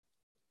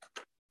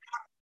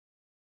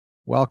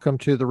Welcome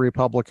to the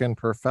Republican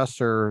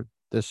Professor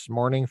this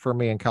morning for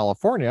me in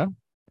California,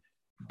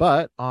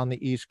 but on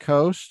the East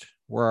Coast,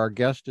 where our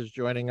guest is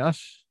joining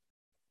us,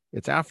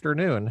 it's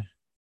afternoon.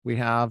 We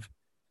have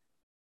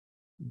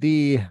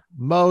the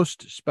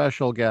most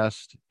special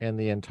guest in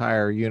the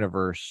entire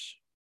universe,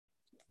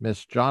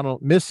 Mrs.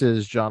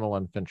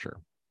 Jonalyn Fincher.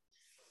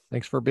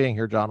 Thanks for being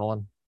here,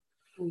 Jonalyn.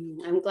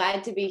 I'm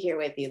glad to be here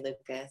with you,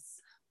 Lucas.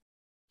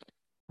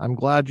 I'm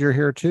glad you're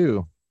here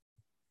too.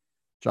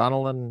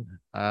 Jonalyn,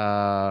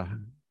 I've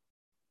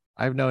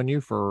known you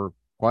for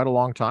quite a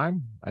long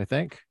time, I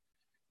think.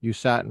 You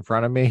sat in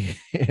front of me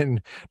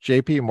in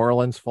JP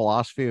Moreland's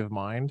Philosophy of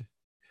Mind.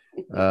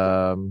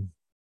 Um,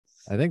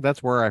 I think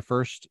that's where I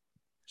first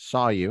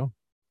saw you.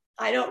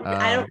 I don't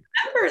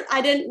remember.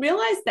 I didn't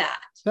realize that.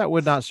 That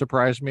would not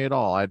surprise me at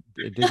all. It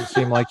didn't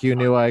seem like you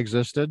knew I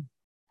existed,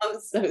 I'm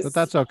so but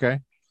that's okay.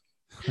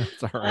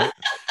 That's all right.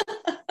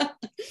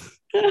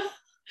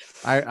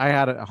 I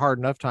had a hard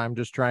enough time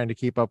just trying to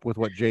keep up with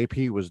what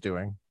JP was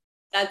doing.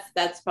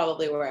 That's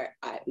probably where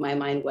my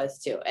mind was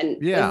too. And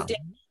Yeah.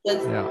 was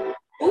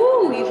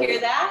ooh, you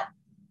hear that?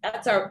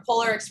 That's our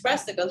Polar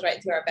Express that goes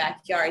right through our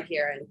backyard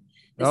here. And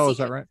the Oh, is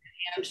that secret, right?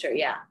 I'm sure.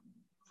 Yeah,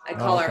 I Oh,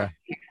 call her okay.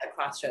 the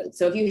crossroads.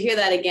 So if you hear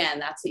that again,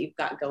 that's what you've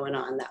got going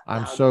on. That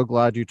I'm loud. so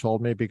glad you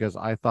told me because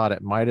I thought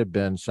it might have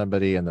been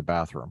somebody in the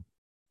bathroom.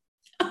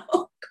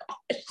 Oh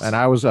And gosh!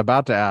 I was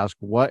about to ask,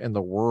 what in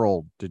the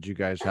world did you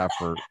guys have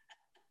for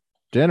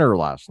dinner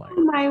last night?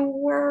 Oh my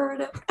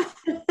word!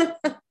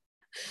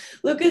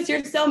 Lucas,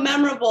 you're so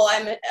memorable.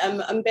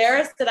 I'm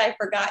embarrassed that I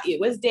forgot you.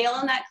 Was Dale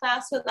in that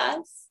class with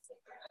us?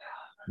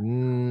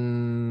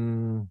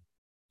 Mm,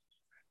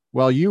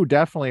 well, you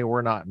definitely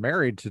were not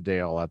married to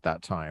Dale at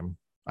that time.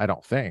 I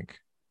don't think.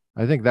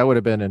 I think that would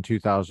have been in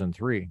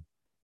 2003.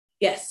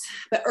 Yes,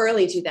 but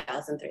early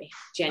 2003,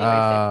 January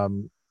 5th.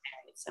 Um,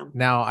 So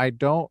Now, I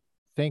don't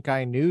think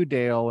I knew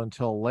Dale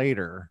until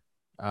later.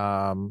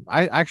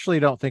 I actually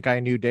don't think I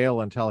knew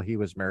Dale until he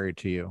was married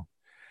to you.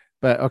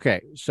 But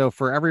okay, so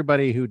for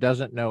everybody who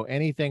doesn't know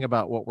anything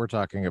about what we're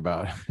talking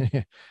about,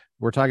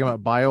 we're talking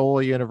about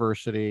Biola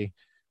University.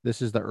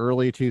 This is the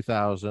early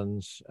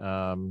 2000s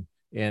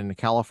in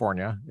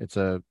California. It's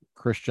a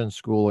Christian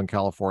school in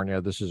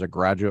California. This is a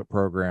graduate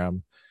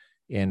program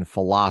in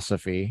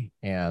philosophy.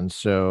 And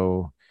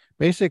so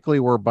basically,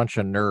 we're a bunch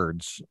of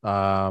nerds.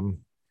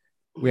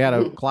 We had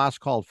a class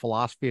called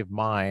Philosophy of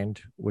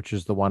Mind, which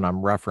is the one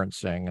I'm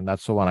referencing. And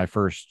that's the one I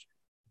first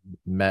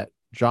met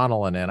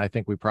Jonalyn in. I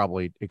think we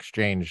probably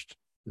exchanged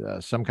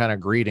some kind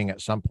of greeting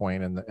at some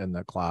point in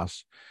the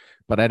class,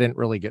 but I didn't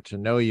really get to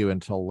know you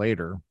until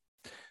later.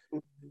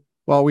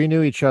 Well, we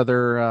knew each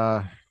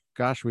other.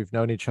 Gosh, we've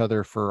known each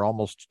other for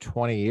almost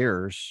 20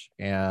 years,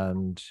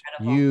 and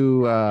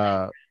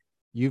incredible.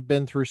 you've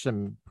been through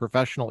some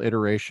professional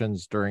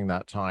iterations during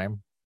that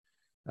time.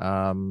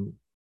 Um,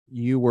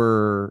 you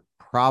were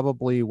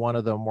probably one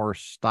of the more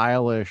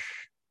stylish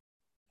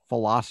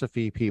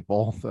philosophy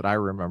people that I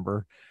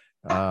remember.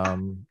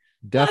 Um,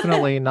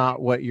 Definitely not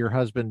what your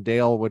husband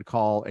Dale would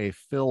call a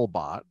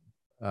philbot,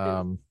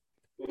 um,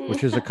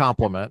 which is a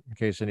compliment in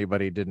case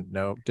anybody didn't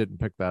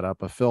pick that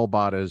up. A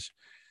philbot is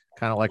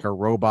kind of like a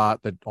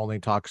robot that only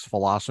talks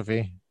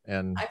philosophy,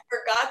 and I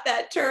forgot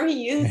that term.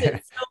 He used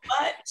it so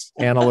much.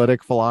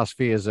 analytic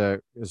philosophy is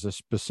a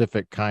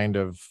specific kind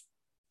of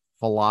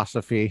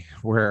philosophy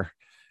where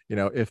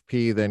if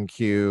P then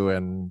Q,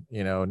 and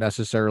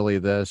necessarily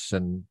this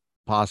and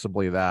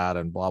possibly that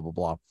and blah blah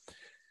blah.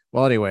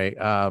 Well, anyway,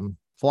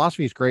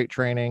 philosophy is great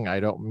training. I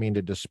don't mean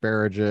to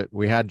disparage it.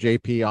 We had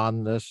JP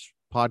on this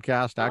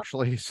podcast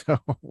actually, so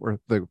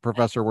the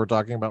professor we're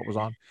talking about was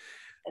on.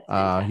 That's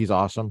fantastic. He's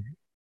awesome,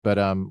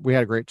 but we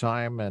had a great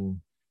time.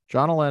 And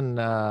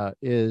Jonalyn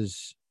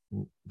is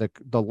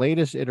the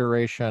latest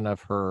iteration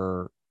of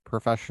her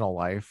professional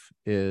life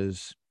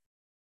is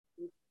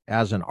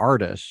as an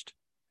artist.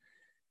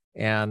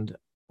 And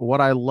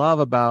what I love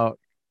about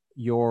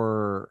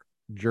your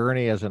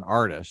journey as an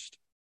artist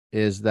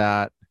is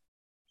that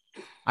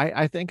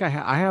I think I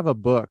have a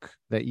book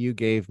that you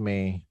gave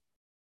me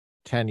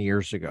 10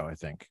 years ago, I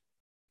think.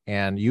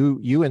 And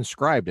you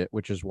inscribed it,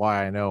 which is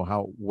why I know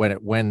how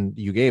when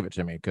you gave it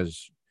to me,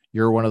 because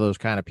you're one of those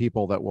kind of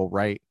people that will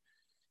write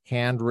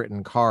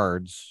handwritten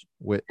cards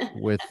with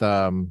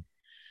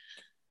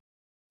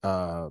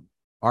uh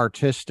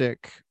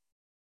artistic,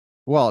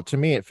 well, to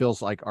me it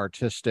feels like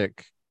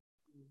artistic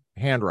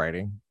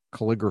handwriting,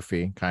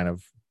 calligraphy kind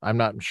of. I'm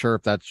not sure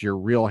if that's your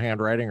real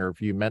handwriting or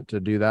if you meant to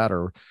do that,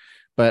 or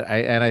but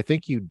I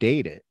think you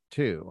date it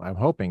too. I'm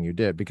hoping you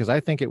did because I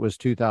think it was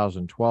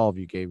 2012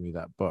 you gave me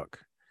that book.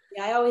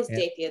 Yeah, I always And,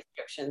 date the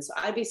inscription, so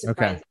I'd be okay.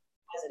 surprised if it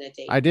wasn't a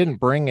date. I didn't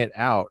bring it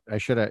out. I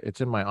should have.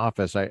 It's in my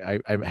office. I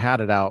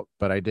had it out,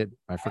 but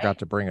I forgot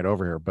to bring it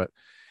over here.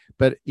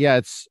 But yeah,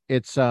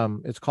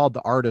 it's called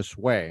The Artist's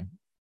Way.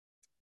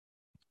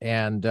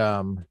 And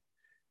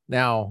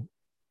now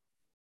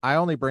I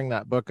only bring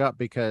that book up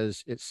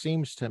because it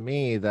seems to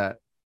me that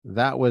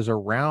that was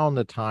around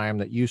the time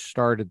that you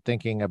started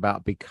thinking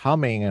about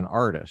becoming an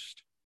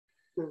artist.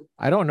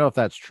 I don't know if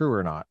that's true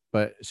or not,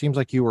 but it seems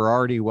like you were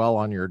already well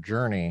on your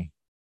journey.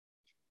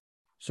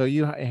 So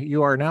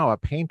you are now a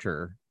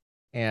painter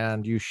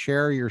and you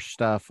share your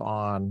stuff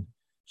on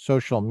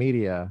social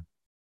media.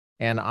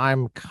 And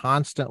I'm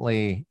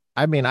constantly,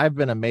 I mean, I've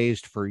been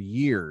amazed for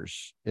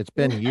years. It's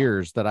been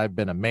years that I've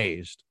been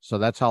amazed. So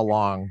that's how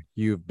long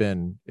you've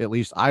been, at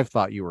least I've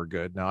thought you were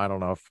good. Now, I don't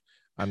know if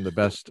I'm the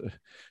best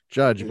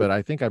judge, but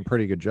I think I'm a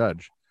pretty good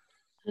judge.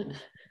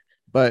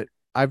 But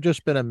I've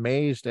just been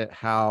amazed at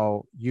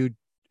how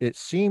it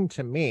seemed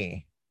to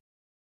me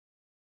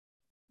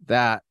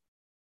that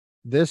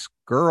this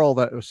girl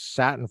that was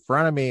sat in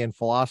front of me in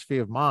philosophy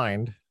of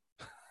mind,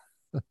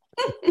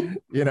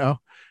 you know,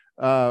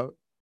 uh,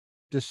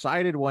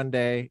 decided one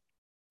day,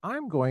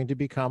 I'm going to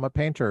become a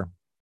painter.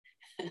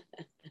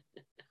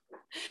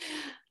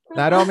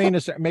 Now, I don't mean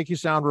to make you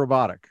sound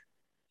robotic,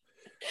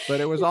 but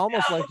it was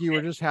almost like you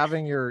were just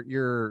having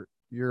your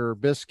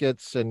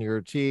biscuits and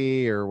your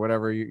tea or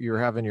whatever. You're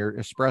having your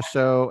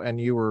espresso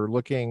and you were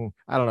looking,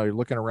 I don't know, you're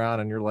looking around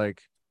and you're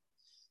like,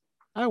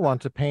 I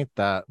want to paint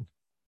that.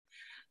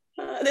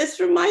 This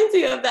reminds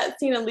me of that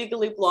scene in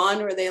Legally Blonde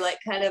where they like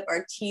kind of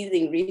are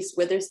teasing Reese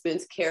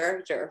Witherspoon's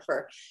character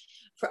for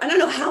I don't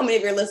know how many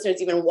of your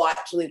listeners even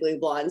watch Legally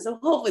Blonde, so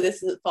hopefully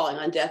this isn't falling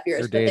on deaf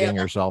ears. You're dating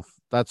yourself.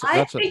 That's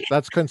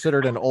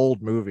considered an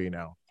old movie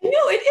now. No,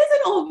 it is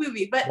an old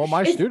movie, but well,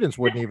 my students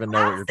wouldn't even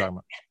know what you're talking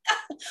about.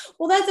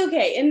 Well, that's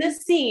okay. In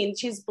this scene,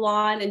 she's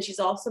blonde and she's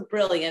also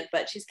brilliant,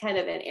 but she's kind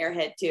of an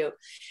airhead too.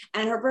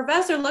 And her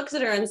professor looks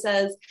at her and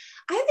says,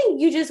 I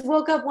think you just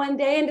woke up one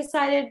day and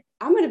decided,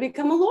 I'm going to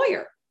become a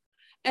lawyer.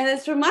 And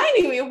it's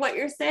reminding me of what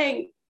you're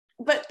saying.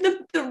 But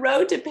the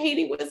road to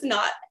painting was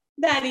not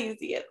that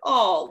easy at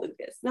all,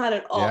 Lucas. Not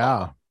at all.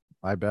 Yeah,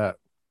 I bet.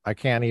 I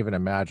can't even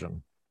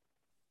imagine.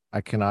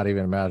 I cannot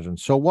even imagine.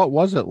 So what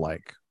was it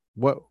like?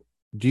 What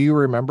do you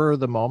remember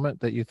the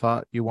moment that you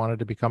thought you wanted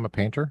to become a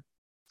painter?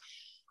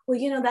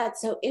 Well,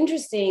 that's so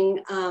interesting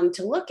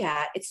to look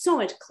at. It's so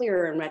much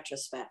clearer in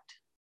retrospect.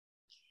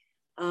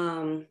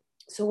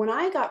 So when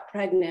I got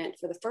pregnant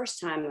for the first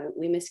time,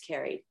 we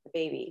miscarried the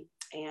baby.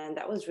 And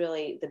that was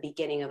really the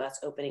beginning of us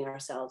opening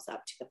ourselves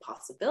up to the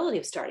possibility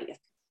of starting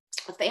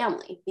a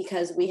family,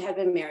 because we had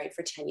been married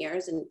for 10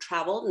 years and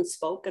traveled and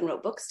spoke and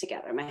wrote books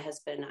together, my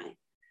husband and I.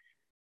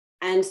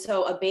 And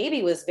so a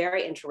baby was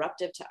very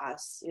interruptive to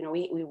us.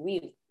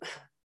 We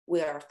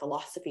with our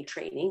philosophy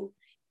training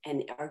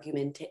and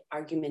arguing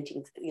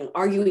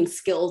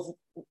skills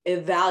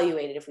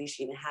evaluated if we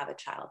should even have a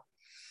child.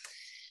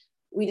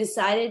 We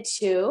decided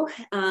to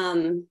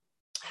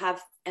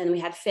we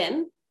had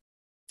Finn,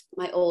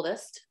 my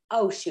oldest.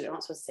 Oh shoot, I'm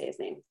not supposed to say his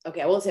name.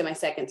 Okay, I won't say my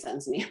second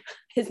son's name.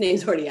 His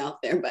name's already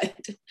out there, but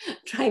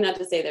trying not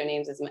to say their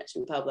names as much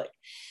in public.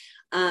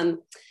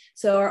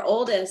 So our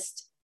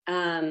oldest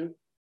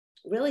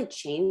really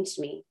changed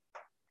me.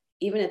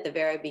 Even at the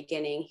very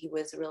beginning, he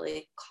was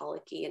really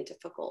colicky and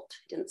difficult.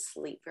 He didn't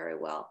sleep very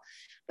well.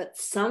 But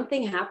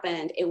something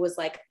happened. It was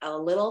like a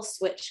little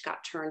switch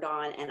got turned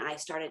on and I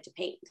started to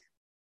paint,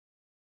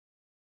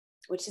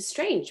 which is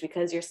strange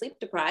because you're sleep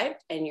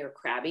deprived and you're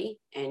crabby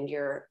and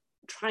you're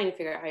trying to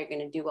figure out how you're going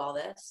to do all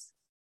this.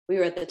 We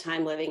were at the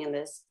time living in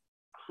this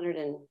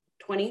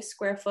 120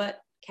 square foot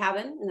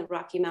cabin in the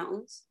Rocky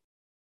Mountains.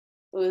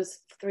 It was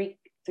three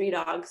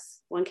dogs,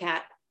 one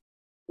cat,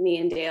 me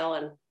and Dale,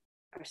 and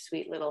our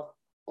sweet little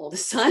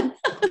oldest son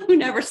who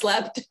never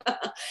slept.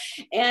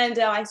 And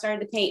I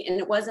started to paint, and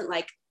it wasn't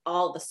like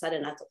all of a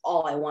sudden that's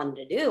all I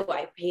wanted to do.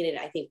 I painted,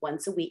 I think,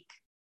 once a week.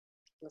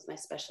 It was my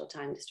special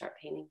time to start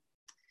painting.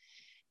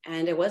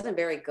 And it wasn't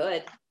very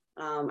good.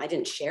 I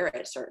didn't share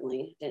it,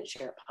 certainly. Didn't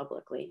share it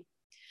publicly.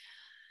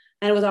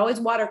 And it was always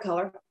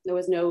watercolor. There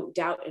was no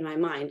doubt in my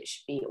mind it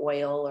should be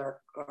oil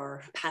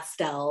or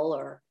pastel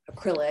or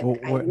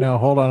acrylic. Now,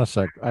 hold on a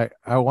sec.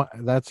 I want,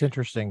 that's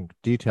interesting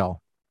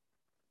detail.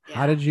 Yeah.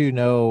 How did you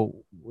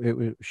know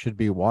it should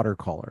be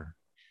watercolor?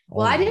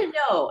 Well, I didn't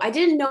know. I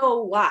didn't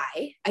know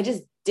why. I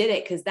just did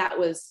it because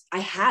I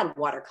had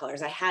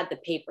watercolors. I had the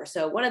paper.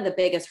 So one of the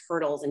biggest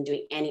hurdles in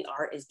doing any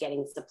art is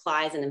getting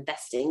supplies and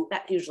investing.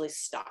 That usually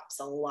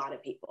stops a lot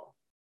of people.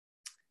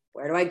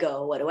 Where do I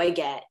go? What do I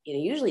get? You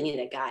usually need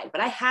a guide,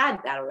 but I had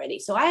that already.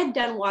 So I had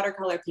done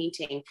watercolor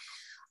painting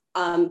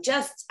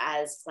just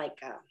as like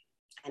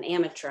an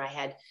amateur. I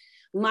had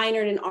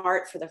minored in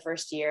art for the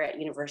first year at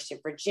University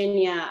of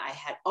Virginia. I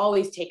had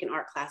always taken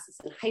art classes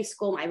in high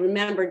school. I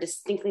remember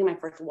distinctly my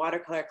first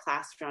watercolor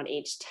class around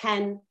age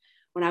 10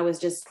 when I was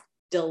just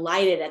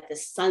delighted at the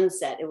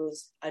sunset. It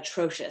was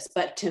atrocious,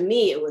 but to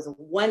me, it was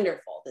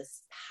wonderful,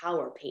 this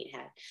power paint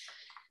had.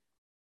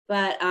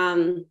 But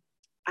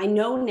I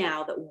know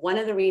now that one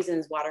of the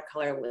reasons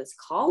watercolor was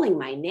calling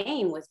my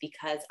name was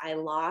because I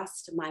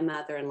lost my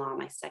mother-in-law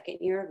my second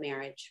year of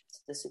marriage.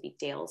 So this would be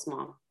Dale's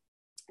mom,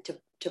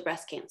 to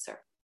breast cancer.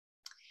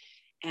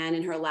 And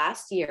in her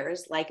last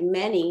years, like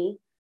many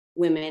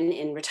women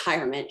in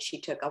retirement,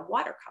 she took up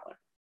watercolor.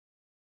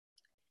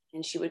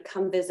 And she would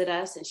come visit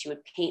us and she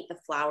would paint the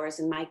flowers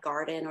in my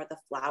garden or the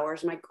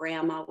flowers my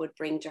grandma would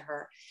bring to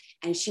her.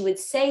 And she would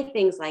say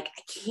things like,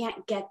 I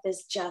can't get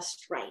this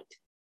just right.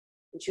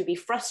 And she would be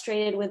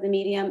frustrated with the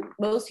medium.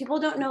 Most people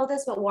don't know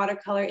this, but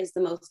watercolor is the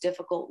most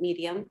difficult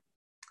medium.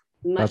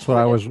 That's what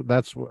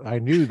I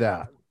knew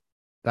that.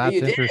 That's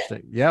You did.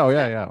 interesting. Yeah. Oh,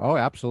 yeah. Yeah. Oh,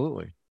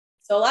 absolutely.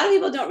 So a lot of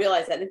people don't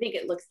realize that. They think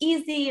it looks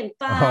easy and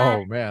fun.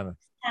 Oh, man.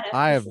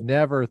 I have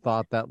never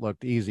thought that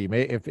looked easy.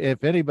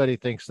 If anybody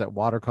thinks that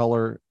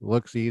watercolor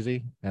looks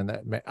easy, and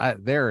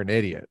they're an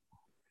idiot,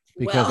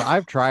 because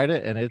I've tried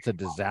it and it's a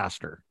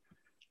disaster.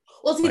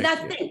 Well, see,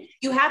 that's the thing.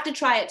 You have to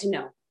try it to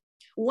know.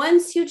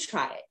 Once you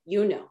try it,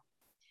 you know.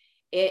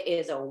 It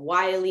is a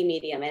wily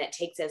medium and it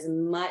takes as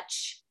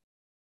much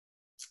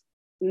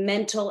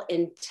mental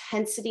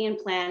intensity and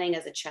planning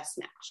as a chess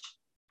match.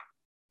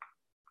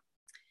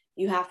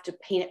 You have to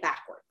paint it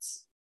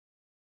backwards.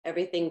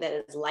 Everything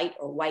that is light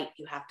or white,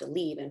 you have to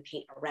leave and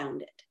paint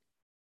around it.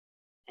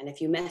 And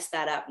if you mess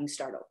that up, you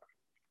start over.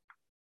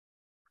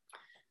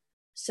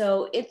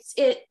 So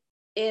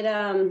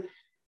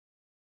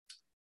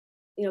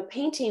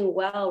painting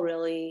well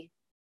really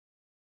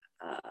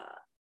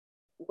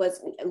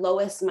was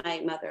Lois, my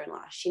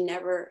mother-in-law. She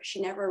never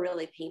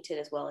really painted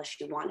as well as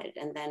she wanted.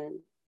 And then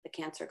the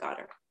cancer got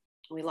her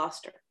and we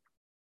lost her.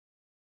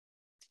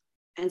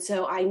 And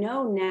so I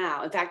know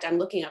now, in fact, I'm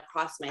looking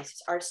across my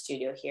art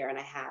studio here and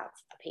I have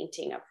a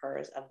painting of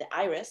hers of the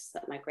iris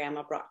that my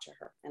grandma brought to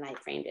her. And I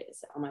framed it.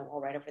 It's on my wall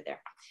right over there.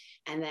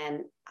 And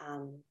then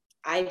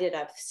I did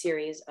a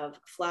series of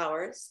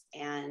flowers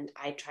and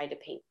I tried to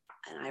paint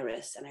an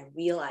iris. And I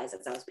realized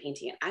as I was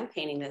painting it, I'm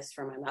painting this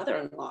for my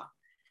mother-in-law.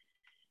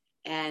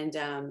 And,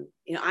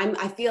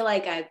 I feel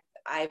like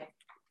I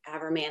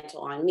have her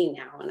mantle on me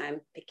now and I'm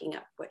picking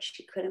up what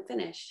she couldn't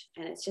finish.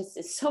 And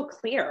it's so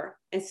clear.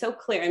 It's so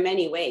clear in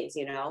many ways.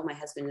 My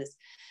husband is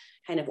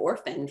kind of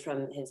orphaned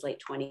from his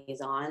late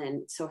 20s on.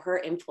 And so her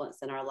influence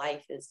in our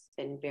life has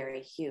been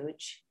very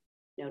huge,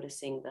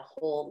 noticing the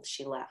hole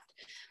she left.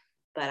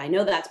 But I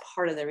know that's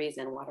part of the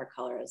reason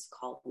watercolor has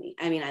called me.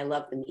 I mean, I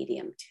love the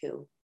medium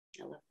too.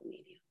 I love the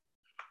medium.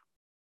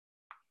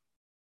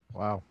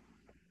 Wow.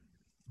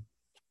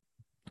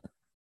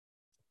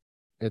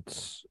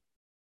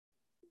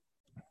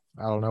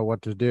 I don't know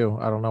what to do.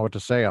 I don't know what to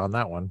say on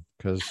that one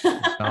because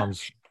it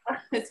sounds.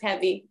 It's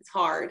heavy. It's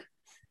hard.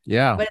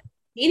 Yeah. But it's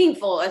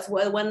meaningful. That's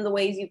one of the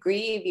ways you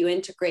grieve. You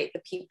integrate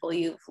the people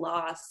you've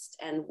lost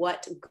and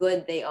what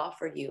good they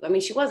offer you. I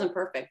mean, she wasn't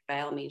perfect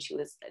by all means. She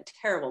was a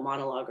terrible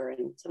monologuer.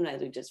 And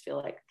sometimes we just feel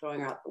like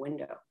throwing her out the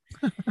window.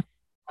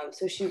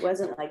 So she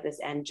wasn't like this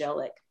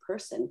angelic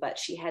person, but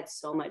she had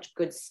so much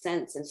good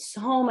sense and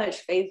so much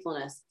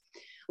faithfulness.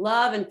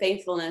 Love and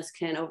faithfulness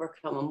can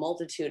overcome a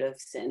multitude of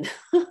sin.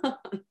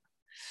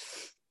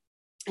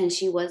 And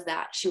she was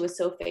that. She was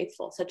so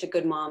faithful, such a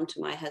good mom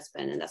to my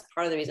husband. And that's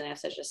part of the reason I have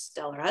such a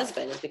stellar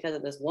husband is because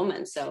of this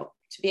woman. So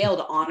to be able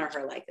to honor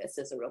her like this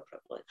is a real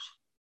privilege.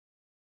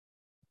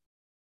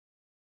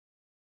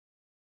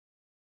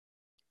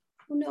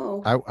 Oh,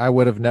 no. I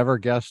would have never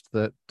guessed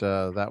that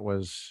that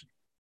was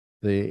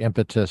the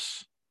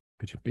impetus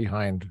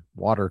behind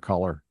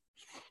watercolor.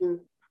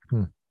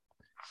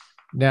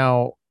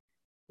 Now,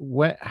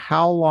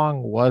 how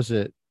long was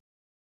it?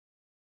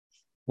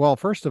 Well,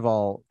 first of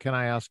all, can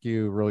I ask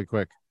you really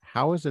quick,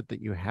 how is it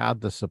that you had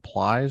the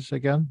supplies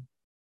again?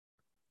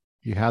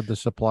 You had the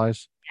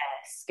supplies?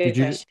 Yes, good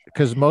question.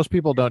 Because most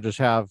people don't just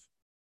have,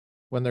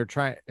 when they're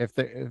trying, if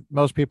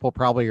most people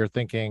probably are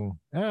thinking,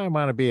 I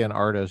want to be an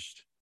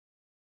artist.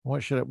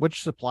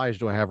 Which supplies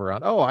do I have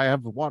around? Oh, I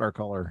have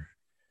watercolor.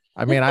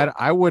 I mean,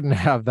 I wouldn't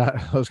have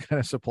those kind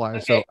of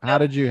supplies. Okay, so how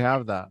did you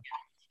have that?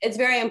 It's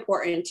very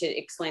important to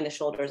explain the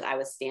shoulders I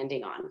was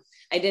standing on.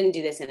 I didn't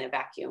do this in a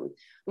vacuum.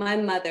 My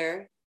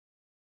mother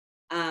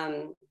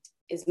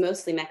is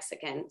mostly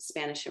Mexican,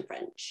 Spanish, and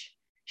French.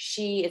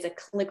 She is a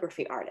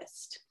calligraphy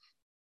artist.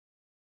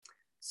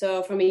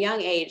 So from a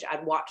young age,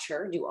 I'd watch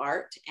her do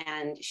art,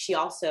 and she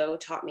also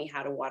taught me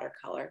how to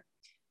watercolor.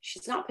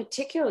 She's not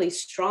particularly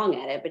strong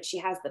at it, but she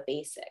has the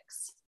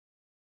basics.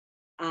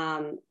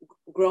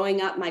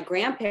 Growing up, my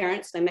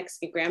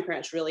Mexican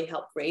grandparents really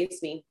helped raise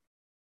me,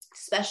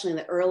 especially in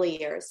the early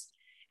years.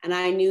 And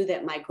I knew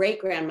that my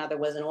great-grandmother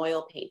was an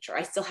oil painter.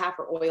 I still have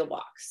her oil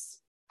box.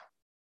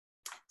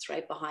 It's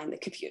right behind the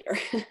computer.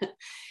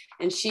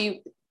 And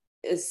she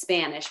is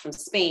Spanish, from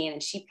Spain,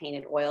 and she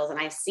painted oils. And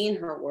I've seen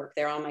her work.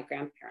 They're on my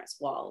grandparents'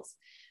 walls.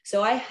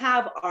 So I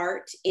have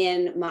art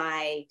in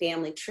my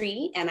family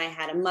tree. And I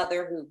had a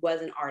mother who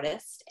is an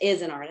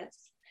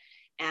artist.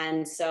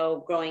 And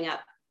so growing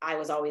up, I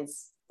was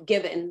always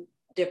given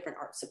different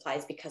art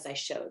supplies because I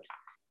showed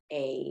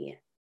an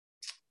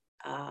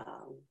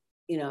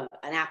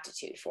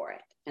aptitude for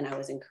it. And I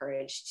was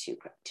encouraged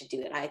to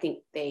do it. I think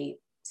they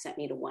sent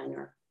me to 1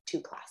 or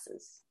 2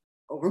 classes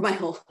over my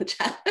whole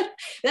childhood.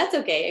 That's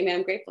okay. I mean,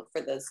 I'm grateful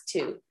for those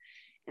 2.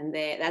 And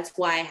that's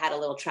why I had a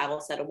little travel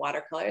set of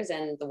watercolors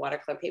and the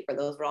watercolor paper.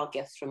 Those were all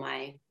gifts from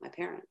my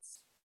parents.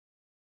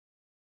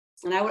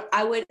 And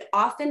I would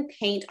often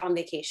paint on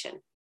vacation.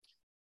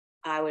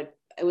 I would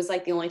it was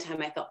like the only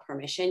time I felt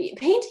permission.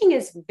 Painting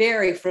is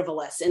very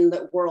frivolous in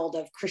the world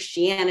of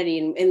Christianity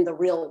and in the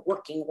real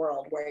working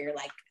world, where you're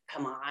like,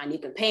 come on, you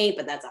can paint,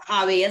 but that's a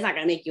hobby. It's not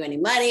going to make you any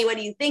money. What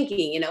are you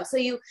thinking? So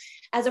you,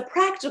 as a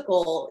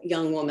practical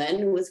young woman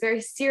who was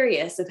very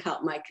serious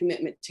about my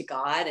commitment to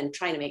God and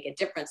trying to make a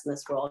difference in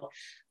this world,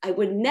 I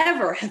would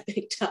never have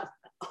picked up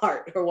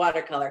art or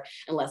watercolor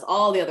unless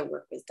all the other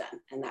work was done.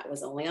 And that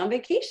was only on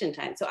vacation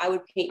time. So I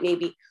would paint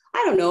maybe,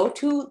 I don't know,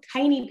 2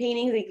 tiny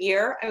paintings a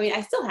year. I mean,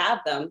 I still have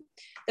them.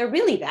 They're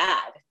really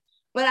bad,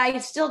 but I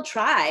still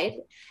tried.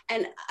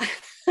 And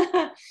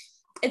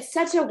it's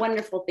such a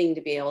wonderful thing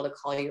to be able to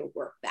call your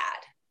work bad.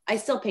 I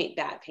still paint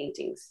bad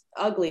paintings,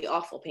 ugly,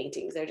 awful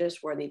paintings. They're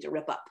just worthy to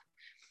rip up.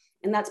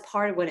 And that's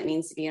part of what it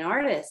means to be an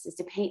artist, is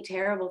to paint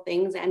terrible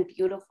things and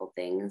beautiful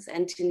things,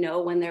 and to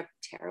know when they're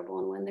terrible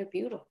and when they're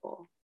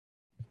beautiful.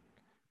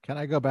 Can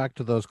I go back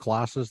to those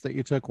classes that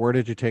you took? Where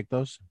did you take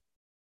those?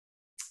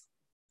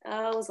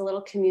 It was a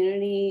little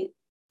community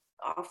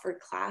offered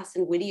class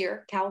in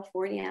Whittier,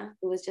 California.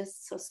 It was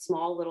just a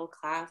small little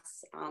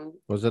class.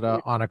 Was it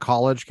on a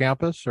college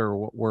campus,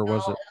 or where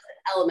was it?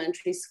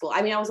 Elementary school.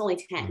 I mean, I was only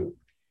 10.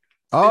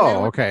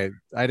 Oh, okay.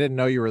 I didn't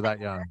know you were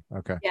that young.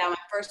 Okay. Yeah, my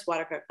first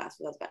watercolor class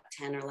was about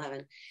 10 or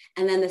 11.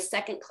 And then the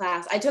second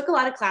class, I took a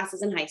lot of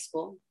classes in high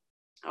school.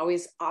 I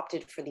always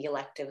opted for the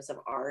electives of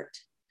art.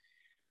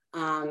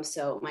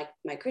 So my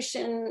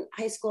Christian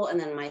high school, and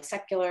then my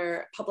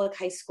secular public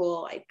high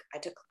school, I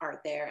took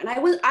art there. And I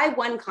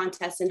won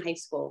contests in high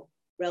school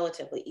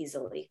relatively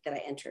easily that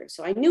I entered.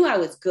 So I knew I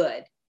was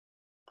good.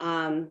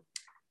 My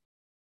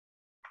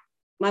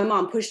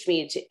mom pushed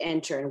me to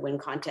enter and win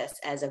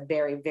contests as a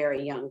very,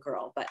 very young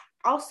girl, but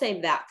I'll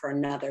save that for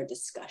another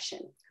discussion,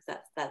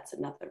 because that's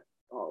another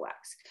ball of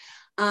wax.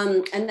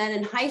 And then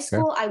in high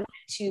school, I went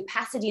to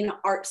Pasadena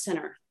Art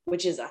Center,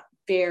 which is a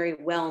very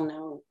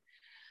well-known,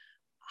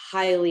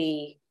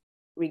 highly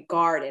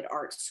regarded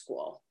art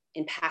school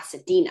in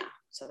Pasadena,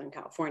 Southern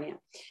California.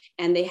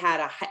 And they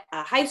had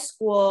a high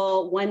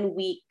school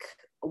 1-week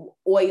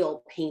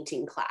oil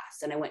painting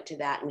class. And I went to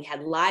that, and we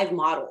had live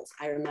models.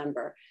 I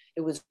remember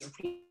it was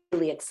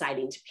really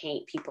exciting to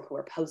paint people who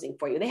were posing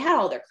for you. They had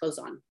all their clothes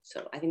on.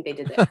 So I think they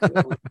did that.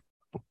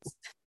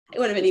 It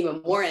would have been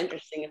even more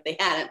interesting if they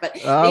hadn't, but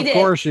they did. Of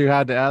course you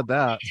had to add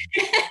that.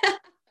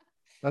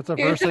 That's the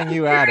first thing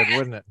you added,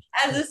 wouldn't it?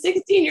 As a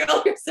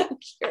 16-year-old, you're so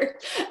cute.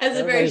 As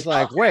a very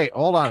like, wait,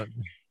 hold on.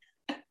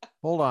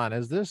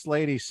 Is this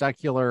lady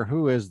secular?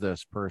 Who is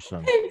this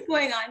person? What's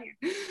going on here?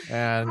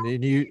 And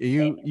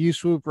you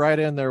swoop right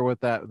in there with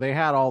that. They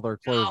had all their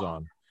clothes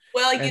on.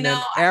 Well, and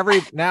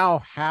now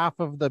half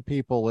of the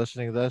people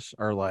listening to this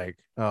are like,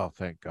 oh,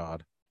 thank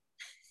God.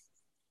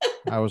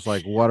 I was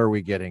like, what are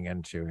we getting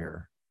into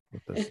here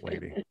with this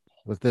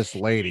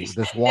lady,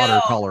 this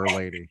watercolor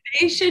lady?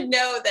 They should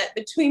know that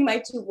between my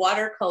 2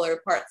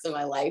 watercolor parts of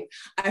my life,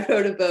 I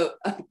wrote a book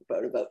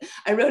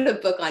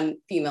on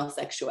female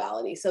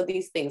sexuality. So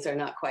these things are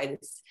not quite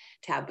as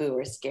taboo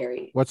or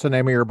scary. What's the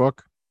name of your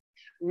book?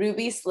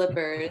 Ruby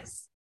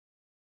Slippers.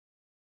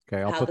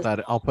 Okay,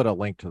 I'll put a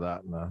link to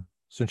that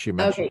since you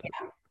mentioned it.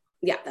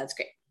 Yeah, that's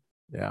great.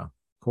 Yeah,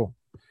 cool.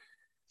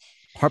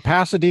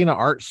 Pasadena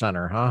Art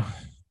Center, huh?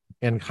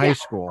 In high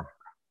school.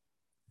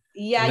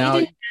 Yeah, now,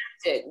 you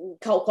didn't have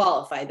to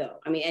qualify though.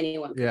 I mean,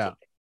 anyone could take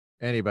it.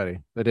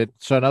 Anybody that did.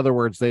 So in other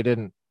words, they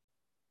didn't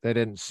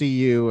see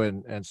you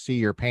and see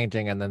your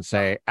painting and then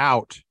say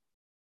out.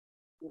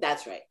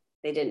 That's right.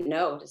 They didn't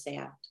know to say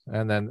out.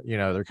 And then,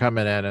 they're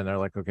coming in and they're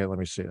like, okay, let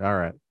me see. All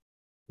right,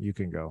 you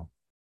can go.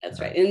 That's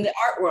right. In the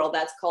art world,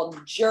 that's called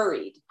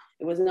juried.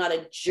 It was not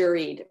a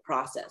juried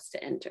process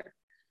to enter.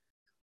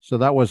 So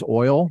that was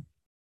oil?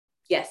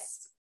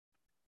 Yes.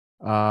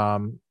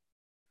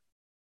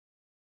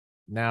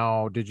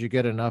 Now, did you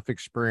get enough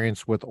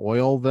experience with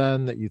oil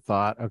then that you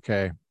thought,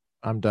 okay,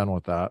 I'm done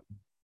with that?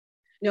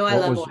 No, I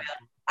love oil.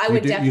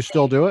 You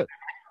still do it?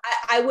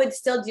 I would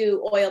still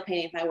do oil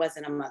painting if I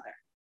wasn't a mother.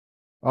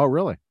 Oh,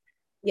 really?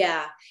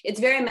 Yeah. It's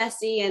very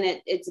messy,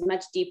 and it's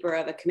much deeper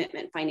of a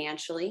commitment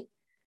financially.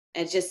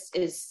 It just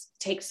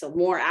takes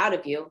more out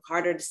of you,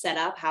 harder to set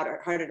up,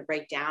 harder to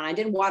break down. I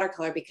did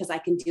watercolor because I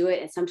can do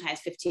it in sometimes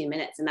 15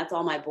 minutes. And that's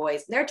all my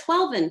boys. They're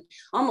 12 and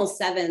almost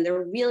 7.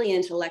 They're really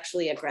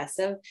intellectually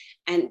aggressive,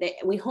 and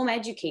we home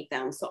educate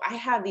them. So I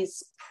have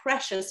these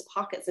precious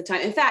pockets of time.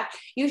 In fact,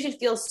 you should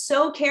feel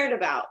so cared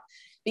about,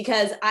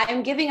 because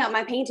I'm giving up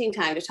my painting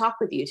time to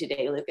talk with you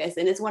today, Lucas.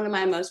 And it's one of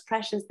my most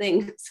precious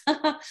things,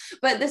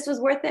 but this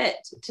was worth it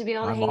to be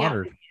able to hang out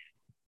with you.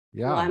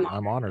 Yeah, well,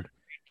 I'm honored.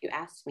 You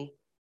asked me.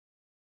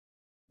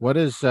 What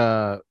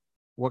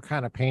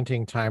kind of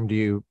painting time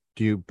do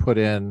you put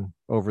in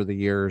over the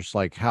years?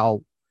 Like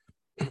how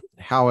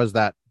has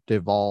that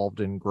devolved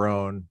and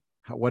grown?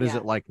 What is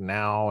it like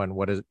now? And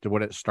what did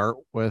it start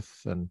with?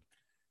 And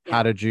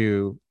how did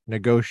you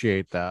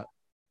negotiate that?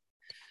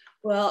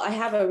 Well, I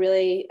have a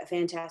really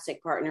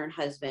fantastic partner and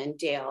husband.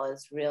 Dale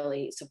is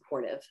really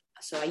supportive.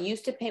 So I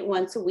used to paint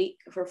once a week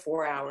for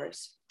 4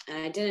 hours, and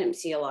I didn't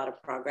see a lot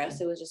of progress.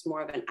 It was just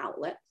more of an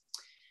outlet.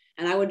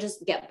 And I would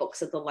just get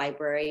books at the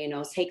library,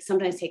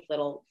 sometimes take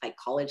little like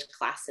college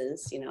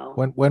classes.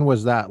 When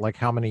was that? Like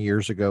how many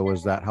years ago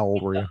was that? How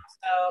old were you?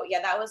 So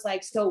yeah, that was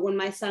like, so when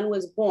my son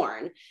was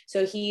born,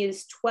 so he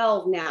is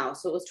 12 now.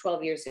 So it was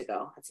 12 years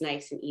ago. That's a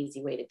nice and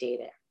easy way to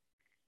date it.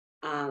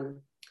 And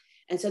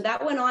so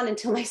that went on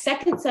until my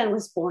second son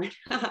was born.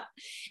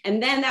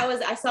 And then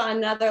I saw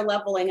another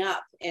leveling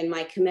up in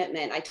my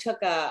commitment. I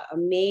took a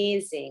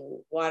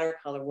amazing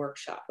watercolor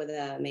workshop with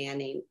a man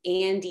named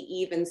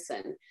Andy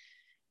Evenson.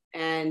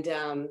 And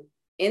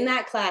in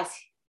that class,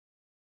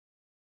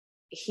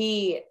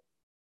 he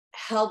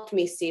helped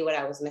me see what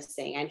I was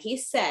missing. And he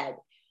said,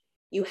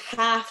 you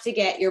have to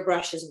get your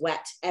brushes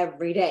wet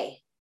every day.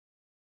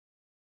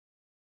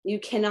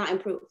 You cannot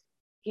improve.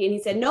 And he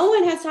said, no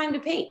one has time to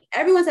paint.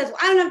 Everyone says, well,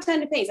 I don't have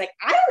time to paint. It's like,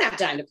 I don't have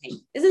time to paint.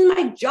 This is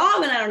my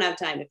job and I don't have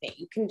time to paint.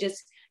 You can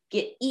just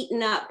get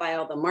eaten up by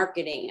all the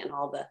marketing and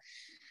all the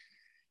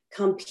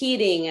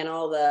competing and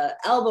all the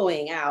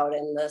elbowing out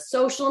and the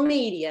social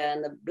media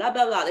and the blah,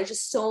 blah, blah. There's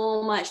just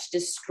so much to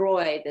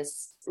destroy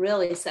this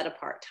really set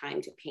apart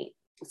time to paint.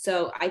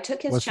 So I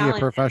took his challenge.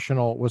 Was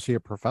he a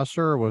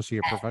professor or was he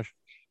a professional?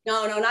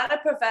 No,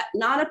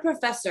 not a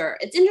professor.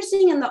 It's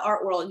interesting in the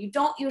art world. You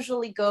don't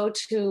usually go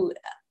to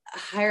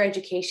higher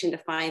education to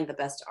find the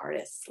best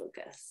artists,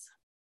 Lucas.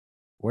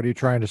 What are you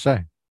trying to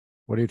say?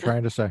 What are you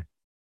trying to say?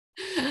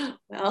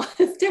 Well,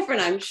 it's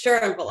different, I'm sure,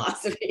 in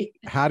philosophy.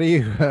 How do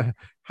you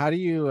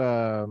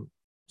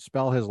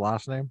spell his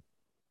last name?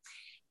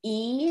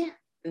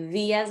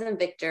 V as in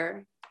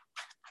Victor,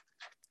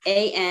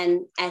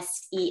 Ansen.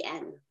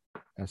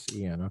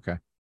 Sen. Okay.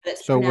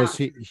 So was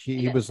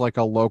he was like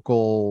a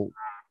local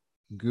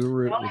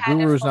guru?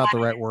 Guru is not the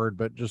right word,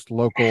 but just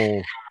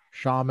local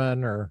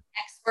shaman or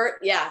expert.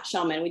 Yeah,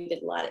 shaman. We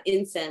did a lot of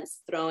incense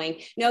throwing.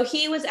 No,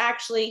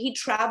 he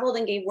traveled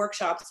and gave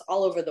workshops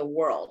all over the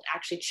world.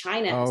 Actually,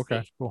 China. Oh,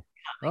 okay, cool.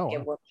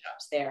 Give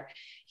workshops there.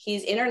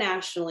 He's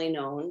internationally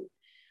known.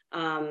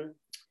 And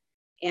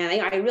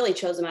I really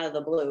chose him out of the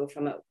blue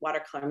from a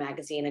watercolor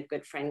magazine a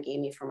good friend gave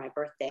me for my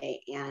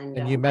birthday.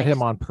 And you met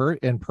him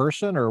in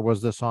person, or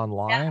was this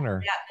online?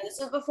 Yeah, this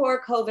was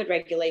before COVID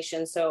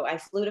regulations. So I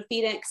flew to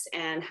Phoenix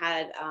and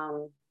had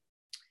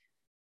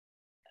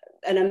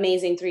an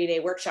amazing 3-day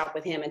workshop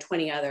with him and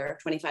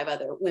 25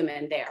 other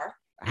women there.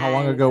 How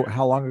long ago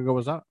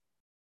was that?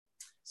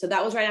 So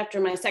that was right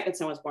after my second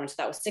son was born. So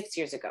that was 6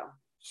 years ago.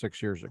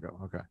 6 years ago.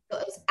 Okay. So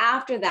it was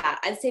after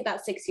that, I'd say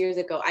about 6 years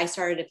ago, I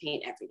started to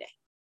paint every day.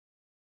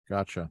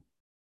 Gotcha.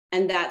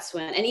 And that's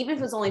when, and even if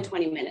it was only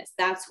 20 minutes,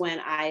 that's when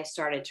I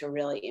started to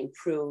really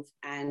improve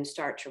and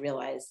start to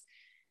realize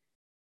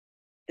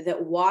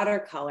that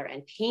watercolor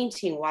and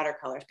painting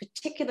watercolors,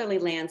 particularly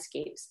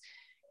landscapes,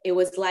 it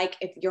was like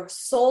if your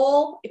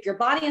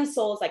body and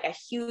soul is like a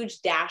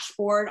huge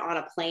dashboard on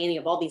a plane, you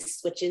have all these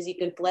switches you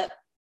can flip.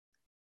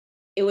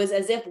 It was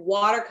as if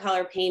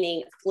watercolor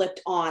painting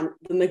flipped on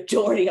the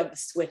majority of the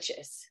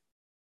switches.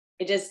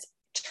 It just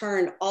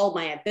turned all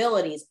my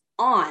abilities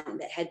on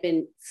that had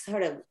been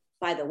sort of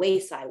by the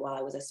wayside while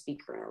I was a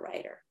speaker and a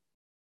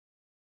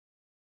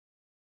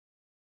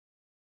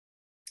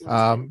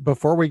writer.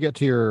 Before we get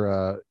to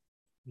your,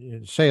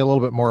 say a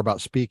little bit more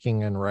about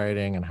speaking and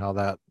writing and how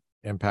that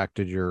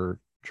impacted your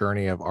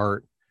journey of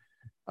art.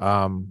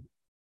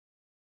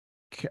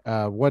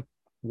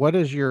 What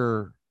is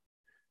your,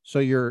 so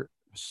you're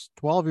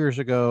 12 years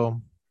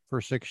ago,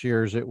 for 6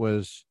 years, it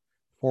was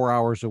 4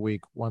 hours a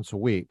week, once a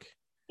week.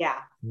 Yeah,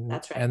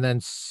 that's right. And then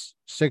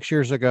 6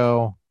 years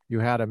ago, you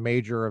had a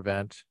major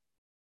event.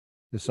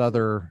 This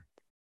other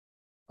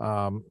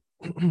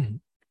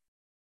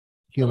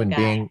human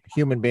being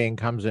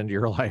comes into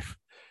your life,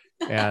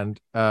 and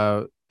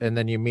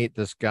then you meet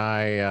this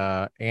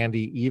guy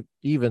Andy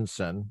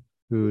Evenson,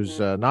 who's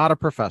not a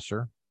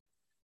professor,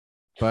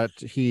 but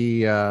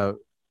he says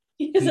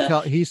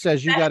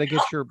you got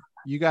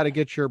to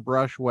get your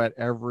brush wet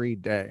every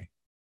day.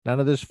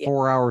 None of this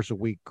 4 hours a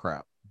week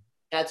crap.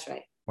 That's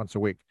right. Once a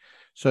week.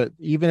 So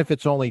even if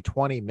it's only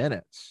 20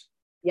 minutes.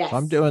 Yes. So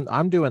I'm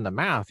doing the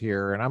math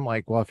here, and I'm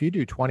like, well, if you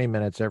do 20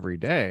 minutes every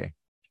day,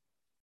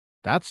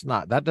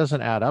 that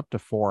doesn't add up to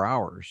 4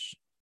 hours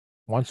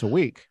once a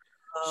week.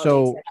 Oh,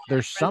 so exactly.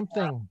 There's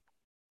something,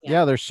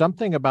 there's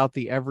something about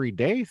the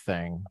everyday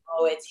thing.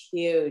 Oh, it's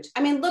huge.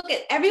 I mean, look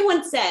at,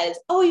 everyone says,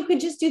 oh, you could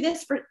just do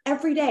this for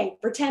every day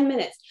for 10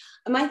 minutes.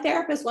 My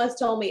therapist once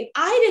told me, if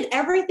I did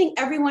everything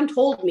everyone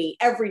told me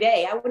every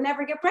day, I would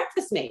never get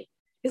breakfast made,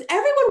 because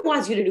everyone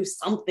wants you to do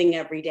something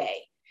every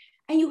day.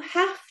 And you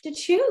have to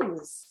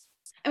choose.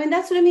 I mean,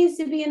 that's what it means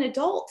to be an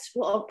adult.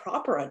 Well, a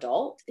proper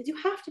adult is you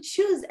have to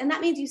choose. And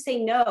that means you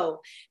say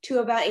no to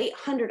about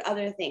 800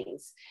 other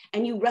things.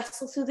 And you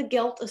wrestle through the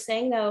guilt of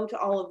saying no to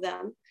all of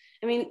them.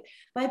 I mean,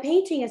 my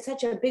painting is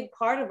such a big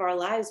part of our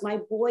lives. My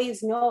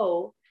boys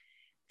know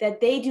that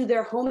they do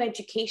their home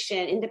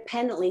education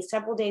independently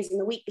several days in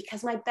the week,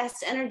 because my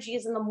best energy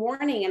is in the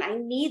morning and I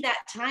need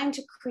that time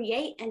to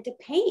create and to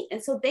paint.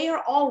 And so they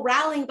are all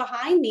rallying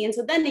behind me. And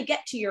so then they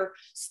get to your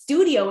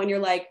studio and you're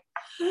like,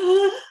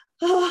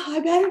 oh, I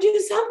better do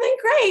something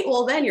great.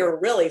 Well, then you're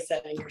really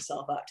setting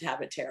yourself up to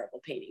have a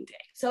terrible painting day.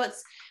 So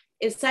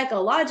it's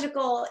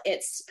psychological,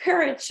 it's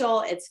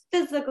spiritual, it's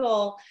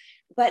physical,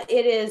 but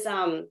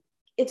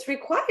it's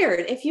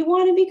required. If you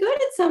want to be good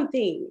at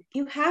something,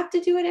 you have to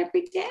do it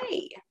every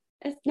day.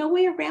 There's no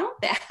way around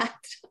that.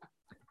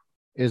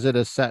 Is it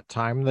a set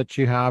time that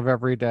you have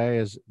every day?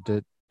 Is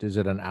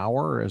it an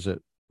hour? Is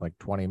it like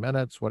 20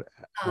 minutes? What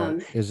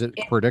Um, is it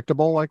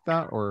predictable like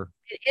that or?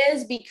 it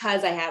is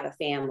because I have a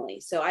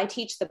family. So I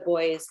teach the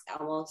boys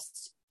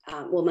almost,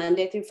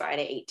 Monday through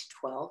Friday, 8 to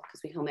 12,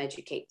 because we home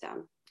educate them.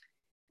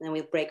 And then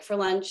we break for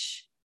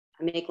lunch.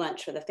 I make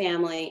lunch for the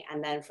family.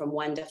 And then from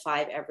 1 to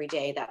 5 every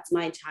day, that's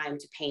my time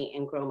to paint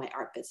and grow my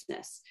art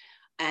business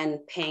and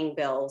paying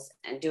bills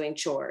and doing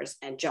chores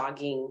and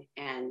jogging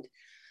and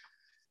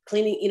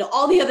cleaning,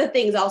 all the other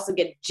things also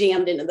get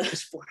jammed into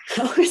those 4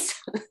 hours.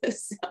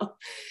 So,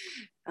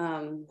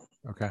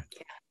 Okay.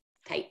 yeah,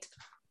 tight.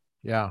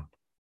 Yeah.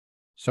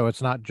 So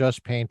it's not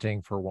just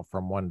painting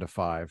from 1 to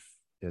 5.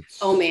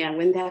 Oh man,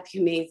 wouldn't that be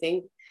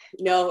amazing?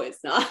 No,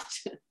 it's not.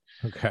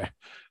 Okay.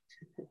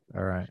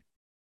 All right.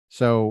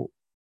 So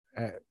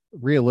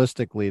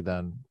realistically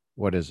then,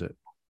 what is it?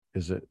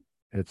 Is it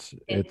that's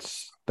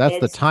the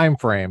It's time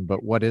frame,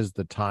 but what is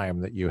the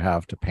time that you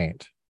have to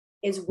paint?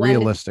 is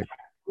Realistic.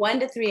 1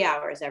 to 3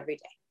 hours every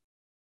day.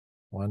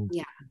 One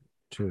Yeah.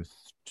 to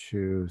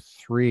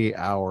 3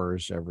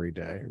 hours every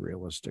day,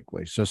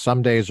 realistically. So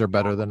some days are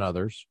better than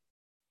others.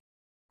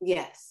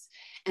 Yes.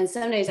 And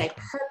some days I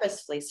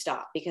purposefully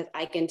stop because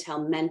I can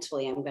tell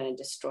mentally I'm going to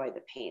destroy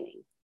the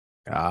painting.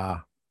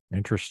 Ah,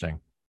 interesting.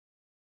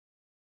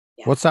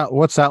 Yeah. What's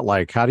that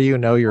like? How do you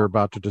know you're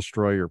about to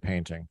destroy your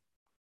painting?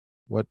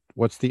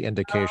 What's the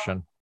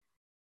indication?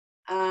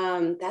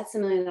 That's $1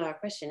 million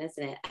question,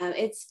 isn't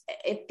it?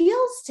 It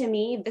feels to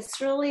me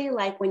viscerally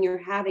like when you're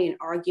having an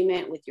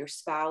argument with your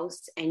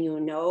spouse, and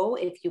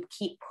if you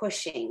keep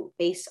pushing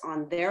based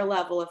on their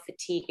level of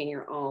fatigue and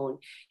your own,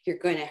 you're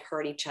going to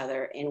hurt each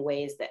other in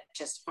ways that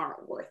just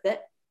aren't worth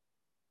it.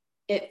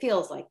 It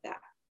feels like that.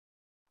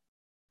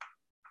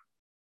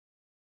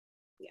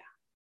 Yeah.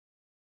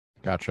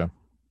 Gotcha.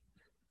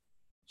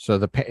 So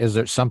is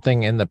there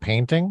something in the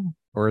painting,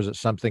 or is it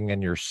something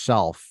in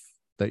yourself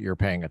that you're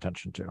paying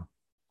attention to? Is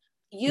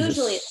it?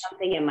 Usually it's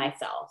something in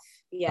myself.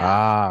 Yeah.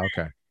 Ah,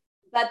 okay.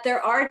 But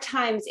there are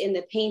times in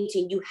the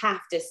painting you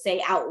have to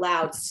say out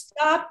loud,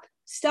 stop,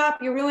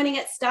 stop, you're ruining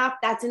it, stop,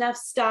 that's enough,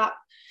 stop.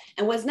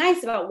 And what's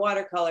nice about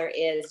watercolor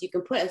is you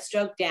can put a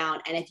stroke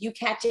down, and if you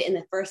catch it in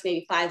the first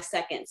maybe 5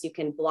 seconds, you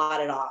can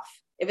blot it off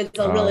if it's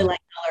a really light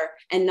color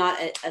and not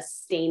a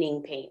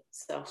staining paint.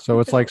 So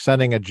it's like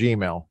sending a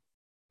Gmail.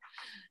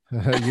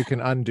 You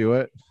can undo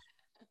it,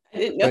 I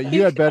didn't know but you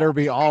you had could better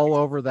be all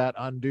over that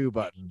undo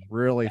button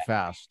really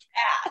fast.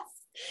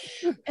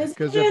 pass.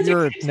 Because if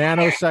you're a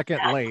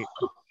nanosecond late,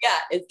 yeah,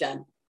 it's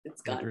done.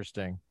 It's gone.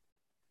 interesting.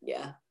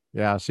 Yeah.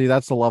 Yeah, see,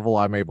 that's the level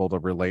I'm able to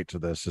relate to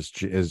this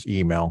is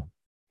email,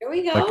 Here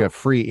we like a go.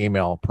 free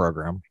email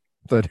program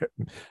that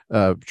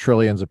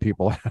trillions of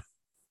people have.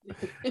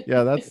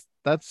 Yeah,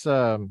 that's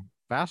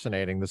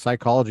fascinating. The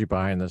psychology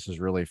behind this is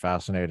really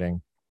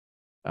fascinating.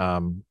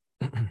 Um,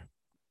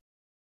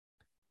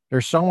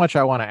 there's so much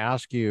I want to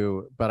ask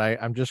you, but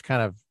I'm just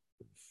kind of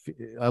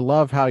I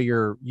love how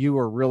you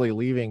are really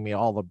leaving me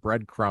all the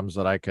breadcrumbs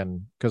that I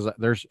can, because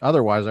there's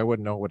otherwise I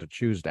wouldn't know what to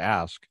choose to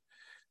ask,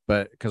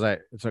 but because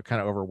it's a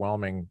kind of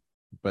overwhelming.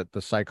 But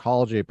the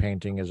psychology of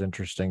painting is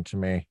interesting to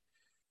me.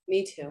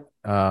 Me too.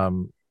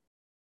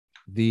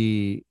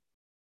 The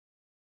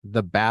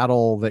the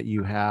battle that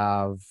you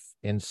have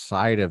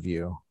inside of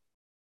you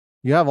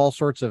have all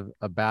sorts of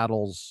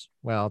battles.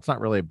 Well, it's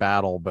not really a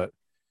battle, but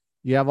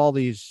you have all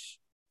these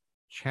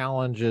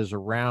challenges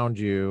around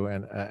you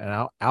and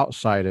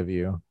outside of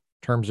you in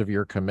terms of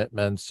your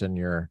commitments and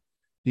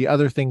the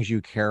other things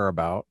you care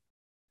about.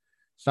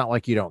 It's not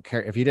like you don't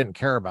care. If you didn't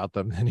care about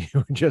them, then you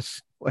would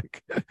just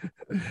like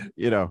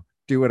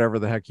do whatever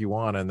the heck you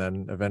want and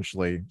then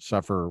eventually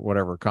suffer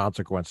whatever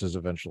consequences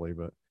eventually.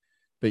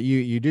 But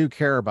you do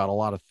care about a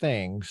lot of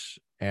things,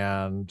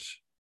 and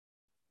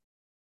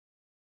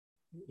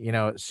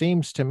it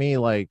seems to me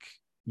like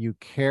you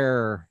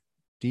care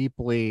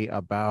deeply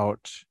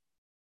about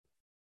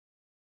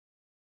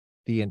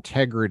the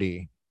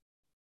integrity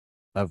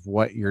of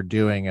what you're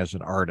doing as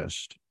an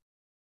artist.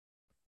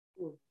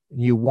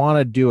 You want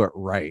to do it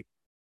right,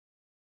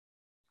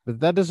 but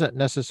that doesn't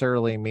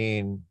necessarily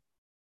mean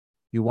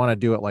you want to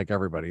do it like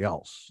everybody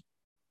else.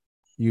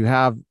 You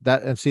have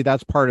that, and see,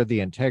 that's part of the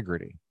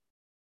integrity.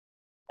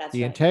 That's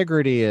The right.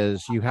 integrity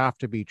is you have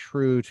to be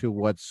true to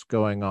what's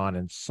going on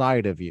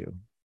inside of you,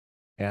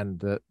 and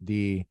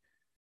the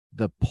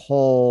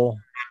pull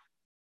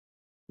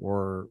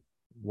or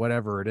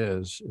whatever it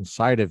is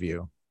inside of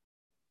you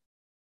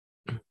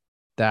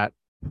that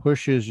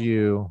pushes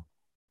you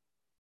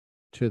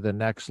to the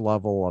next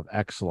level of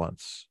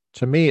excellence.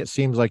 To me, it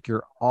seems like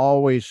you're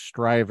always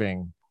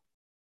striving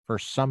for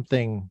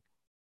something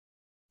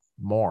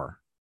more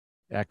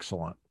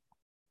excellent.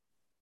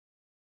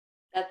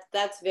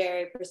 That's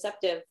very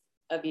perceptive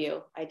of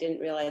you. I didn't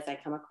realize I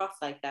come across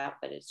like that,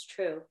 but it's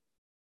true.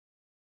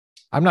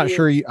 I'm not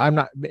sure I'm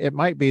not, it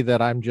might be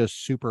that I'm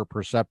just super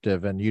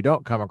perceptive and you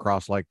don't come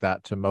across like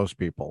that to most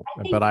people,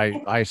 but I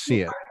You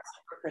see it. are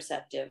super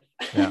perceptive.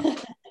 Yeah.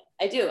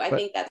 I do. I But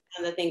think that's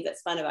one of the things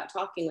that's fun about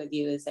talking with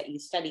you is that you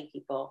study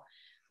people.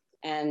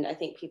 And I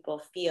think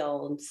people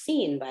feel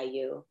seen by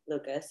you,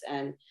 Lucas.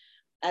 And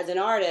as an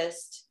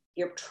artist,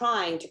 you're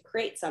trying to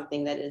create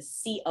something that is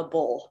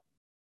seeable.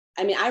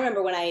 I mean, I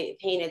remember when I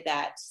painted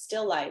that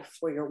still life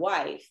for your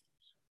wife,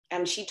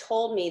 and she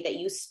told me that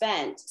you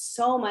spent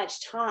so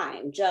much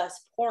time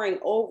just poring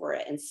over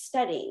it and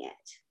studying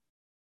it.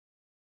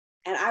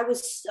 And I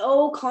was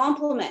so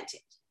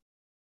complimented.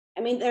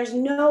 I mean, there's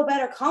no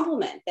better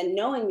compliment than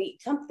knowing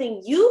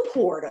something you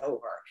poured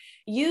over,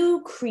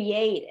 you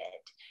created,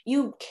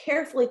 you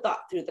carefully thought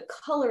through the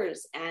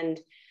colors and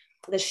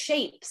the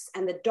shapes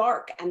and the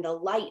dark and the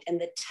light and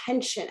the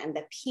tension and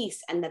the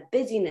peace and the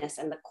busyness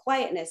and the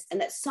quietness,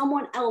 and that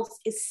someone else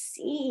is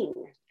seeing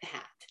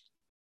that.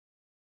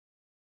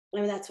 I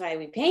mean, that's why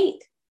we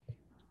paint.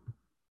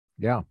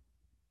 yeah.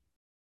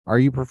 Are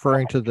you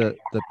referring to the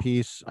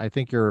piece? I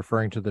think you're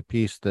referring to the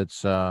piece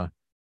that's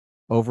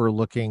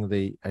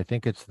overlooking I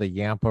think it's the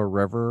Yampa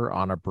River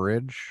on a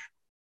bridge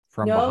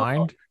from No,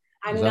 behind. Is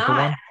I'm that the not.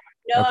 one?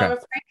 No, I'm Okay.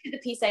 referring to the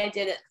piece I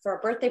did for a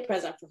birthday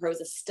present for her. It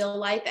was a still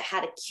life that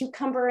had a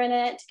cucumber in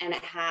it, and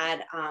it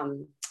had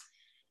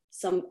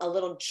a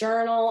little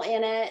journal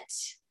in it,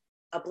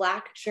 a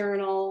black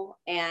journal,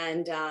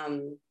 and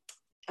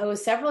it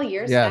was several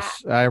years back.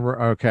 Yes,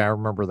 okay, I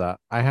remember that.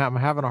 I'm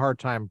having a hard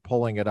time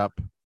pulling it up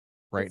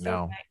right It's okay.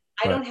 now,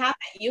 I but don't have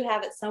it. You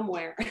have it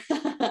somewhere,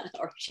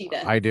 or she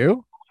does. I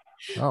do.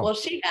 Oh, Well,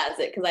 she has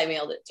it because I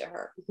mailed it to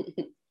her.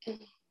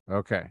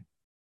 okay.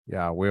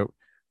 Yeah,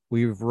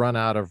 we've run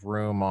out of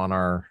room on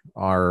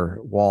our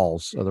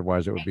walls.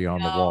 Otherwise, it would be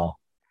on the No. wall.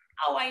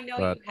 Oh, I know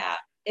But you have.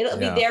 It'll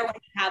be yeah, there when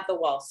you have the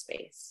wall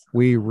space.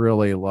 we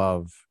really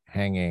love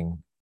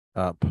hanging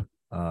up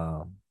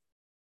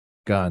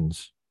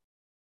guns.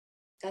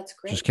 That's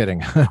Just great.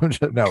 kidding.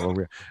 No,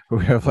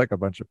 we have like a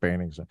bunch of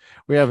paintings.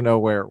 We have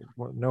nowhere,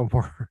 no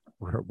more.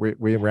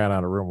 We ran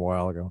out of room a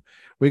while ago.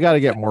 We got to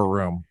get more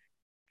room.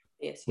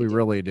 Yes, you We do.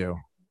 really do. You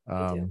do.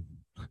 Um,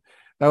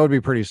 that would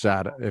be pretty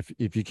sad if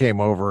you came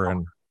over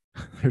and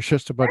there's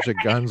just a bunch of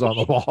guns on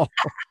the wall.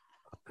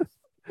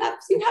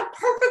 You have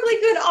perfectly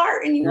good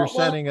art, and you You're want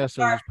well, sending us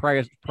art.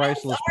 these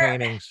priceless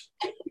paintings,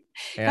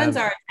 Guns and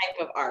are a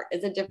type of art.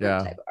 It's a different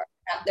yeah, type of art.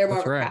 They're more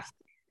that's of a right. craft.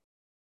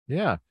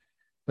 Yeah,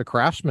 the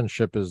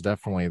craftsmanship is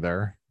definitely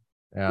there.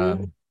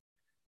 Mm-hmm. And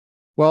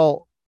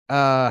well,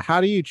 how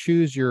do you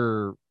choose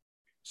your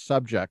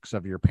subjects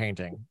of your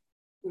painting?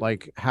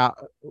 Like how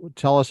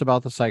tell us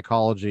about the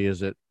psychology.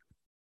 Is it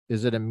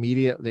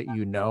immediate that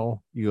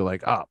you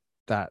like, oh,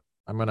 that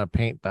I'm gonna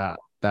paint that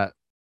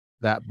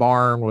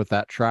barn with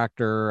that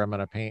tractor. I'm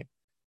gonna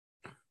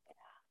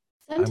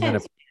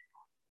Sometimes,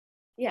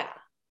 yeah.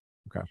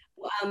 Okay.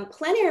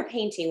 Plein air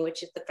painting,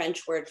 which is the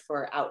French word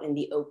for out in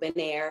the open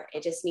air,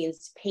 it just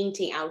means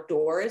painting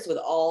outdoors with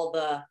all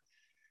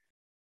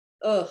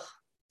ugh,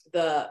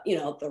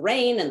 the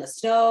rain and the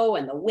snow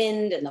and the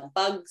wind and the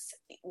bugs.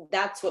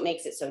 That's what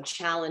makes it so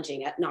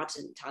challenging. Not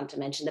to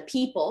mention the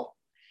people.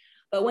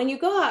 But when you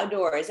go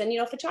outdoors, and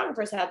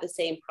photographers have the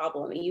same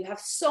problem. You have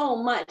so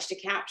much to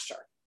capture.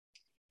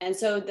 And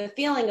so the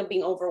feeling of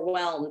being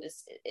overwhelmed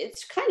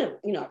it's kind of,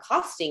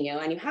 costing you,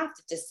 and you have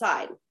to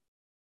decide,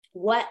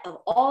 what of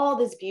all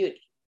this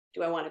beauty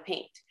do I want to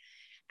paint?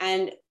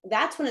 And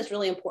that's when it's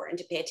really important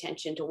to pay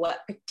attention to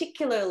what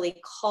particularly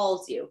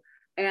calls you.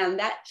 And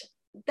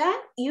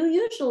that you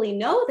usually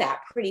know that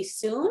pretty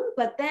soon,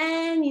 but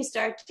then you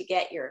start to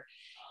get your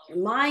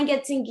mind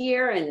gets in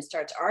gear and it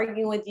starts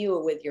arguing with you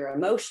with your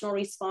emotional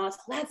response.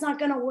 Well, that's not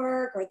going to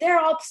work, or they're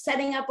all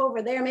setting up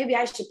over there. Maybe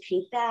I should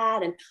paint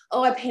that. And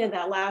oh, I painted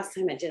that last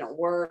time, it didn't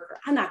work, or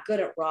I'm not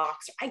good at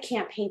rocks, or I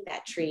can't paint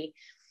that tree.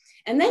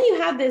 And then you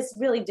have this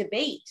really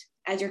debate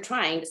as you're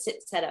trying to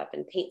set up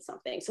and paint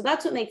something. So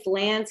that's what makes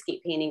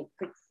landscape painting,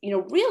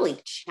 really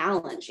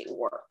challenging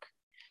work.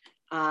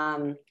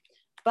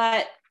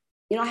 But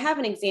I have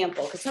an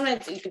example, because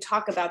sometimes you can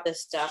talk about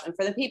this stuff, and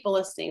for the people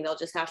listening, they'll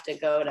just have to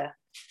go to,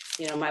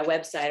 my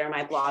website or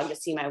my blog to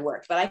see my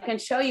work. But I can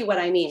show you what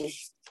I mean.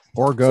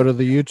 Or go to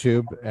the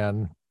YouTube,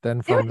 and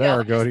then There we from go.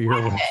 there go to your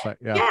website.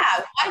 Yeah.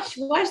 Yeah,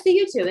 watch the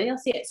YouTube and you'll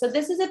see it. So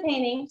this is a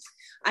painting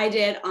I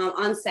did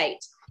on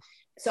site.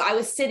 So I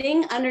was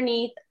standing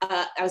underneath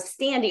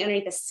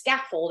the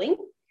scaffolding,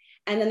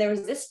 and then there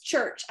was this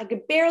church. I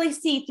could barely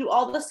see through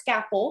all the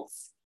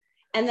scaffolds.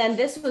 And then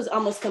this was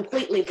almost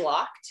completely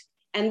blocked.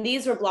 And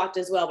these were blocked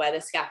as well by the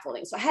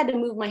scaffolding. So I had to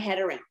move my head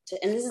around.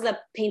 And this is a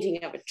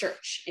painting of a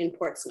church in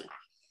Portsmouth.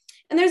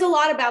 And there's a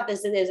lot about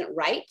this that isn't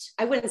right.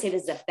 I wouldn't say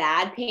this is a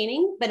bad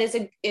painting, but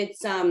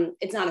it's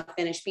not a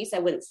finished piece. I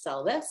wouldn't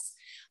sell this,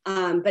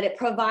 but it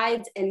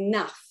provides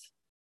enough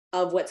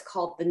of what's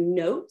called the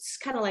notes,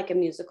 kind of like a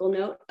musical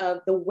note,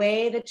 of the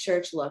way the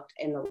church looked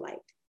in the light.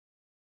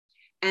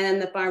 And then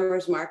the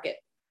farmer's market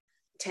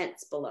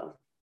tents below.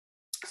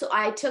 So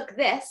I took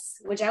this,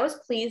 which I was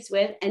pleased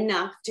with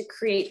enough to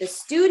create the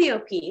studio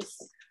piece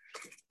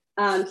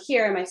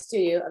here in my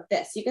studio of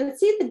this. You can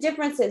see the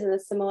differences and the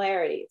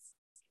similarities.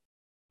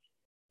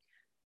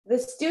 The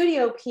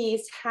studio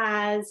piece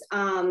has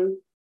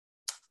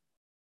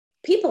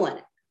people in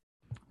it.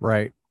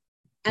 Right.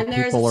 And the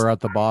there's people are at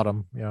the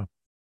bottom. Yeah.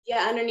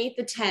 Yeah, underneath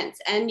the tents.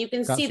 And you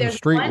can Got see some there's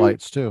street one.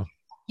 lights too.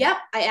 Yep,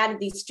 I added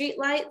these street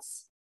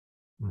lights.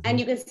 And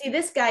you can see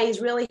this guy is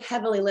really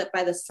heavily lit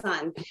by the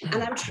sun.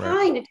 And I'm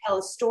trying to tell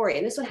a story.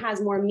 And this one has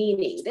more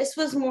meaning. This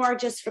was more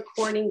just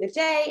recording the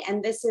day.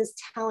 And this is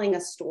telling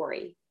a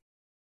story.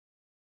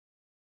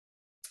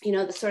 You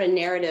know, the sort of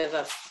narrative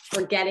of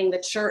forgetting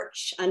the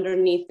church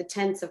underneath the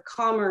tents of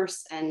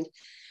commerce, and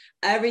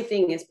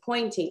everything is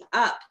pointing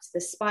up to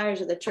the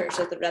spires of the church.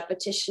 So the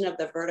repetition of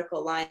the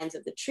vertical lines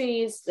of the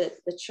trees, the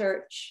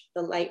church,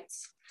 the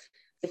lights,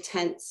 the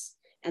tents,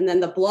 and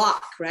then the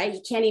block, right? You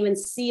can't even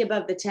see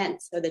above the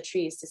tents or the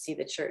trees to see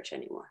the church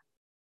anymore.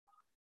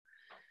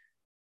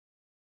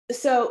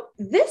 So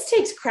this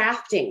takes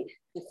crafting,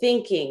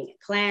 thinking,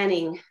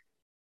 planning,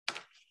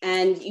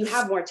 and you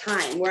have more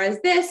time. Whereas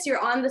this, you're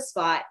on the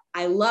spot.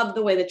 I love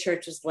the way the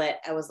church was lit.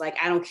 I was like,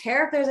 I don't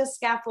care if there's a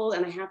scaffold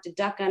and I have to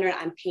duck under it.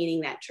 I'm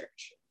painting that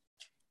church.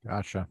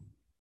 Gotcha.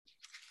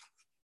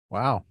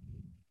 Wow.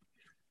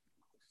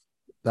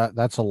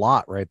 That's a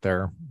lot right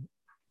there.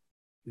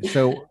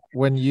 So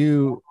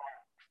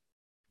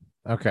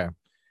okay.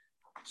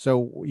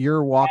 So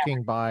you're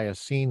walking by a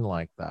scene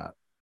like that.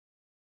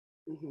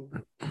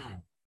 Mm-hmm.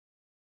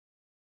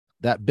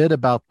 That bit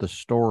about the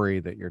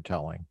story that you're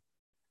telling.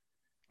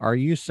 Are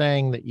you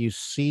saying that you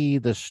see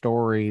the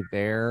story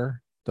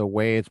there the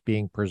way it's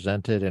being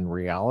presented in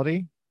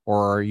reality?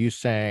 Or are you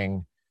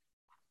saying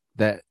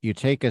that you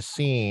take a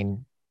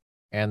scene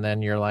and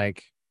then you're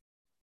like,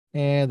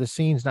 the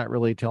scene's not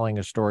really telling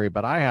a story,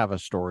 but I have a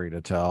story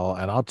to tell.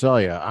 And I'll tell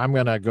you, I'm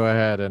going to go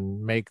ahead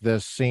and make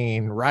this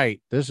scene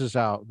right. This is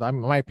how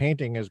my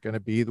painting is going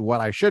to be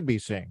what I should be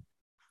seeing.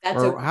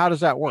 How does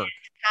that work?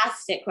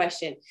 Fantastic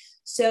question.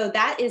 So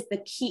that is the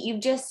key.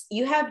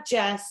 You have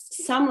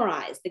just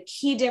summarized the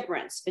key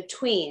difference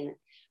between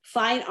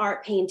fine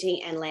art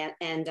painting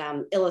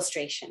and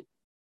illustration.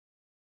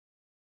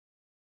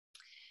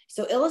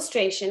 So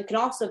illustration can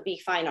also be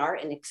fine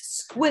art and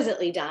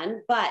exquisitely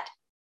done, but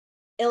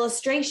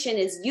illustration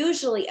is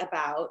usually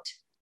about,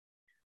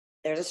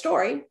 there's a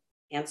story,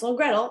 Hansel and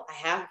Gretel,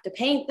 I have to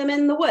paint them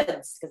in the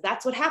woods because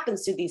that's what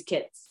happens to these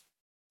kids.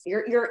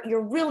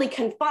 You're really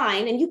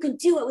confined, and you can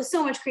do it with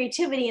so much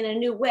creativity in a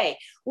new way.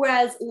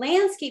 Whereas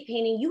landscape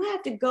painting, you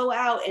have to go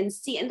out and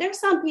see. And there's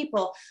some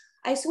people,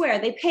 I swear,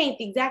 they paint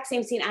the exact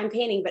same scene I'm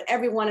painting, but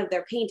every one of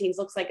their paintings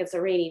looks like it's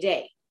a rainy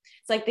day.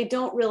 It's like they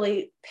don't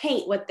really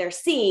paint what they're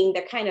seeing.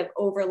 They're kind of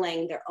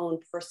overlaying their own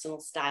personal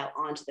style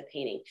onto the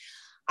painting.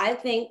 I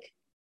think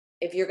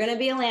if you're going to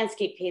be a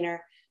landscape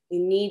painter, you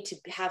need to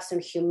have some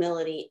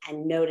humility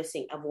and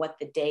noticing of what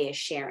the day is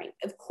sharing.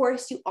 Of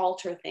course, you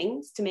alter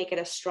things to make it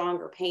a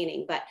stronger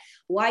painting, but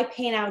why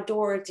paint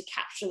outdoors to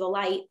capture the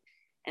light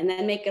and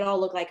then make it all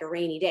look like a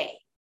rainy day?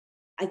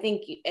 I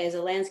think as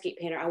a landscape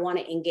painter, I want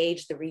to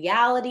engage the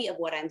reality of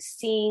what I'm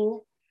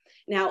seeing.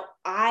 Now,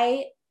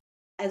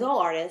 as all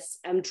artists,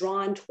 I'm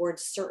drawn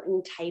towards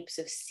certain types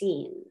of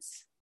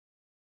scenes.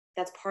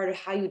 That's part of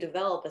how you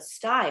develop a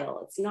style.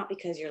 It's not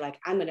because you're like,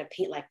 I'm going to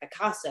paint like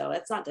Picasso.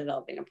 That's not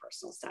developing a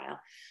personal style.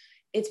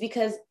 It's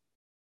because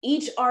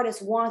each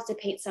artist wants to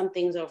paint some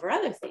things over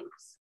other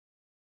things.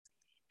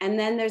 And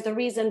then there's a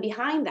reason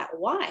behind that.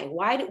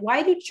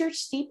 Why do church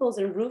steeples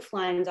and roof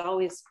lines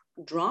always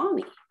draw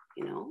me,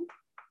 you know?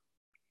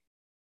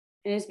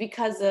 And it's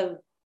because of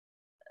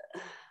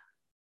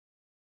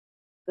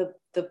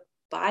the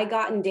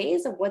bygone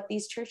days of what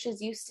these churches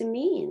used to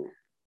mean.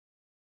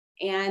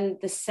 And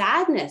the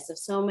sadness of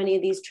so many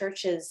of these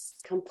churches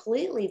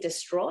completely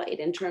destroyed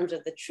in terms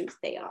of the truth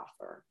they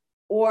offer,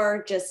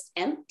 or just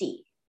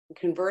empty,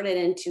 converted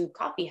into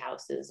coffee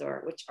houses,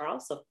 which are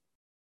also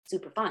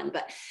super fun.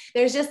 But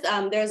there's just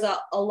there's a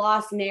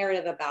lost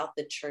narrative about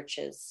the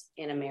churches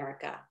in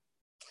America,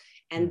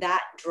 and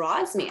that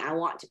draws me. I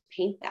want to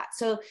paint that.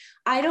 So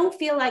I don't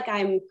feel like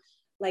I'm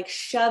like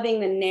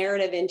shoving the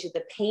narrative into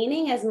the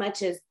painting as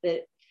much as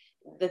the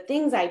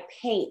things I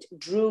paint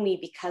drew me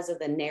because of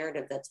the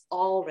narrative that's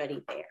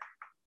already there.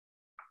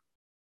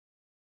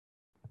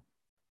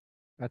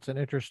 That's an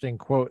interesting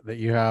quote that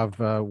you have.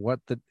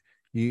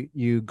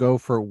 You go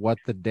for what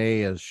the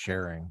day is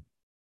sharing.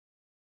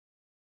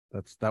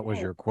 That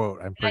was your quote.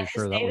 I'm pretty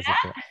sure that was your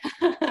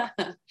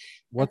quote.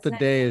 What the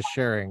day is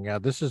sharing. Yeah,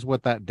 this is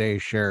what that day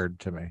shared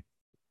to me.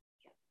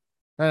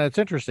 And it's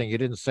interesting. You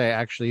didn't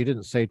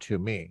say to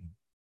me.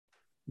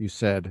 You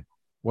said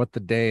what the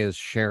day is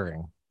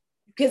sharing.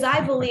 Because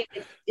I believe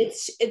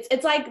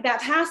it's like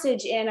that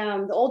passage in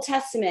the Old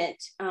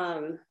Testament,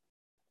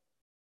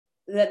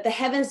 that the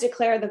heavens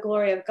declare the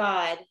glory of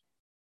God,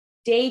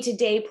 day to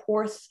day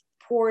pours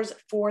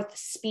forth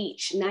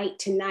speech, night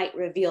to night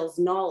reveals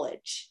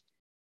knowledge.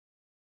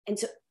 And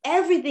so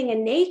everything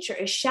in nature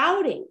is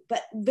shouting,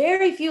 but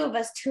very few of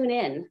us tune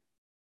in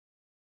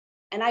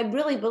And I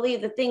really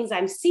believe the things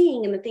I'm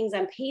seeing and the things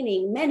I'm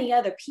painting, many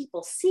other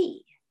people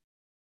see.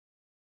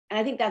 And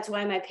I think that's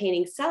why my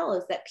paintings sell,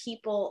 is that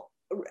people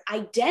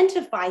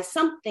identify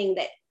something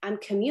that I'm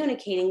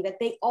communicating that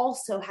they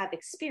also have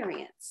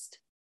experienced.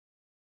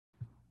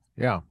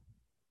 Yeah.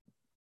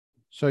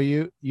 So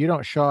you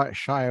don't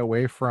shy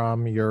away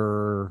from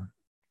your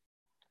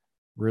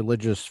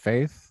religious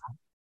faith.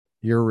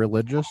 You're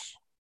religious.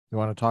 You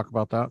want to talk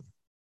about that?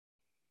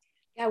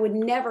 I would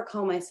never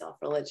call myself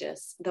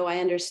religious, though I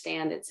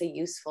understand it's a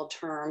useful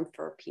term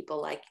for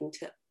people liking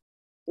to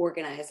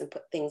organize and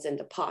put things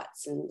into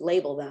pots and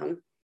label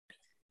them.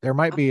 There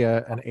might be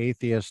an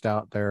atheist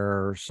out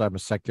there, or some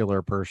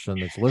secular person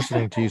that's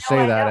listening to you No, say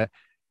I know. that,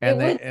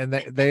 It and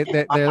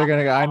would. they're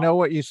gonna go, I know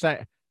what you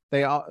say.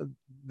 They all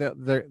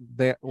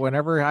they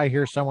whenever I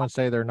hear someone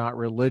say they're not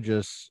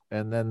religious,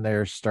 and then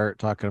they start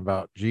talking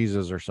about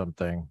Jesus or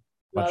something,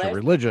 Well, bunch of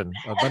there's religion,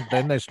 but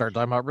then they start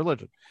talking about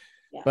religion.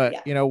 yeah, But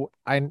yeah,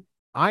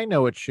 I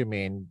know what you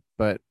mean,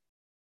 but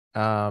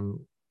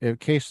in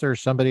case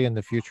there's somebody in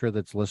the future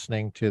that's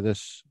listening to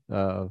this,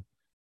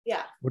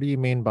 yeah. what do you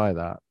mean by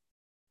that?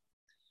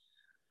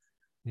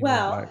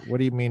 Well, What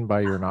do you mean by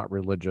you're not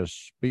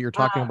religious? But you're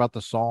talking uh, about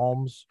the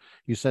Psalms.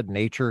 You said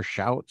nature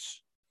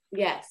shouts.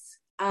 yes.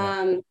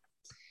 Yeah.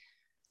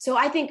 So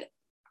I think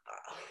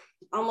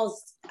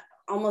almost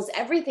almost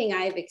everything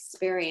I've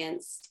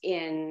experienced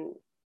in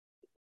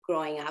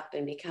growing up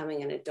and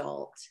becoming an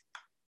adult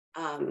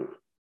um,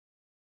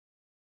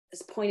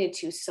 has pointed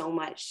to so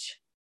much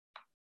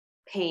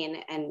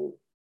pain and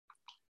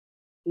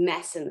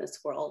mess in this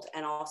world,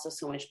 and also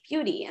so much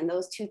beauty, and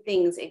those two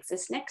things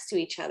exist next to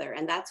each other.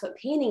 And that's what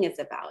painting is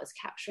about, is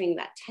capturing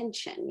that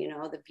tension,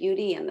 the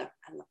beauty and the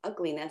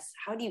ugliness.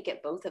 How do you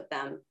get both of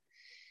them,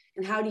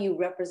 and how do you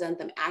represent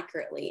them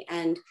accurately?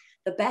 And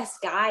the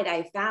best guide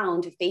I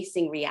found to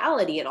facing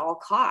reality at all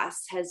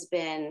costs has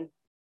been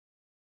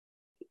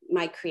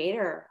my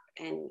creator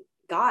and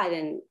God.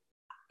 And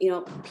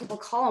people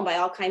call him by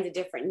all kinds of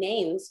different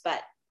names,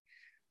 but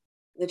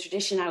the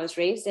tradition I was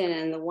raised in,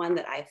 and the one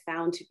that I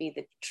found to be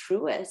the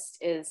truest,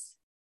 is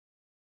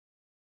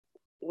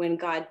when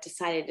God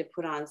decided to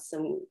put on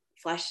some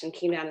flesh and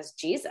came down as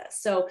Jesus.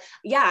 So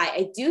yeah,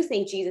 I do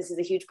think Jesus is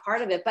a huge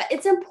part of it, but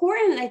it's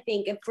important, I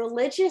think, if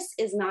religious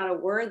is not a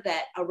word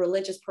that a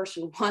religious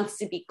person wants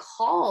to be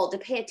called, to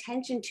pay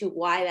attention to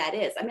why that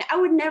is. I mean, I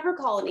would never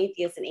call an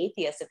atheist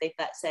if they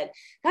said,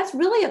 that's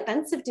really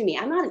offensive to me.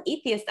 I'm not an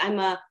atheist. I'm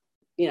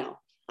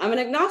an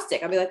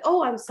agnostic. I'd be like,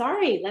 oh, I'm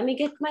sorry. Let me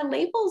get my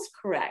labels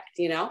correct.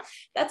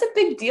 That's a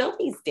big deal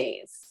these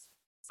days.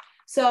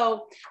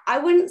 So I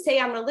wouldn't say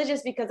I'm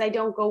religious because I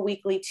don't go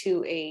weekly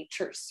to a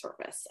church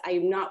service.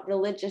 I'm not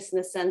religious in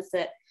the sense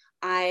that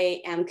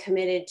I am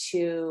committed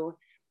to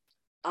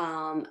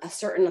a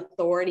certain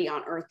authority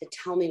on earth to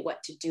tell me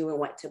what to do and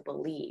what to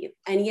believe.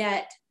 And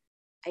yet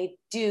I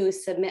do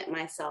submit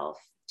myself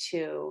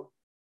to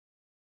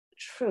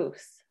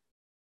truth.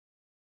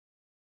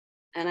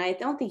 And I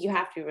don't think you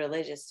have to be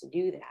religious to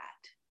do that.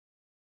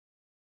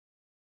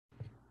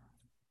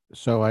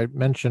 So I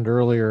mentioned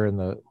earlier in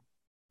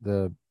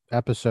the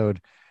episode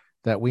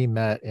that we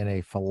met in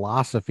a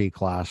philosophy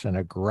class, in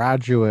a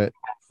graduate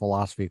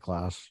philosophy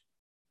class.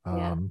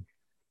 Yeah.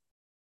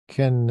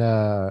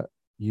 Can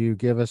you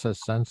give us a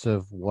sense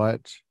of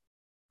what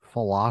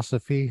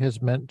philosophy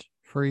has meant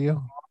for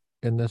you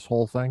in this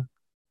whole thing?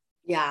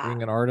 Yeah.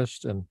 Being an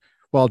artist, and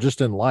well,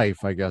 just in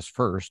life, I guess,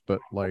 first, but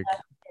like,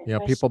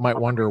 people might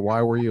wonder,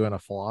 why were you in a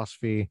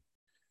philosophy?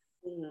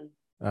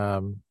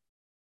 Um,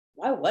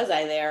 Why was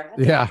I there?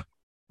 yeah.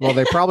 Well,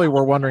 they probably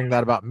were wondering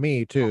that about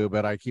me too,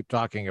 but I keep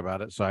talking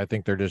about it, so I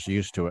think they're just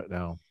used to it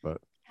now. But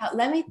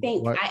Let me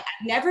think. what I've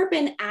never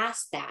been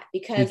asked that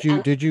because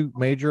did you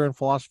major in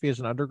philosophy as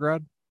an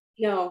undergrad?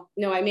 no,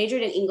 I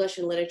majored in English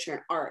and literature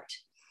and art.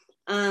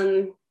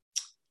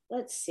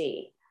 Let's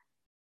see.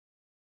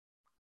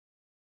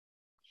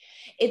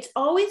 It's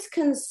always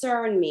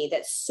concerned me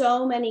that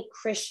so many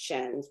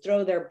Christians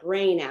throw their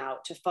brain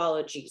out to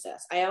follow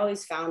Jesus. I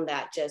always found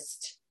that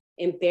just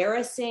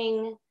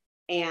embarrassing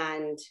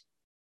and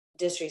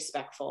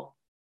disrespectful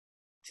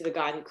to the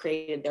God who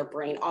created their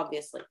brain,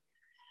 obviously.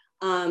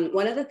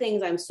 One of the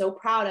things I'm so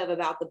proud of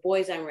about the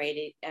boys I'm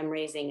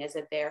raising is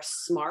that they're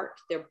smart.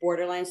 They're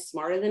borderline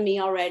smarter than me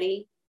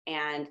already.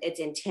 And it's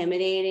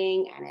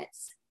intimidating and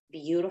it's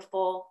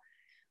beautiful.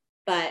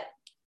 But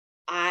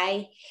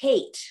I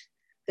hate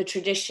the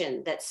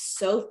tradition that's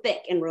so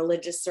thick in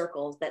religious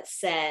circles that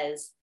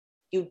says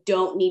you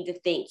don't need to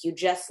think, you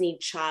just need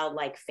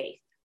childlike faith.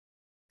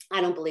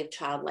 I don't believe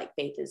childlike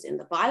faith is in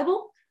the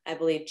Bible. I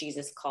believe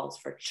Jesus calls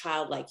for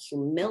childlike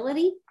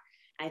humility.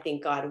 I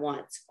think God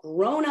wants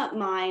grown-up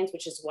minds,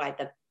 which is why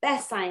the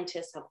best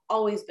scientists have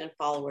always been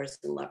followers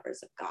and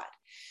lovers of God.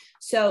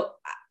 So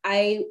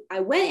I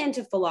went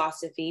into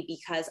philosophy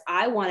because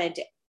I wanted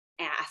to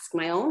ask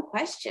my own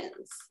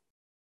questions.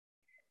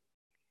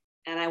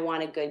 And I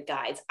wanted good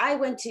guides. I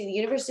went to the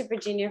University of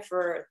Virginia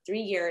for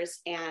 3 years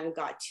and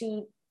got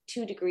two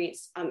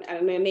degrees. I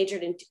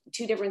majored in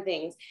two different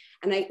things.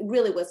 And I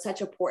really was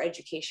such a poor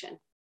education.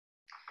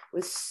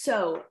 was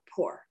so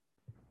poor.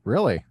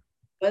 Really? It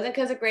wasn't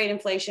because of grade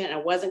inflation, and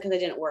it wasn't because I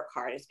didn't work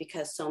hard. It's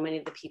because so many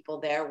of the people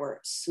there were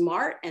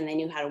smart and they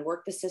knew how to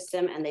work the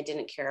system, and they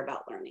didn't care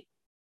about learning.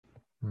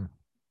 Hmm.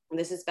 And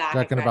this is back.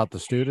 Talking about the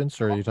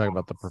students, or are you talking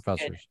about the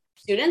professors?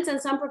 Students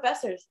and some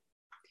professors.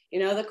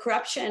 The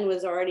corruption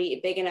was already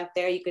big enough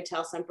there. You could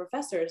tell some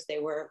professors, they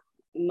were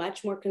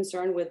much more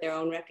concerned with their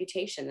own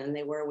reputation than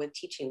they were with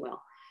teaching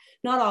well.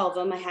 Not all of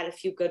them. I had a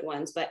few good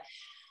ones, but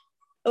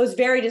I was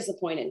very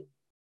disappointed.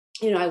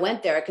 I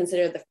went there, I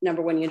considered the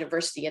number one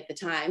university at the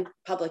time,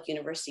 public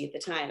university at the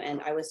time.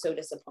 And I was so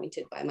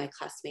disappointed by my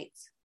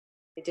classmates.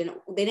 They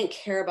didn't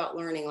care about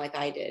learning like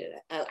I did.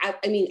 I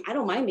mean, I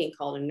don't mind being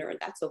called a nerd.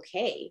 That's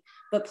okay.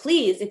 But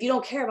please, if you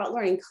don't care about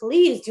learning,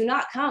 please do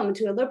not come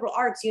to a liberal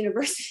arts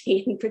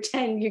university and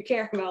pretend you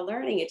care about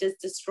learning. It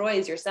just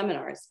destroys your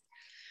seminars.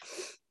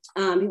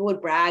 People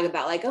would brag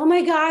about like, oh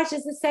my gosh,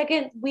 it's the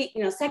second week,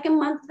 second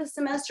month of the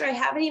semester. I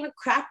haven't even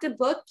cracked a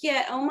book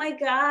yet. Oh my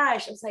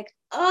gosh. I was like,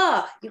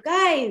 oh, you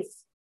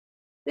guys,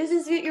 this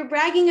is what you're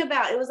bragging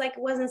about. It was like,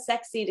 it wasn't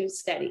sexy to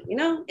study.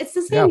 It's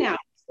the same now.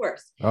 It's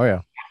worse. Oh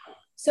yeah.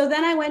 So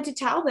then I went to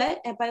Talbot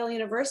at Biola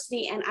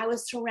University, and I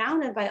was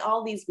surrounded by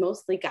all these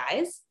mostly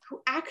guys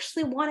who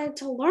actually wanted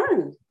to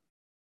learn.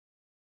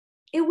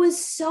 It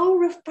was so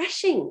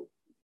refreshing.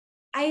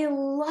 I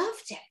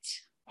loved it.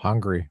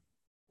 Hungry.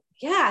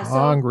 Yeah.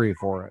 Hungry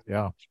for it.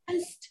 Yeah.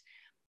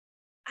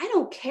 I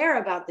don't care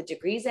about the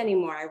degrees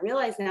anymore. I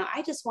realize now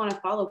I just want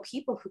to follow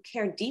people who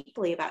care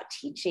deeply about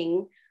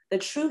teaching the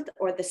truth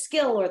or the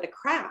skill or the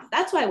craft.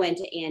 That's why I went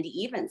to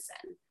Andy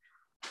Evenson.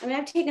 I mean,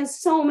 I've taken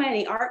so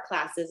many art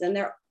classes, and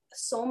there are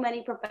so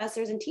many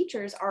professors and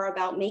teachers are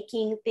about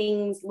making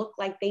things look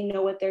like they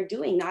know what they're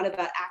doing, not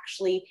about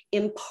actually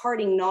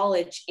imparting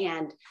knowledge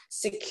and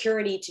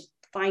security to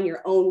find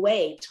your own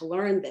way to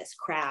learn this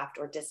craft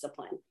or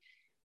discipline.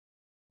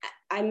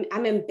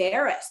 I'm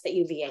embarrassed that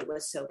UVA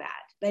was so bad.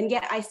 And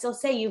yet I still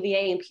say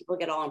UVA and people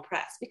get all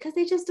impressed because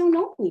they just don't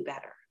know any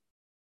better.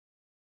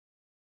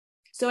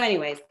 So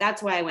anyways,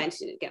 that's why I went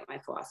to get my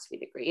philosophy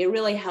degree. It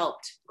really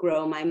helped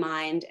grow my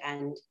mind,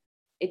 and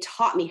it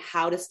taught me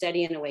how to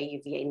study in a way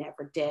UVA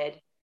never did.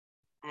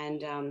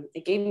 And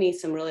it gave me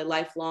some really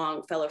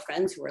lifelong fellow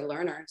friends who were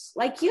learners,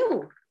 like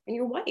you and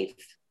your wife.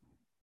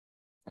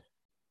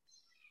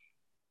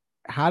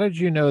 How did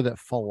you know that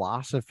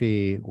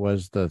philosophy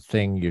was the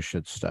thing you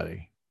should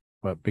study?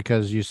 But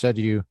because you said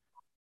you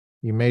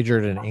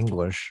majored in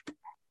English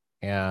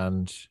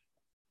and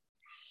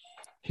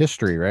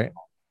history, right?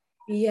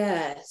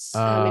 Yes.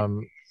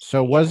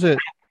 So was it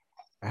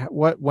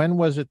when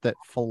was it that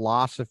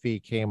philosophy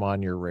came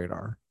on your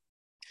radar?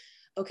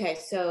 Okay,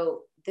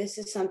 so this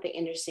is something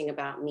interesting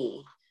about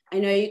me. I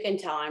know you can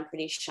tell I'm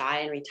pretty shy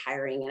and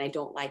retiring, and I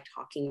don't like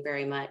talking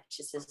very much.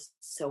 This is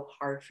so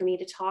hard for me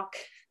to talk.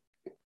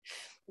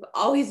 I've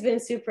always been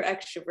super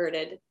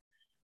extroverted,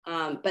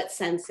 but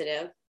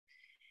sensitive,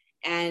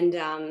 and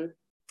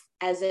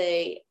as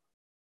a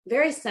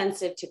very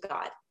sensitive to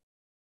God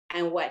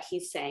and what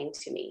he's saying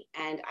to me.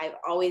 And I've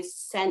always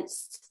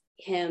sensed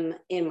him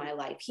in my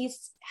life.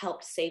 He's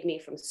helped save me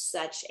from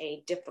such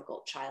a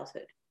difficult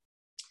childhood.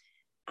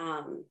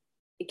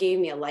 It gave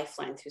me a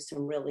lifeline through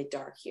some really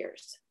dark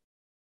years.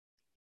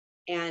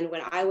 And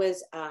when I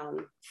was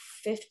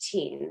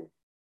 15,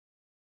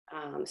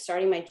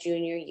 starting my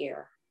junior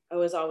year, I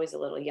was always a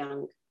little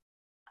young.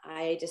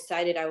 I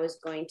decided I was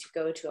going to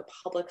go to a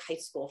public high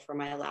school for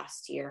my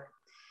last year.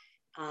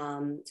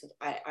 So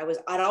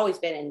I'd always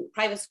been in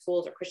private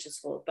schools or Christian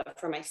schools, but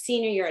for my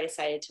senior year, I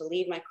decided to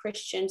leave my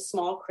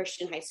small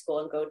Christian high school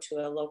and go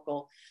to a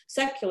local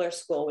secular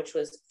school, which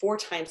was 4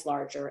 times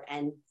larger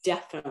and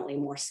definitely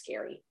more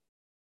scary.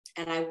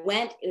 And I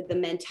went with the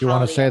mentality. You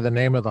want to say the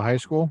name of the high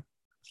school?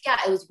 Yeah,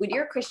 it was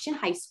Whittier Christian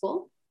High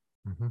School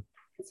in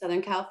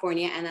Southern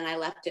California. And then I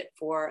left it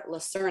for La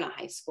Serna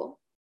High School.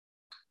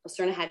 La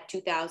Serna had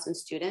 2,000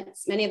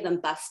 students. Many of them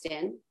bussed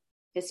in.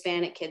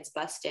 Hispanic kids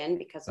bussed in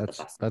because of the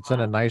bus. That's in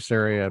a nice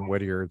area in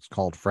Whittier. It's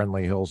called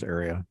Friendly Hills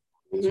area.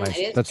 It's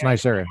nice. That's a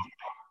nice area.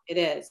 It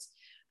is.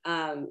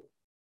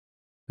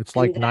 It's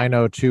like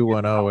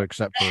 90210,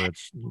 except for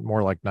it's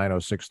more like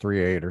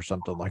 90638 or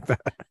something like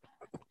that.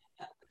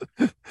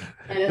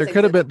 There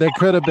could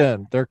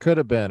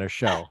have been a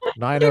show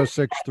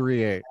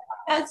 90638.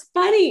 That's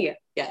funny.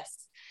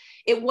 Yes,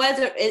 it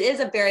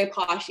is a very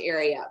posh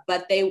area,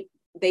 but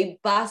they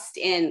bussed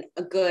in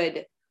a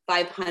good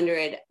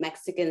 500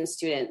 Mexican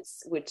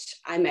students, which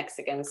I'm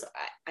Mexican, so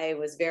I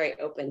was very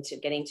open to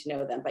getting to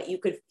know them, but you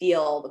could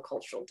feel the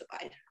cultural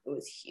divide. It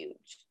was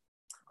huge.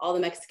 All the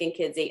Mexican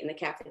kids ate in the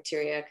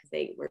cafeteria because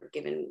they were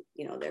given,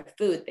 their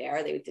food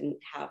there. They didn't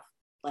have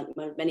lunch.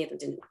 Many of them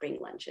didn't bring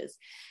lunches.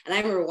 And I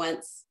remember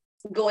once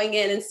going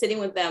in and sitting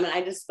with them, and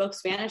I just spoke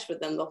Spanish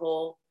with them the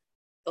whole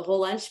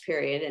lunch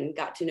period and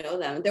got to know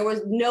them. There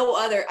was no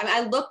other,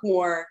 I look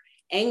more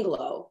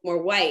Anglo,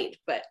 more white,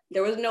 but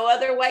there was no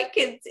other white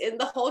kids in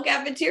the whole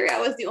cafeteria.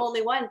 I was the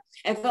only one.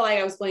 I felt like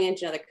I was going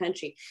into another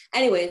country.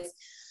 Anyways,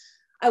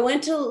 I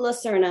went to La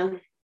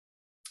Serna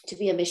to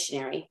be a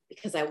missionary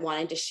because I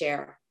wanted to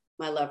share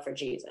my love for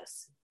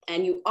Jesus.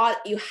 And you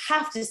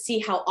have to see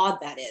how odd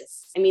that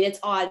is. I mean, it's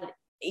odd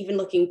even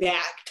looking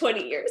back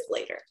 20 years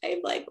later.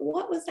 I'm like,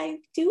 what was I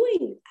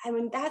doing? I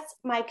mean, that's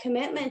my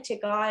commitment to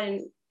God,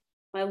 and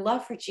my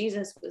love for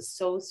Jesus was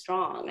so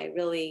strong. I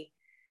really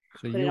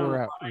So you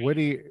were at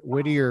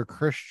Whittier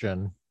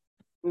Christian,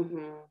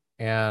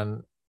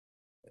 and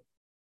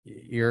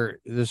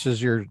this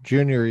is your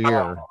junior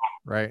year,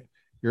 right?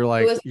 You're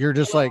like,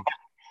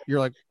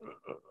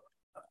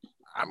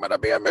 I'm gonna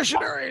be a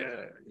missionary.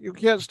 You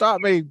can't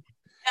stop me.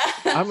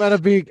 I'm gonna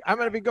be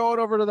going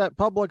over to that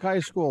public high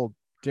school.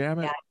 Damn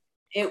it.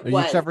 Yeah, it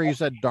was. Except for you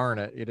said darn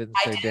it. You didn't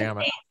say damn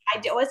it.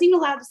 I wasn't even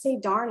allowed to say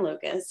darn,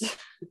 Lucas.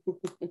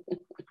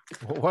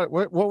 What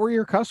were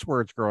your cuss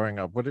words growing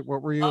up? What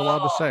were you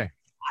allowed to say?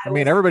 I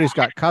mean, everybody's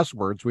got cuss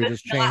words. We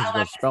just changed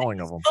the spelling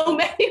of them. So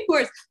many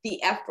words.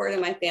 The F word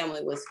in my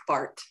family was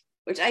fart,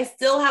 which I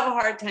still have a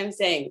hard time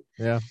saying.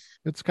 Yeah,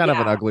 it's kind of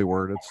an ugly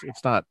word.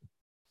 It's not.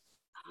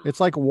 It's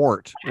like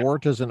wart.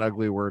 Wart is an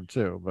ugly word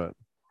too, but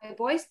my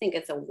boys think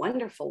it's a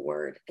wonderful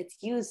word. It's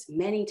used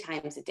many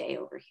times a day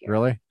over here.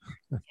 Really?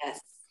 Yes.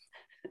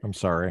 I'm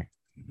sorry.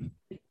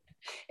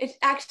 It's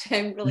actually,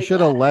 I'm really. You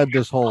should have led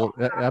this whole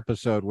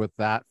episode with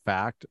that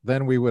fact.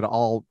 Then we would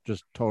all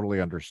just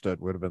totally understood.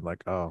 Would have been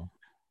like, oh,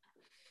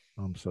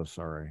 I'm so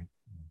sorry.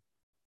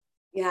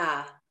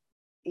 Yeah.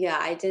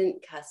 I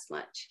didn't cuss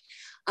much.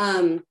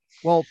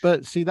 Well,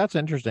 but see, that's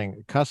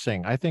interesting.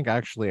 Cussing. I think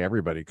actually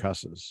everybody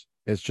cusses.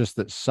 It's just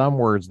that some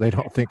words they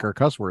don't think are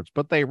cuss words,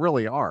 but they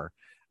really are.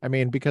 I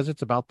mean, because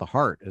it's about the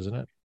heart, isn't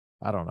it?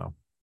 I don't know.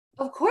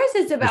 Of course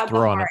it's about the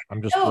heart.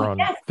 I'm just throwing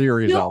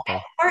theories out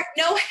there.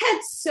 Noah had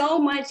so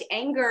much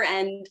anger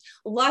and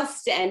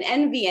lust and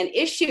envy and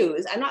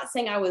issues. I'm not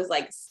saying I was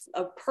like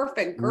a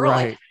perfect girl.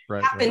 Right.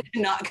 I happened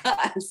to not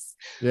cuss.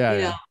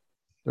 Yeah.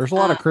 There's a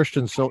lot of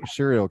Christian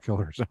serial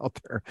killers out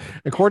there.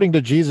 According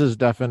to Jesus'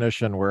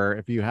 definition, where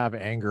if you have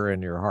anger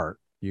in your heart,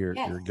 you're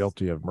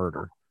guilty of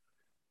murder.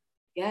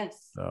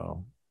 Yes.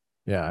 So,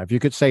 yeah, if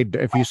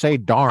you say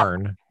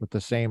darn with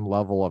the same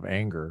level of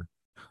anger,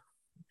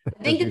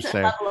 I think it's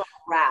a level of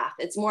wrath.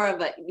 It's more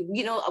of a,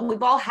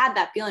 we've all had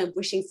that feeling of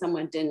wishing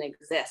someone didn't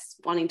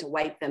exist, wanting to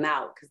wipe them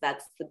out because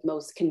that's the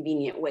most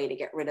convenient way to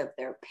get rid of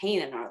their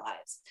pain in our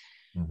lives.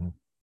 Mm-hmm.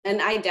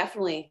 And I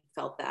definitely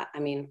felt that. I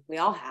mean, we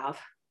all have.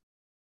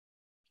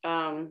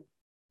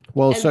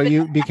 So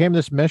you became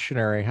this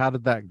missionary. How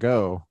did that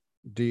go?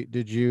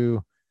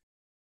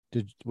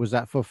 Was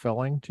that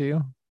fulfilling to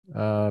you?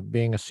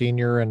 Being a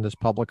senior in this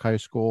public high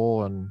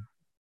school, and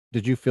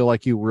did you feel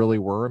like you really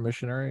were a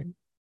missionary?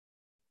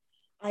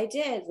 I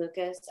did,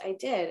 Lucas. I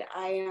did.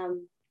 I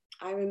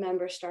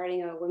remember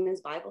starting a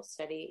women's Bible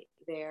study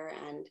there,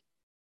 and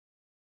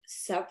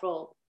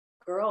several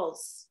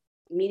girls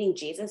meeting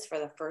Jesus for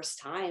the first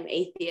time,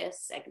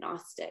 atheists,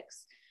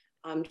 agnostics,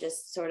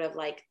 just sort of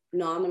like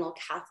nominal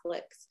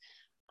Catholics,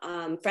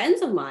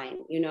 friends of mine,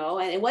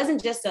 and it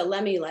wasn't just a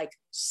let me like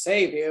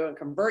save you and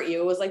convert you.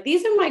 It was like,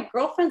 these are my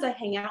girlfriends I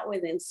hang out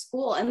with in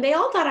school. And they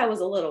all thought I was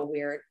a little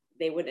weird.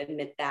 They would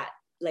admit that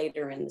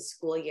later in the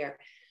school year.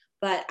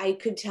 But I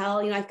could tell,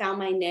 I found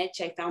my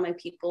niche. I found my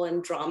people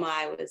in drama.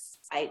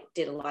 I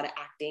did a lot of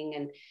acting,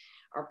 and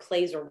our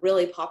plays were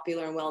really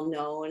popular and well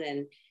known.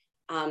 And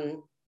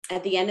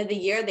at the end of the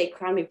year, they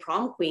crowned me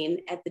prom queen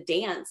at the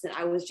dance. And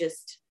I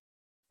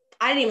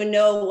didn't even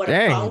know what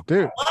a prom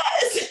queen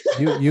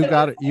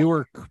was. You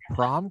were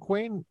prom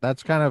queen?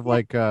 That's kind of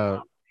like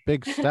a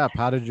big step.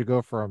 How did you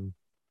go from,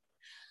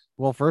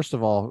 well, first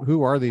of all,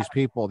 who are these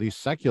people, these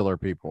secular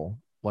people?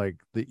 Like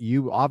that,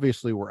 you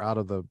obviously were out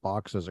of the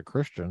box as a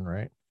Christian,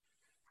 right?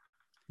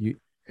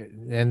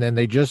 And then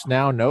they just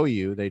now know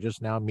you. They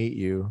just now meet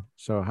you.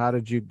 So how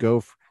did you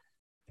go?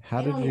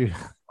 I don't know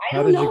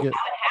how it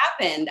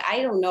happened.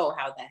 I don't know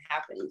how that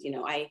happened.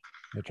 I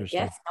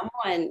guess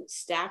someone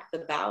stacked the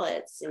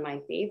ballots in my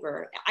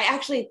favor. I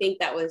actually think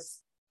that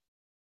was.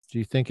 Do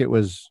you think it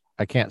was?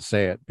 I can't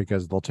say it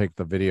because they'll take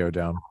the video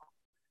down.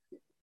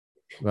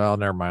 Well,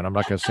 never mind. I'm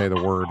not going to say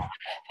the word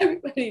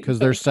because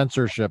there's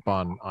censorship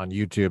on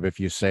YouTube if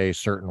you say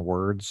certain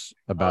words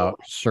about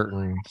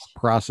certain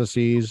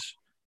processes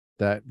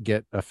that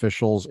get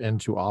officials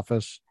into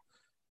office.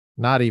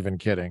 Not even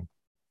kidding.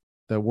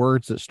 The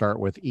words that start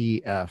with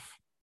EF.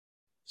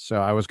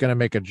 So I was going to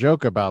make a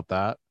joke about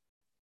that.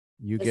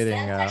 The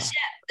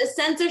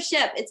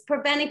censorship. It's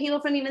preventing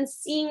people from even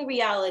seeing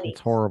reality.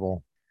 It's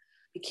horrible.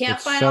 You can't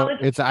find all the.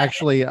 It's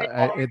actually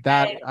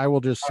I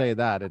will just say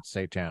that it's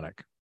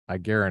satanic. I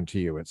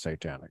guarantee you it's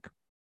satanic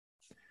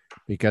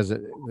because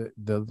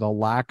the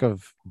lack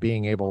of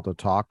being able to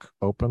talk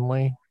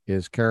openly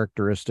is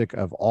characteristic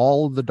of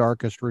all of the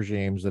darkest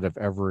regimes that have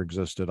ever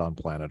existed on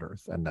planet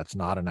Earth. And that's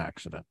not an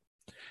accident.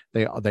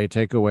 They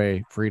take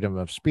away freedom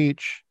of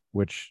speech,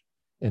 which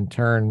in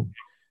turn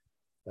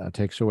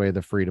takes away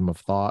the freedom of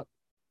thought.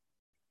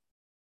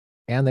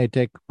 And they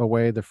take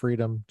away the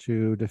freedom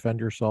to defend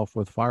yourself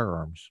with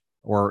firearms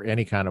or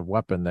any kind of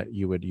weapon that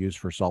you would use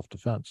for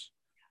self-defense.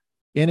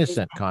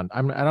 Innocent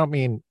I don't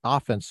mean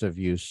offensive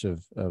use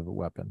of a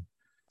weapon.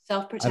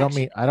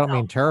 Self-protection. I don't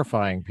mean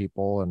terrifying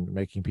people and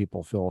making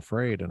people feel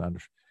afraid.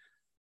 And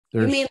You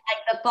There's mean like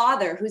the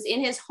father who's in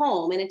his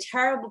home in a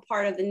terrible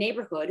part of the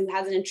neighborhood who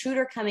has an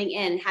intruder coming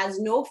in, has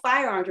no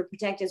firearm to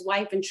protect his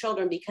wife and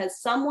children because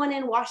someone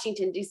in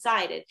Washington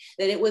decided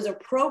that it was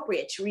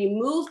appropriate to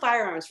remove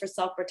firearms for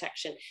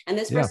self-protection. And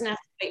this yeah, person has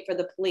to wait for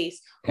the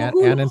police.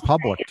 and in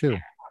public too.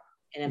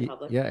 And in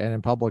public. Yeah, and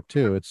in public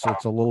too. It's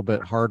a little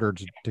bit harder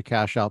to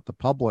cash out the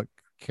public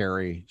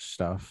carry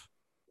stuff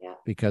Yeah.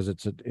 because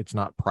it's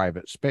not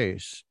private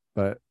space.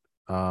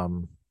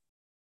 Um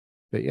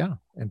but yeah,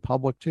 in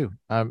public too.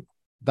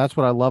 That's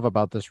what I love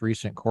about this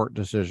recent court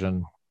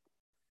decision.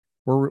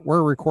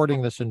 We're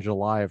recording this in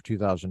July of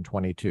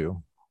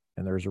 2022,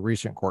 and there's a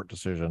recent court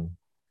decision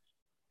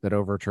that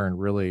overturned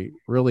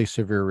really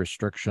severe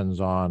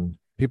restrictions on,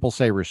 people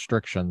say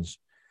restrictions.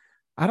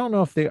 I don't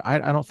know if I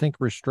don't think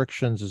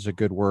restrictions is a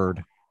good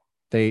word.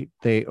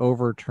 They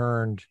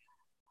overturned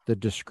the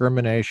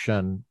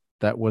discrimination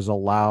that was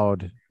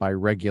allowed by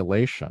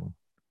regulation.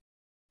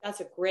 That's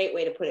a great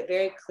way to put it.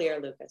 Very clear,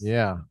 Lucas.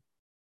 Yeah.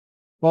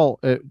 Well,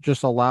 it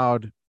just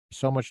allowed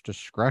so much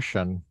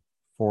discretion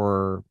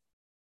for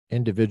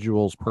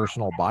individuals'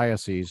 personal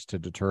biases to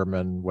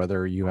determine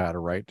whether you had a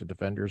right to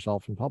defend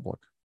yourself in public.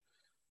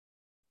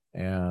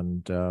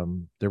 And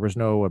there was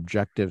no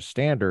objective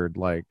standard,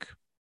 like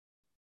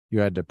you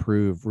had to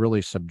prove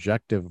really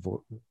subjective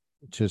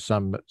to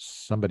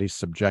somebody's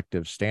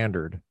subjective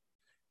standard.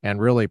 And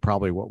really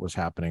probably what was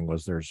happening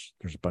was there's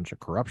a bunch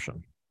of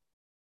corruption.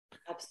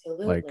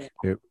 Absolutely. Like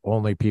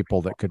only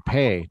people that could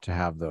pay to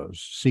have those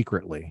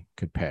secretly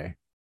could pay.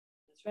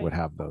 That's right. Would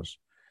have those.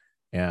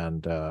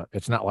 And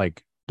it's not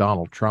like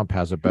Donald Trump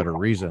has a better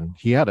reason.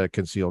 He had a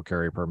concealed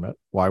carry permit.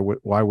 Why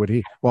would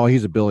he? Well,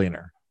 he's a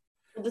billionaire.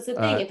 Well, that's the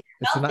thing. If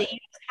you felt that you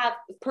have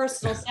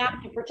personal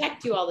staff to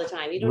protect you all the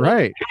time, you don't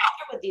right. need to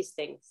bother with these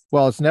things.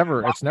 Well, it's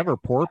never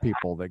poor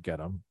people that get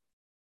them.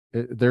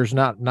 There's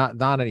not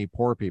any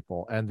poor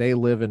people, and they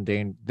live in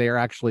danger. They're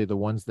actually the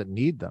ones that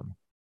need them.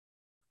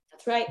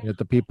 That's right. You know,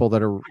 the people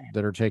that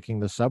are taking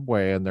the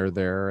subway and they're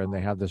there and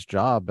they have this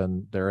job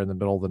and they're in the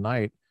middle of the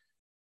night.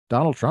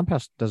 Donald Trump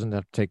doesn't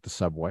have to take the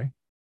subway.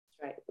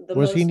 That's right.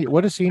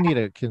 What does he need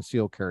a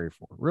concealed carry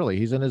for? Really,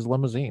 he's in his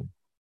limousine.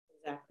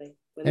 Exactly.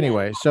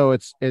 Anyway, so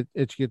it's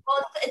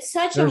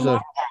such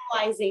a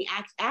moralizing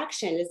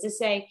action is to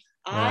say,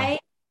 yeah. I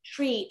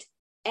treat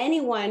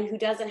anyone who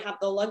doesn't have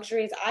the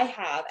luxuries I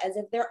have as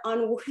if they're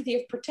unworthy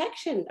of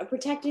protection, of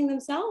protecting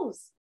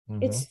themselves.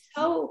 Mm-hmm. It's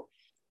so,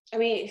 I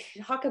mean,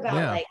 talk about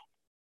like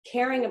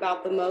caring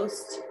about the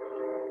most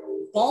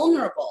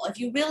vulnerable. If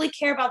you really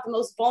care about the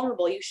most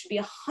vulnerable, you should be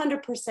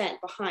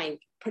 100% behind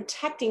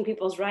protecting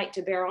people's right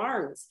to bear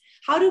arms.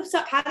 How does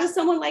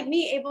someone like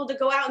me able to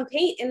go out and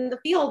paint in the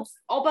fields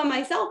all by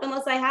myself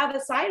unless I have a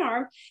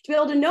sidearm to be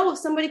able to know if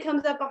somebody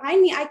comes up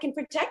behind me, I can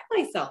protect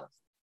myself.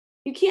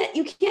 I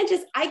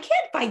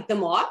can't fight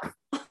them off.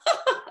 I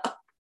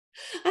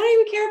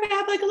don't even care if I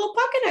have like a little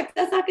pocket knife.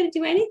 That's not going to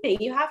do anything.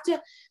 You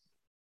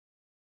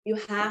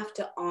have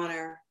to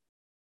honor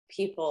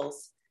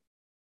people's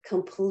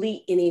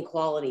complete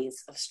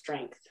inequalities of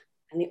strength.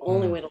 And the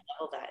only way to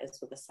level that is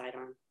with a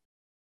sidearm.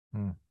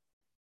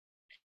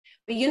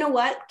 But you know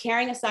what?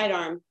 Carrying a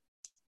sidearm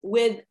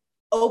with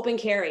open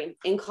carry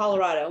in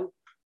Colorado,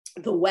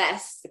 the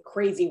West, the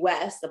crazy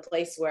West, the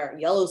place where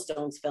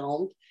Yellowstone's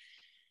filmed,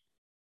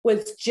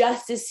 was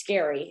just as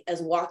scary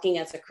as walking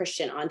as a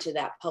Christian onto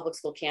that public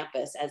school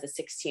campus as a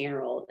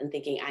 16-year-old and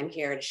thinking, I'm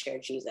here to share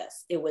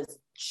Jesus. It was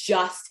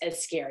just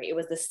as scary. It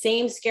was the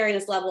same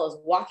scariness level as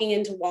walking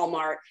into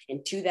Walmart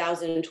in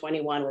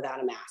 2021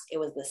 without a mask. It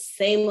was the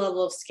same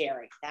level of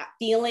scary. That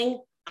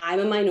feeling, I'm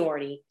a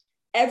minority.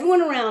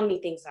 Everyone around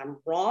me thinks I'm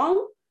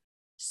wrong,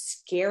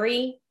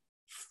 scary,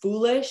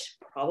 foolish,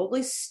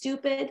 probably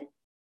stupid.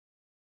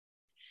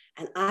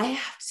 And I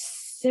have to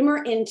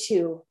simmer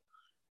into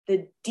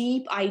the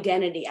deep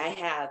identity I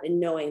have in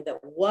knowing that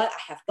what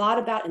I have thought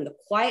about in the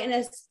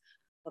quietness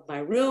of my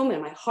room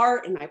and my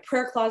heart and my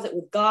prayer closet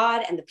with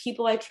God and the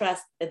people I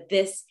trust, that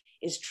this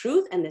is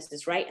truth and this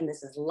is right and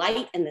this is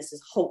light and this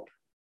is hope.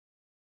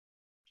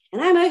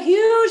 And I'm a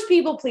huge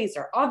people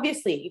pleaser.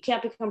 Obviously, you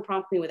can't become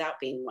prompt me without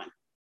being one.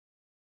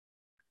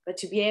 But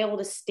to be able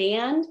to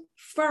stand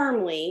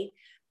firmly,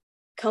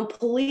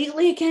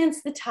 completely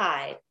against the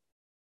tide.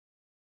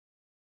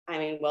 I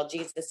mean, well,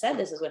 Jesus said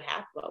this is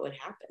what would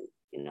happen.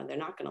 You know, they're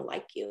not going to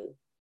like you.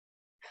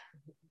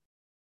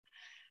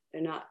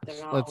 They're not.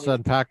 Let's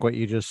unpack what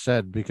you just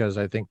said, because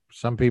I think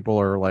some people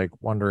are like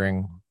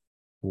wondering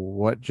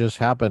what just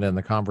happened in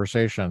the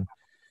conversation.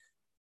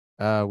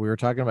 We were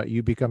talking about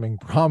you becoming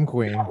prom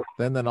queen.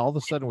 Then all of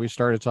a sudden we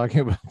started talking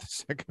about the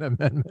Second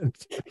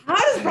Amendment. How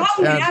does prom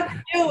queen have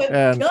to do with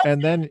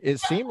and then it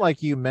seemed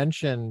like you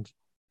mentioned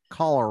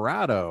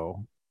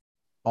Colorado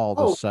all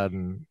of a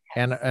sudden,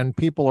 and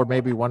people are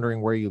maybe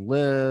wondering where you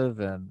live,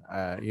 and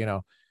you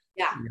know.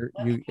 Yeah.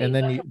 And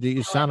then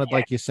you sounded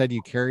like you said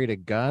you carried a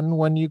gun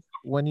when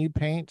you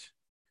paint.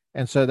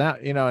 And so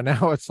that, you know,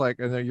 now it's like,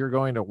 and you're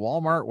going to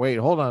Walmart. Wait,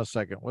 hold on a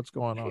second. What's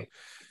going on?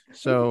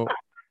 So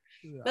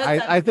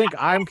I think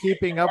I'm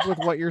keeping up with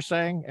what you're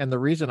saying. And the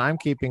reason I'm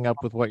keeping up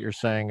with what you're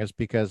saying is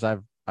because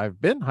I've I've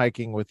been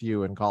hiking with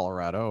you in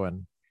Colorado,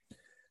 and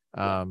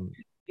um,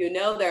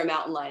 there are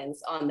mountain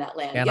lions on that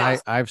land. and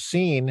Yes. I've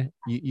seen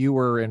you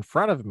were in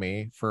front of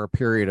me for a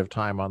period of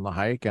time on the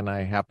hike, and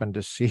I happened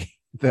to see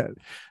that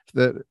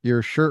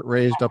your shirt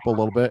raised up a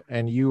little bit,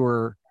 and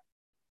you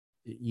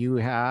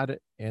had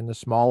in the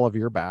small of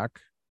your back,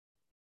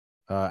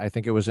 I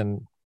think it was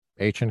in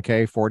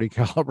H&K 40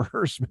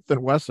 caliber Smith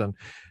and Wesson,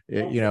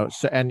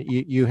 so, and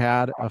you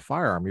had a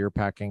firearm. You're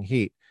packing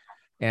heat,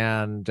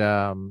 and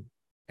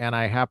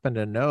I happen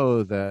to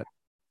know that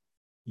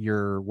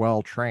you're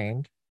well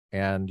trained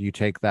and you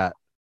take that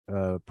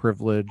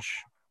privilege,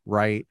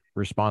 right,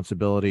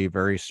 responsibility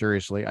very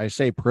seriously. I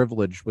say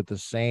privilege with the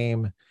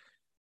same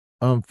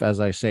oomph as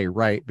I say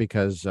right,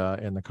 because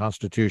in the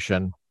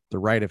Constitution, the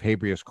right of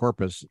habeas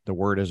corpus, the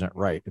word isn't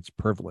right, it's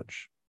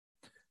privilege.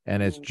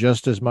 And it's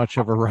just as much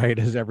of a right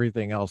as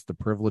everything else. The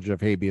privilege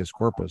of habeas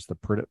corpus,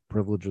 the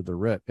privilege of the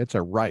writ, it's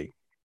a right.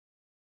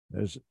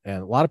 And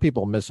a lot of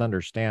people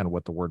misunderstand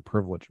what the word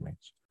privilege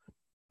means.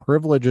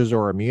 Privileges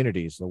or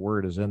immunities, the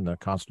word is in the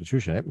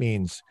Constitution. It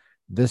means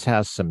this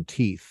has some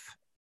teeth.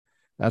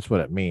 That's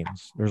what it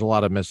means. There's a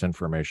lot of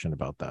misinformation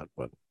about that,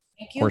 but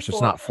of course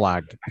it's not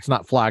flagged. It's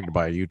not flagged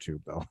by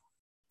YouTube though.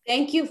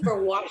 Thank you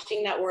for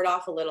washing that word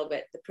off a little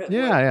bit.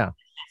 Yeah.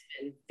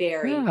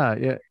 Very.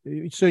 Yeah.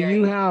 So very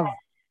you have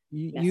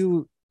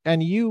you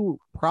and you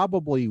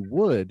probably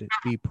would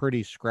be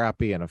pretty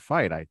scrappy in a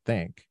fight, I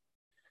think.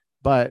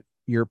 But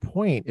your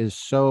point is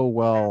so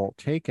well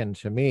taken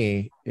to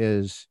me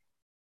is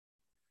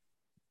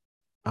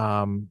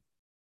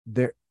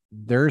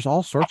there's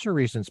all sorts of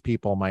reasons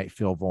people might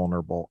feel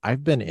vulnerable.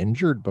 I've been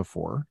injured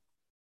before,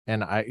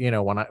 and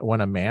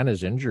when a man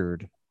is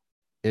injured,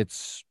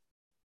 it's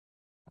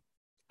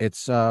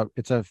for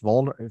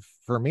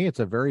me it's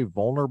a very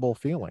vulnerable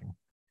feeling.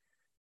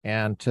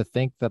 And to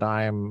think that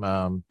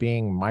I'm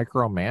being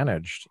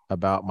micromanaged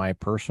about my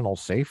personal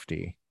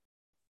safety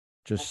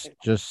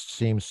just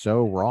seems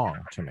so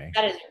wrong to me.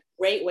 That is a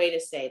great way to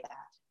say that.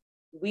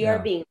 We are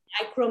being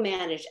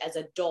micromanaged as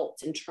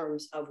adults in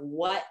terms of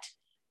what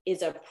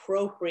is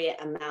appropriate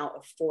amount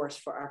of force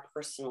for our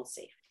personal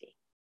safety.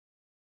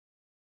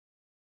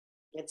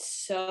 It's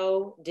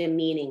so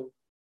demeaning.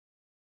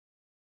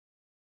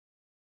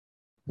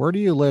 Where do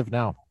you live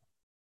now?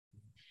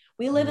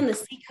 We live in the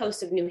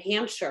seacoast of New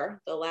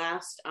Hampshire, the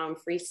last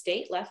free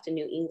state left in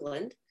New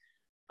England.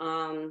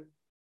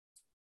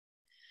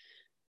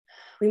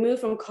 We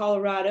moved from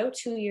Colorado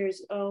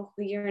a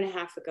year and a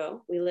half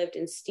ago. We lived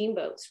in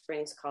Steamboat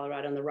Springs,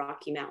 Colorado, in the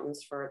Rocky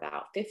Mountains for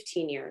about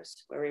 15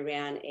 years, where we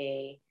ran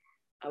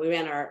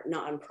our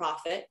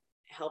nonprofit,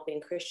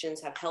 helping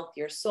Christians have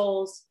healthier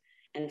souls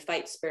and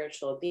fight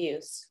spiritual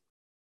abuse.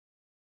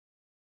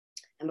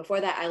 And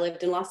before that, I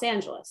lived in Los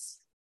Angeles,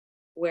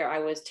 where I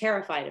was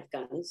terrified of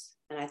guns.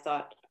 And I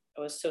thought,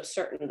 I was so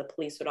certain the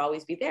police would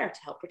always be there to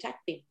help protect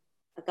me.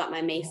 I thought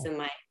my mace and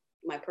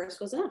my purse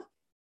was enough.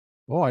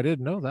 Oh, I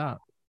didn't know that.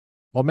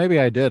 Well, maybe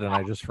I did and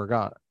I just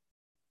forgot.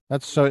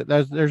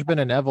 There's been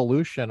an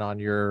evolution on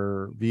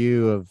your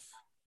view of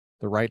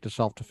the right to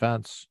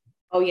self-defense.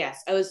 Oh,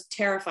 yes. I was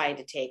terrified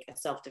to take a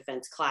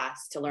self-defense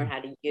class to learn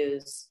how to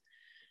use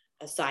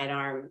a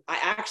sidearm. I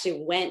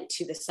actually went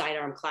to the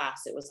sidearm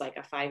class. It was like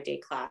a 5-day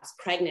class,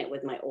 pregnant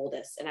with my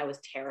oldest, and I was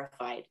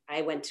terrified.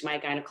 I went to my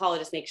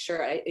gynecologist, make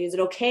sure, is it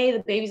okay? The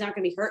baby's not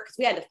going to be hurt? Because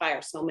we had to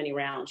fire so many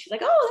rounds. She's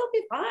like, oh,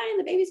 they'll be fine.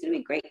 The baby's going to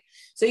be great.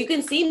 So you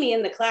can see me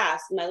in the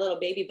class, my little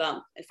baby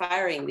bump, and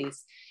firing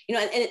these,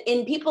 and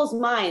in people's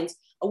minds,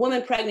 a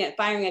woman pregnant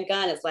firing a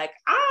gun is like,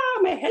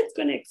 my head's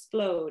going to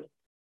explode.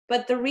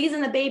 But the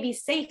reason the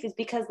baby's safe is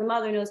because the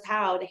mother knows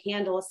how to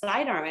handle a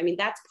sidearm. I mean,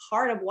 that's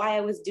part of why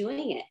I was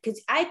doing it.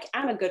 Because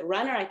I'm a good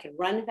runner. I could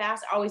run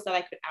fast. I always thought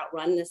I could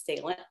outrun an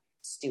assailant,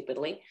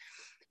 stupidly.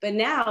 But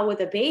now with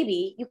a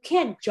baby, you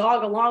can't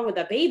jog along with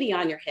a baby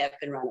on your hip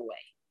and run away.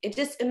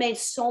 It made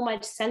so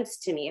much sense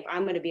to me. If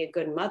I'm going to be a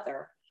good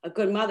mother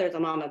is a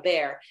mama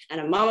bear.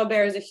 And a mama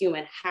bear as a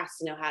human has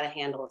to know how to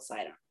handle a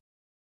sidearm.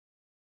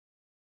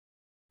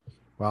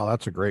 Wow,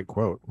 that's a great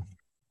quote.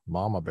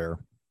 Mama bear.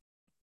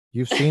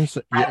 You've seen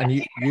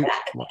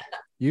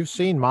you've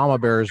seen mama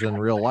bears in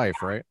real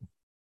life, right?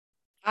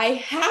 I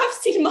have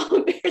seen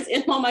mama bears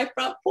on my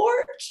front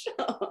porch.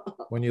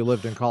 When you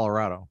lived in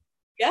Colorado.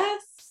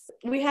 Yes,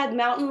 we had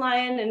mountain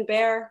lion and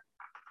bear.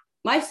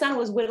 My son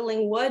was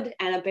whittling wood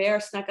and a bear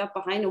snuck up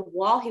behind him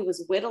while he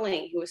was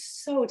whittling. He was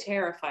so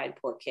terrified,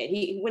 poor kid.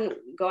 He wouldn't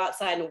go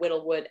outside and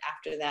whittle wood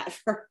after that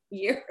for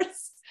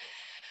years.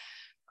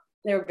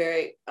 They were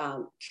very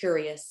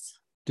curious.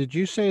 Did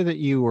you say that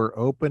you were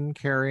open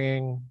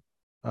carrying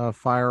a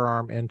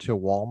firearm into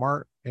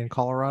Walmart in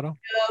Colorado?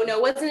 No,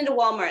 it wasn't into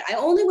Walmart. I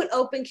only would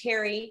open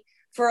carry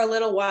for a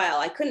little while.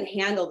 I couldn't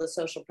handle the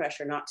social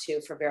pressure not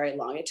to for very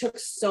long. It took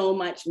so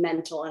much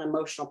mental and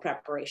emotional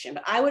preparation.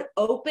 But I would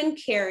open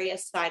carry a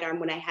sidearm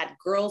when I had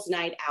girls'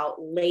 night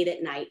out late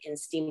at night in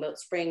Steamboat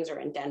Springs or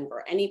in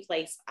Denver, any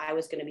place I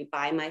was going to be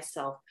by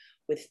myself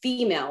with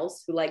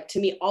females who, like, to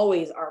me,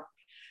 always are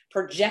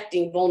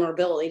projecting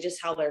vulnerability,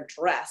 just how they're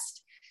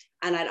dressed.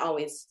 And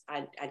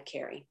I'd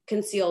carry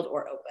concealed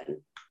or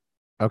open.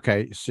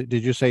 Okay. So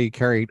did you say you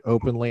carried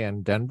openly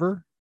in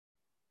Denver?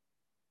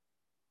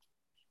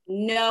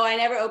 No, I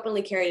never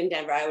openly carried in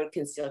Denver. I would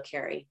conceal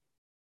carry.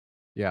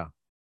 Yeah.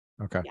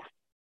 Okay. Yeah.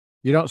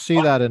 You don't see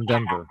that in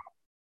Denver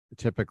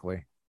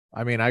typically.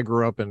 I mean, I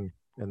grew up in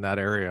that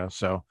area,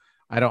 so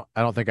I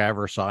don't think I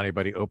ever saw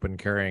anybody open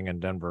carrying in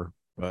Denver.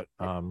 But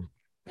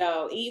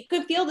No, you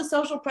could feel the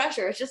social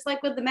pressure. It's just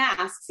like with the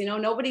masks,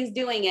 nobody's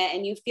doing it.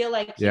 And you feel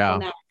like people yeah,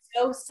 now are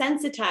so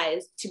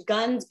sensitized to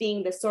guns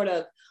being this sort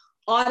of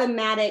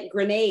automatic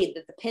grenade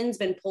that the pin's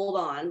been pulled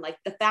on. Like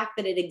the fact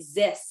that it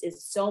exists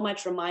is so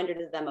much reminder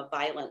to them of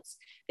violence.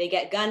 They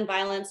get gun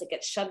violence, it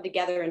gets shoved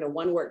together into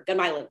one word, gun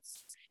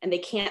violence, and they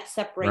can't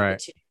separate the right.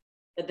 two.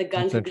 That the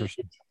gun That's could be used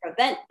interesting. to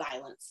prevent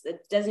violence. It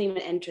doesn't even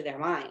enter their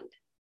mind.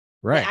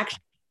 That Right.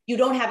 actually you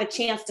don't have a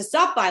chance to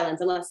stop violence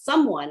unless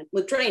someone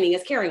with training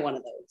is carrying one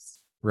of those.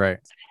 Right.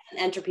 And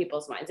enter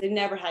people's minds. They've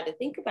never had to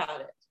think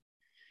about it.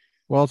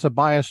 Well, it's a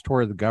bias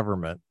toward the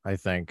government, I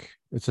think.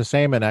 It's the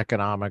same in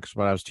economics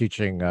when I was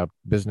teaching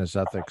business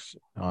ethics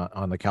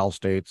on the Cal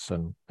States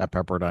and at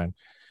Pepperdine.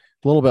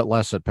 A little bit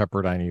less at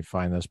Pepperdine, you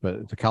find this, but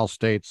at the Cal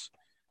States,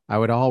 I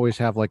would always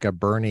have like a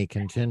Bernie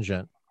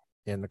contingent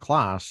in the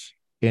class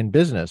in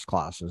business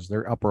classes.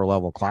 They're upper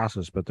level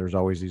classes, but there's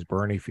always these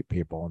Bernie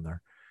people in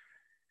there.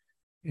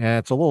 And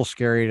it's a little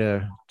scary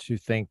to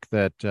think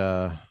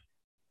that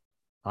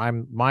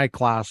my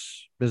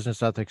class,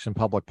 business ethics and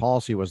public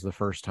policy, was the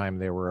first time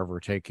they were ever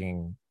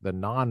taking the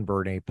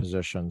non-Bernie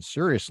position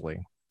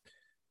seriously.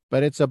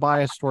 But it's a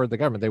bias toward the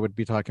government. They would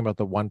be talking about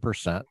the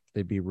 1%.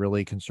 They'd be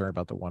really concerned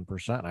about the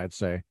 1%. I'd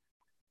say,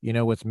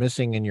 what's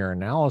missing in your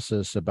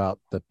analysis about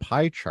the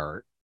pie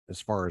chart as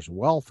far as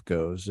wealth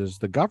goes is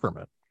the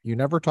government. You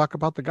never talk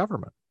about the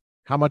government.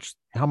 How much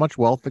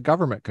wealth the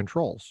government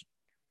controls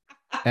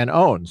and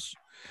owns.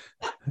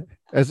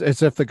 As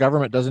if the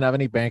government doesn't have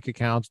any bank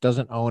accounts,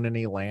 doesn't own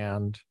any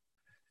land,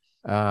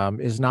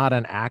 is not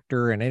an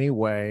actor in any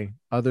way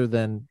other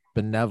than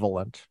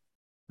benevolent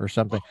or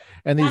something.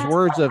 And these That's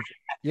words of,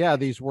 yeah,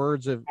 these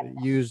words of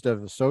used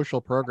of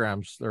social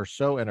programs, they're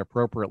so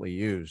inappropriately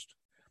used,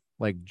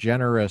 like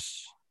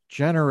generous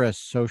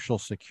social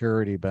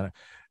security benefit,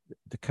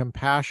 the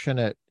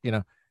compassionate,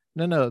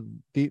 no,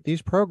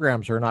 these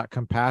programs are not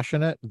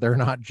compassionate. They're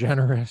not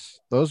generous.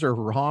 Those are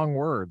wrong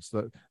words.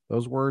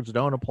 Those words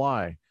don't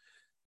apply.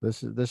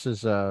 This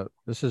is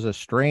a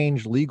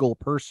strange legal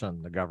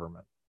person, the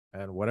government,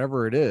 and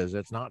whatever it is,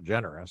 it's not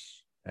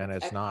generous and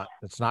it's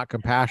not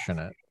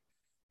compassionate,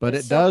 but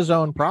it's it so does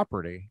own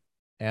property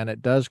and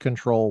it does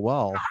control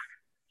wealth,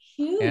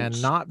 and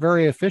huge. not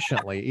very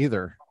efficiently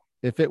either.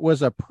 If it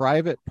was a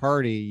private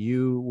party,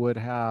 you would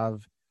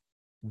have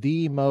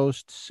the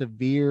most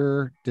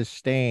severe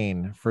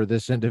disdain for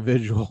this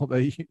individual.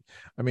 I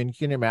mean,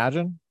 can you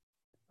imagine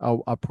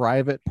a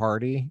private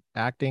party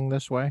acting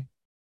this way?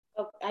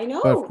 I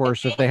But of know.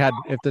 course, if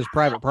this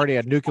private party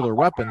had nuclear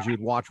weapons, you'd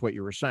watch what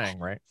you were saying,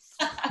 right?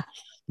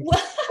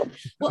 well,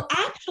 well,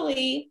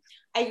 actually,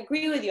 I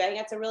agree with you. I think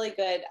that's a really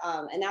good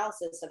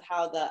analysis of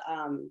how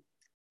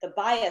the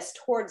bias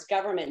towards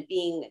government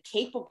being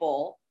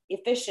capable,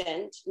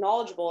 efficient,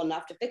 knowledgeable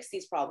enough to fix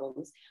these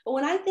problems. But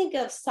when I think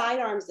of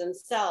sidearms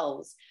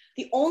themselves,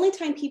 the only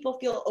time people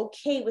feel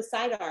okay with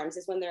sidearms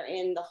is when they're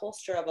in the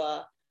holster of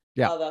a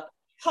Yeah, of a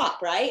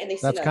cop, right? And they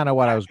see that's the kind of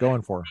what I was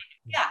going for.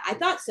 yeah, I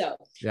thought so.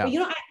 Yeah,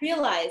 But I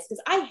realized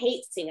because I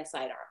hate seeing a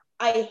sidearm.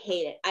 I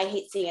hate it. I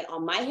hate seeing it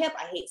on my hip.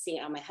 I hate seeing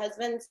it on my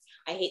husband's.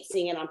 I hate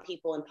seeing it on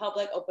people in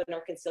public, open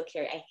or concealed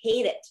carry. I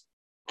hate it.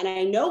 And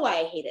I know why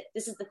I hate it.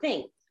 This is the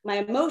thing. My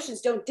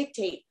emotions don't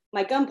dictate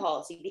my gun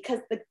policy because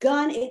the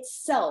gun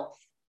itself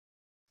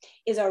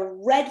is a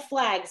red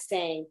flag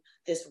saying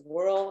this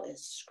world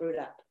is screwed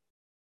up.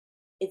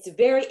 Its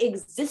very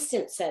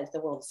existence says the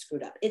world is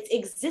screwed up. Its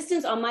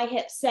existence on my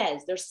hip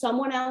says there's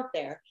someone out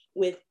there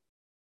with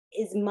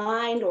his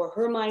mind or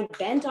her mind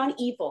bent on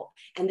evil,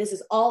 and this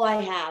is all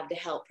I have to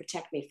help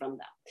protect me from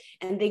them.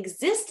 And the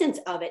existence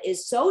of it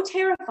is so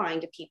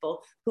terrifying to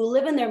people who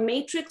live in their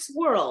matrix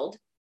world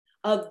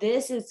of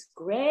this is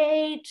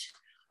great,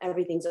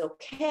 everything's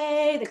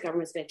okay, the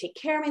government's going to take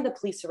care of me, the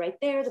police are right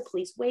there, the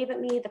police wave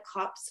at me, the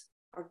cops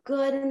are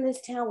good in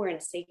this town, we're in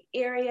a safe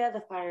area,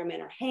 the firemen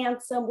are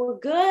handsome, we're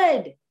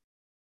good.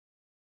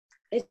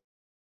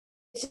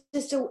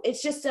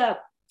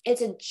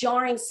 It's a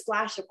jarring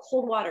splash of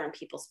cold water in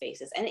people's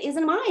faces, and it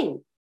isn't mine.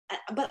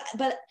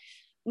 But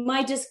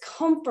my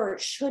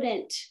discomfort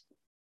shouldn't.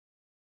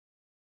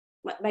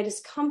 My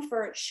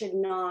discomfort should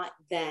not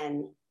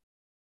then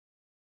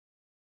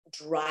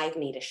drive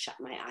me to shut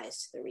my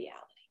eyes to the reality.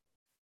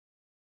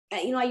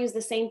 I use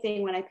the same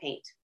thing when I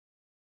paint.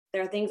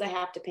 There are things I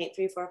have to paint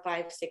 3, 4,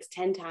 5, 6,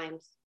 10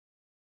 times.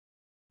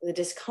 The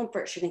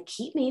discomfort shouldn't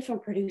keep me from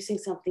producing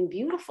something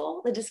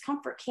beautiful. The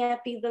discomfort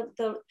can't be in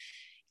the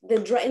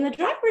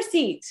driver's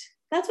seat.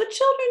 That's what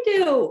children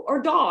do,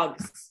 or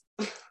dogs.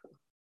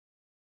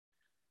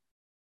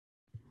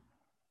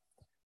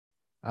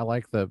 I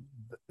like the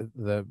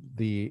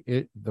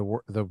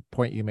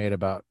point you made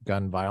about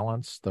gun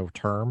violence, the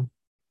term.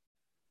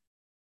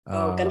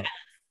 Oh, Uh, gun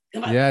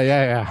violence. yeah,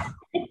 yeah,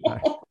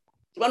 yeah.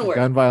 One word.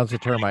 Gun violence, a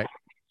term.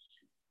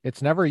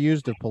 It's never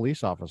used of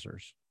police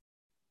officers.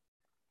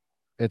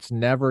 It's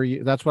never.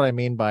 That's what I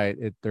mean by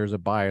it. There's a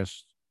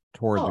bias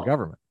toward the Oh,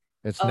 government.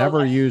 It's oh, never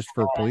that's, used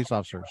for police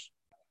officers.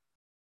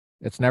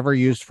 It's never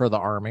used for the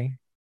army.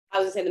 I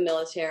was gonna say the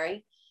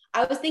military.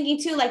 I was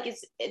thinking too, like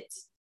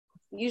it's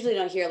usually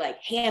don't hear like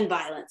hand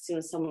violence as soon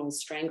as someone was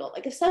strangled.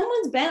 Like if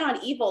someone's bent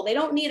on evil, they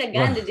don't need a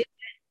gun to do it.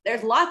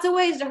 There's lots of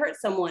ways to hurt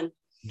someone.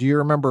 Do you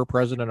remember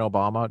President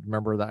Obama?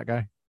 Remember that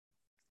guy?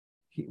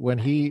 When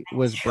he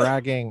was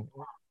bragging,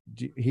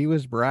 he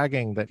was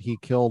bragging that he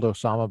killed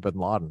Osama bin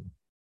Laden.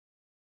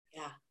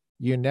 Yeah.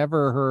 You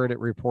never heard it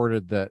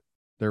reported that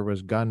there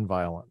was gun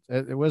violence.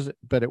 It was,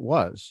 but it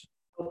was.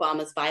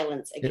 Obama's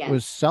violence It was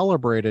against.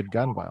 celebrated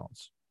gun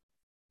violence.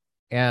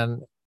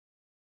 And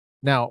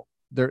now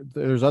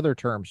there's other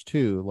terms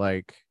too,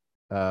 like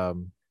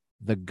um,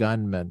 the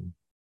gunman.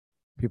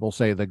 People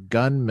say the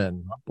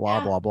gunman, blah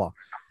Yeah. blah blah.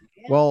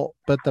 Yeah. Well,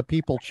 but the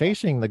people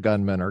chasing the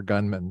gunmen are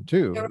gunmen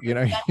too. There You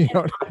were know, you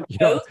don't, you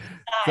don't. both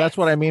That's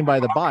what sides. I mean by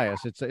the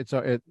bias.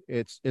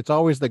 It's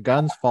always the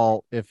gun's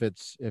fault if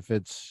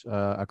it's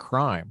a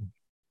crime,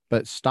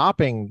 but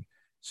stopping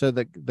so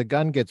the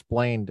gun gets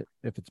blamed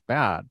if it's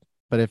bad,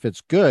 but if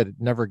it's good, it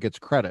never gets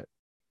credit.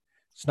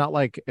 It's not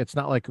like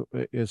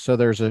so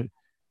there's a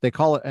they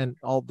call it and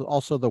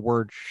also the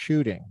word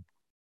shooting.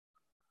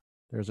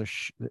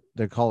 There's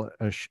they call it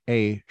a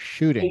A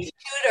shooting.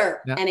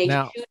 shooter Now, and a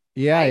now, shooter,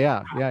 yeah, right?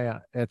 yeah, yeah, yeah.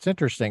 It's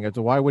interesting. It's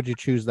why would you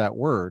choose that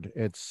word?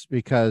 It's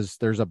because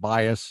there's a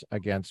bias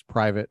against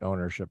private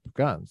ownership of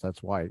guns.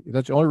 That's why.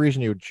 That's the only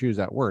reason you would choose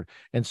that word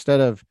instead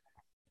of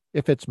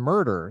if it's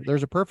murder.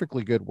 There's a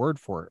perfectly good word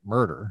for it.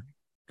 Murder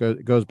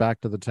goes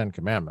back to the Ten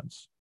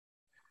Commandments,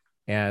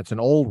 and it's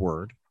an old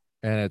word,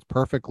 and it's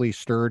perfectly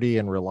sturdy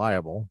and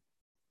reliable.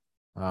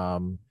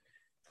 Um,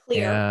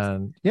 Clear.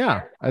 and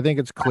yeah, I think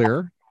it's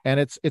clear, and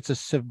it's a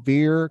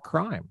severe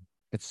crime.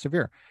 It's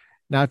severe.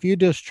 Now, if you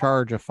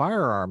discharge a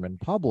firearm in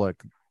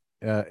public,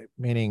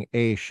 meaning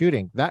a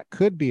shooting, that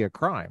could be a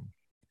crime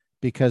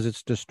because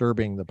it's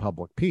disturbing the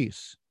public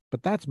peace.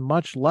 But that's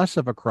much less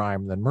of a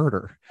crime than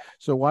murder.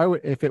 So why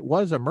would, if it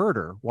was a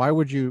murder, why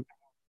would you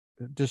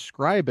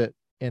describe it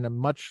in a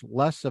much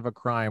less of a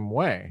crime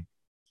way?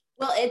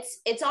 Well,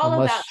 it's all about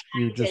Unless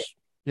you trying to just,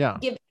 yeah,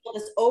 give people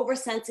this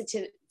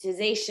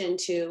oversensitization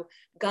to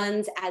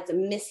guns as a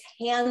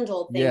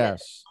mishandled thing that the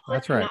yes, public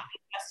that's cannot right. be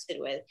trusted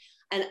with.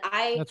 And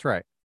I, That's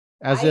right.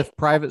 As I, if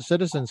private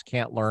citizens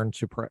can't learn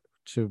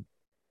to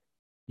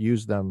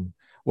use them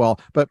well,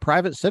 but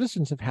private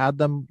citizens have had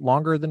them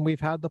longer than we've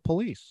had the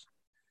police.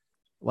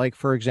 Like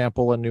for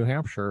example, in New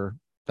Hampshire,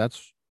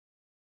 that's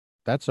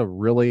that's a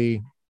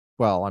really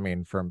well, I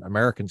mean, from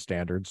American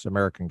standards,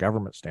 American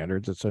government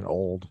standards, it's an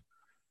old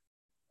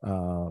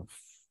uh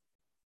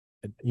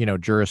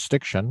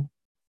jurisdiction,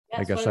 I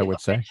that's one guess of I the would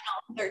say.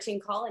 original 13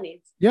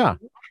 colonies. Yeah.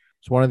 Mhm.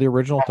 It's one of the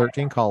original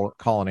 13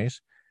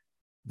 colonies.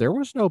 There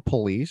was no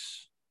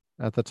police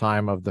at the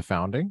time of the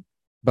founding,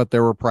 but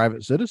there were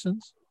private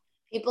citizens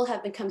People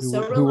have become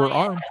so who reliant were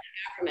armed. on the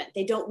government,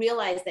 they don't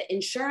realize that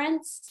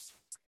insurance,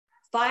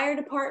 fire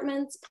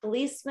departments,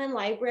 policemen,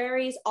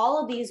 libraries,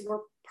 all of these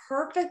were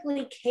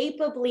perfectly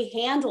capably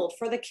handled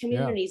for the Yeah,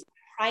 communities,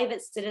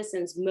 private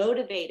citizens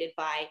motivated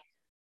by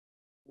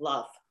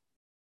love,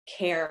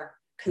 care,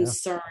 yeah,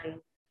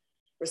 concern,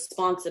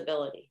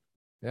 responsibility.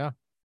 yeah.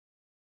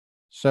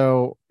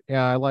 So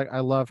yeah, I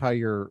love how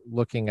you're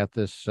looking at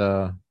this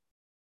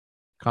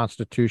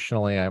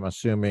constitutionally, I'm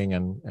assuming,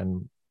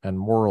 and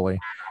morally.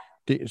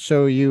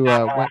 So you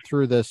went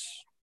through this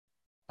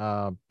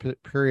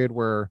period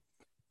where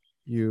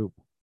you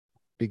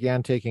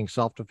began taking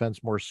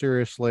self-defense more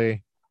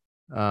seriously,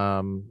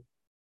 um,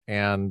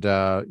 and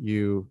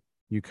you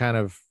kind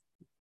of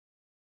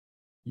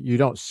you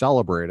don't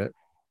celebrate it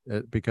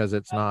because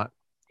it's not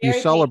you Very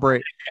painful.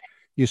 celebrate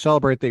you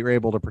celebrate that you're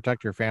able to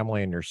protect your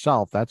family and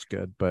yourself. That's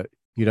good, but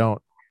you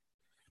don't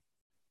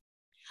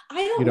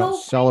I you don't don't know if I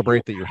even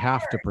celebrate that you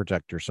have to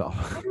protect yourself.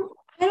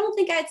 I don't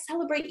think I'd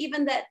celebrate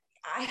even that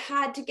I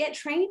had to get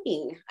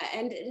training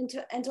and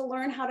to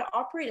learn how to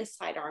operate a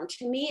sidearm.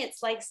 To me,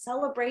 it's like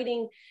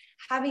celebrating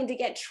having to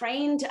get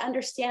trained to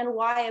understand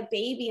why a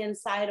baby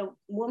inside a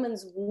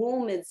woman's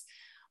womb is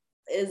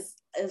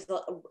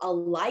a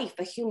life,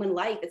 a human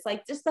life. It's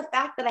like just the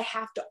fact that I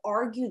have to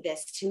argue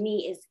this to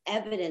me is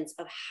evidence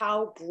of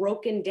how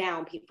broken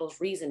down people's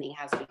reasoning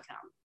has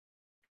become,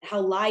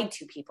 how lied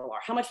to people are,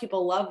 how much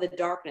people love the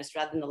darkness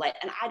rather than the light.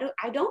 And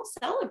I don't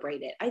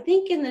celebrate it. I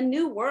think in the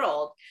new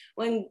world,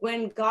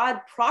 when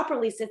God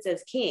properly sits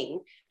as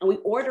king and we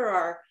order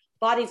our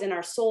bodies and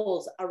our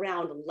souls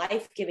around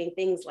life-giving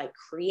things like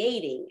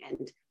creating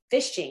and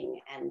fishing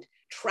and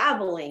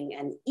traveling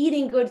and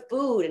eating good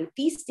food and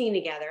feasting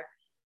together,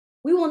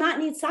 we will not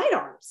need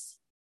sidearms,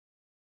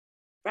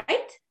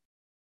 right?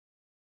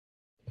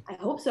 I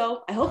hope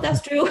so. I hope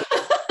that's true.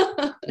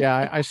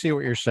 Yeah, I see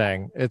what you're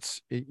saying.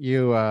 It's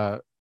you.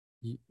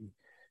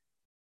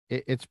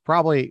 It's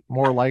probably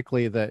more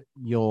likely that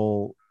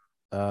you'll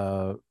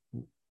uh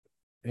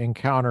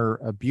encounter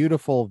a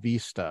beautiful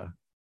vista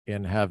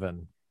in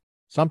heaven,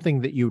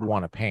 something that you'd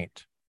want to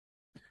paint,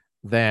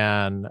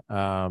 than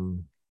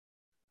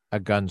a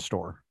gun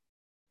store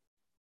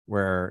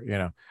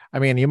where, I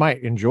mean, you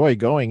might enjoy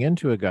going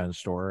into a gun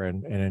store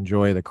and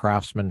enjoy the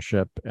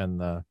craftsmanship and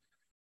the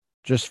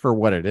just for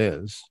what it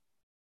is.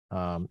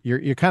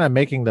 You're kind of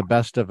making the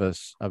best of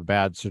a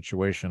bad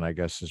situation, I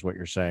guess, is what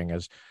you're saying.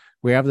 Is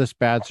we have this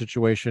bad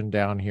situation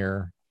down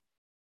here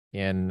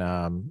in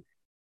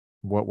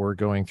what we're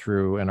going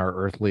through in our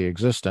earthly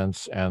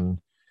existence, and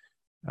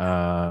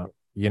might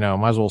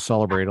as well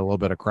celebrate a little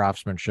bit of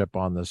craftsmanship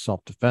on this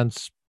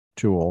self-defense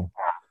tool,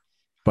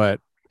 but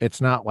it's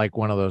not like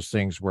one of those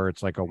things where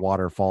it's like a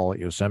waterfall at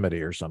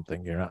Yosemite or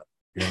something. You're not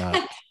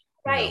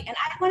Right. And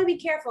I want to be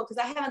careful because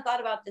I haven't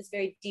thought about this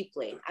very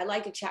deeply. I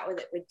like to chat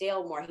with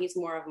Dale more. He's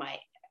more of my,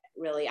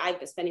 really, I've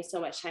been spending so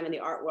much time in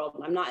the art world.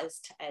 And I'm not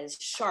as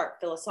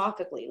sharp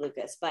philosophically,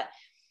 Lucas, but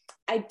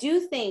I do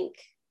think,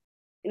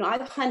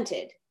 I've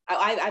hunted.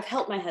 I've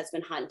helped my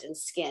husband hunt and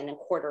skin and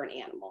quarter an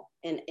animal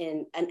in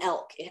an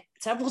elk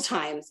several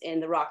times in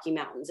the Rocky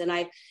Mountains. And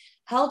I've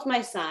helped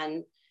my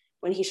son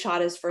when he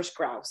shot his first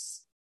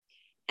grouse.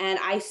 And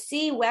I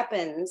see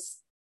weapons,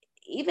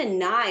 even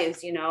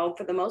knives,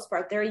 for the most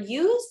part, they're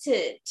used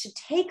to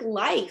take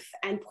life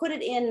and put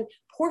it in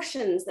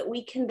portions that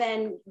we can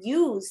then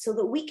use so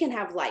that we can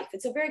have life.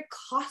 It's a very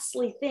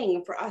costly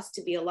thing for us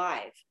to be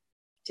alive,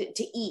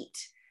 to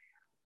eat.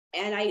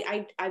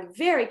 And I'm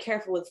very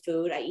careful with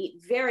food. I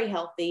eat very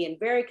healthy and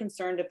very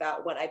concerned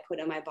about what I put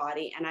in my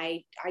body. And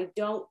I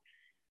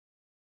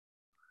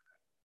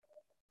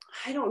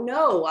don't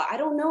know. I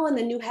don't know in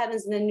the new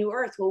heavens and the new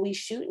earth. Will we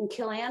shoot and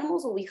kill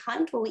animals? Will we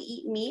hunt? Will we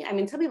eat meat? I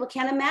mean, some people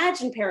can't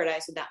imagine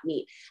paradise without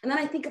meat. And then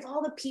I think of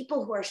all the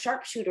people who are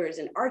sharpshooters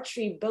and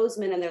archery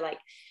bowsmen, and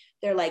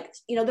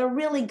they're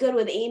really good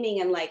with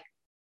aiming and like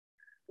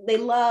they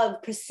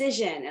love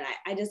precision.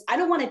 And I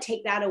don't want to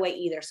take that away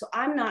either. So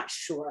I'm not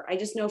sure. I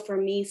just know for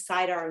me,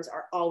 sidearms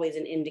are always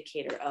an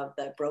indicator of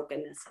the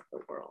brokenness of the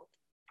world.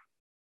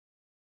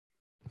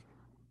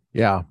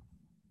 Yeah.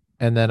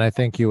 And then I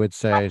think you would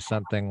say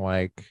something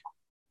like,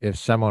 if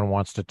someone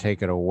wants to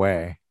take it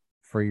away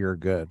for your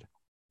good.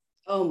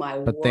 Oh my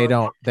but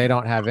word. they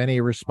don't have any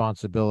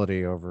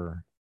responsibility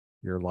over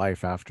your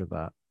life after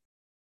that.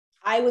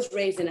 I was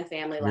raised in a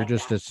family You're like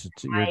just that.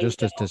 you're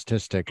just a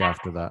statistic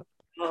after that.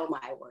 Oh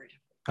my word.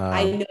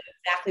 I Um, know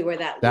exactly where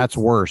that that's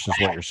leads. worse, is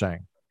what you're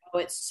saying. Oh,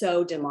 it's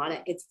so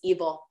demonic. It's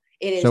evil.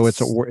 It So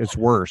is. it's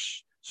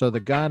worse. So the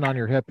gun on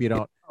your hip, Oh,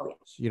 yeah.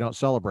 you don't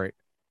celebrate,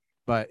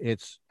 but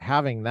it's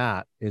having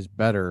that is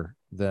better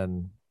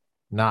than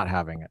not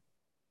having it.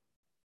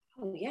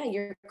 Oh, yeah.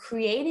 You're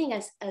creating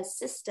a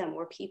system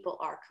where people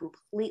are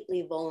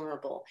completely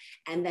vulnerable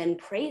and then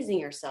praising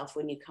yourself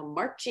when you come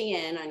marching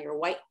in on your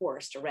white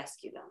horse to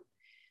rescue them.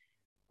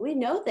 We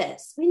know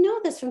this. We know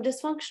this from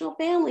dysfunctional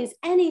families.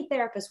 Any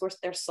therapist worth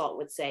their salt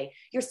would say,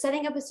 you're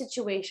setting up a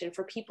situation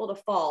for people to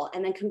fall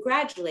and then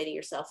congratulating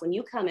yourself when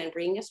you come in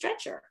bringing a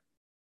stretcher.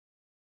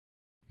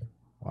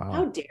 Wow.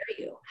 How dare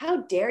you? How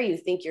dare you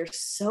think you're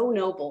so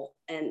noble?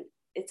 And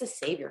it's a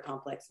savior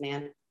complex,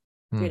 man.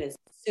 It is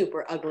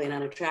super ugly and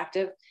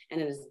unattractive,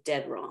 and it is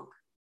dead wrong.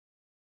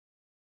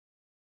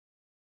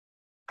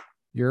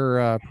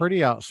 You're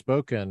pretty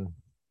outspoken,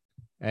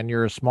 and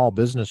you're a small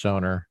business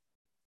owner.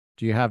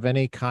 Do you have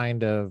any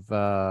kind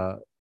of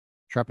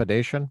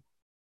trepidation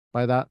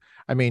by that?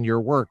 I mean,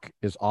 your work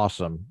is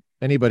awesome.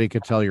 Anybody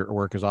could tell your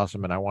work is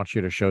awesome, and I want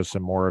you to show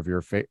some more of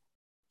your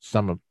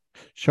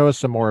show us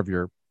some more of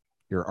your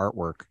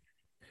artwork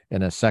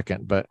in a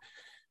second. But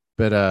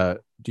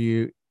do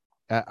you?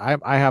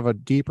 I have a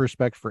deep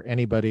respect for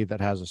anybody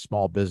that has a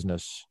small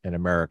business in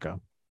America.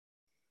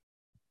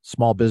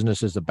 Small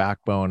business is the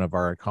backbone of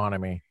our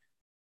economy.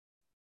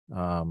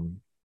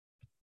 Um,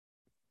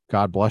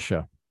 God bless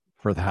you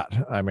for that.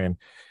 I mean,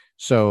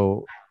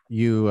 so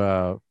you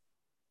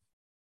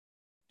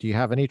do you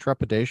have any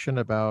trepidation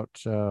about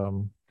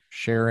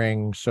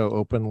sharing so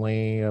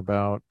openly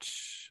about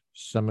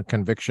some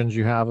convictions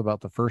you have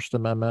about the First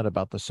Amendment,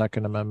 about the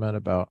Second Amendment,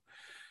 about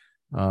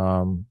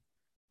um,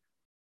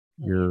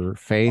 your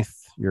faith,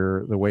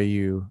 the way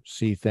you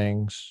see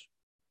things?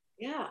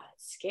 Yeah,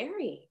 it's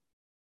scary.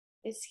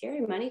 It's scary.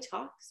 Money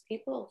talks.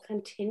 People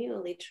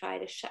continually try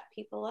to shut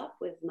people up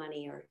with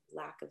money or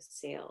lack of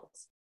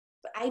sales.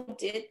 But I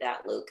did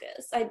that,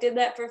 Lucas. I did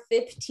that for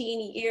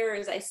 15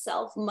 years. I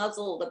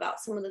self-muzzled about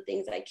some of the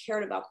things I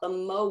cared about the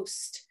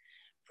most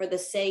for the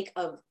sake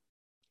of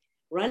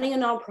running a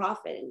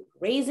nonprofit and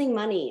raising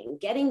money and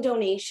getting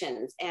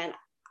donations. And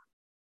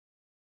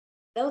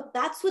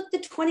that's what the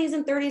 20s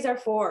and 30s are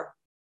for,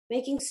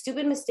 making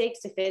stupid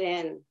mistakes to fit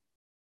in.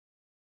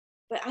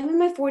 But I'm in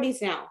my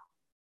 40s now.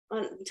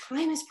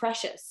 Time is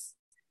precious.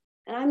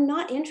 And I'm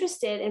not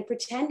interested in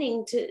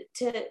pretending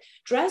to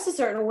dress a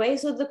certain way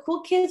so the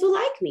cool kids will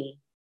like me.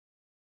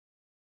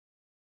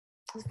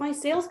 If my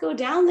sales go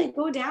down, they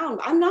go down.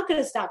 I'm not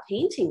going to stop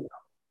painting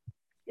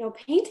though.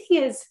 Painting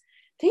is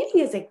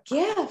a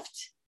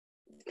gift.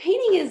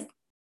 Painting is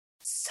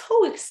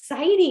so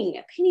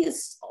exciting. Painting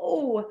is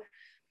so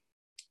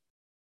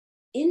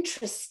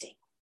interesting.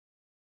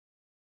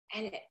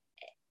 And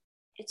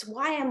it's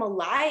why I'm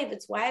alive.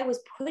 It's why I was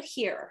put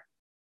here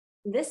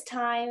this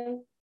time.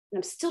 And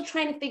I'm still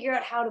trying to figure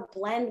out how to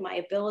blend my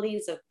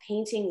abilities of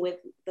painting with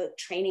the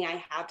training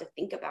I have to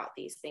think about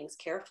these things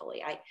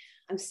carefully.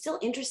 I'm still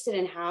interested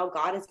in how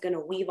God is going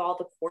to weave all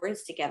the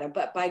chords together,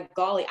 but by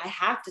golly, I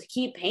have to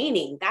keep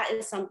painting. That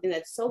is something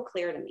that's so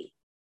clear to me.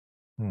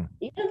 Even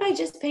if I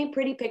just paint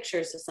pretty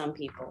pictures to some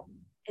people,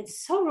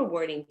 it's so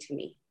rewarding to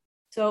me.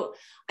 So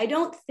I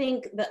don't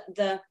think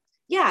that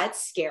yeah,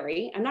 it's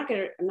scary. I'm not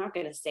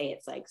gonna say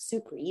it's like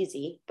super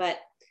easy, but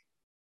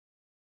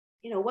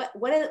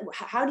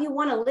how do you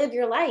want to live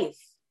your life?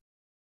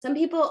 Some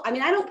people, I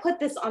mean, I don't put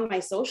this on my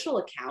social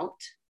account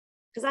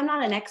because I'm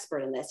not an expert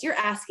in this. You're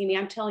asking me,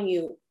 I'm telling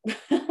you,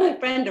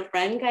 friend to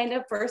friend, kind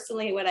of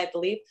personally, what I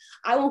believe.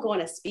 I won't go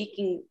on a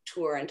speaking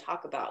tour and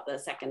talk about the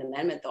Second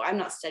Amendment, though. I'm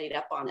not studied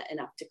up on it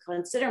enough to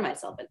consider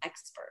myself an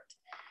expert.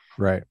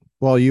 Right.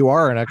 Well, you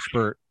are an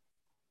expert.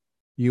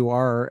 You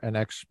are an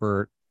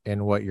expert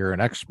in what you're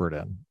an expert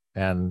in.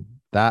 And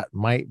that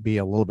might be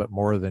a little bit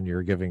more than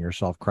you're giving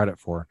yourself credit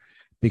for,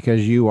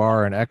 because you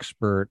are an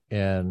expert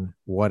in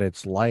what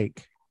it's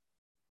like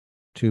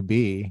to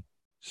be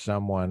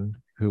someone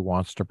who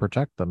wants to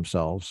protect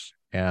themselves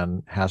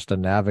and has to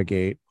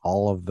navigate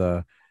all of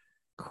the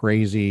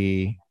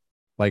crazy,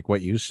 like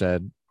what you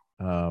said,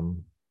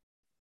 kind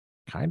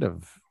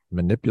of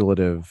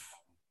manipulative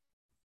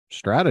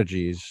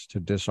strategies to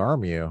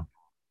disarm you.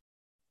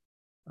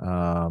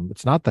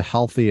 It's not the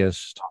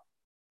healthiest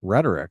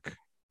rhetoric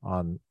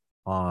on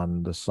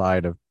the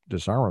side of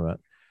disarmament,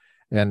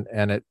 and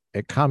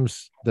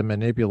the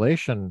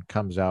manipulation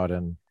comes out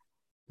in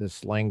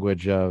this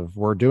language of,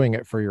 we're doing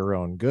it for your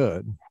own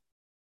good.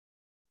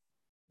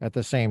 At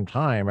the same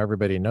time,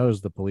 everybody knows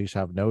the police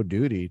have no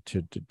duty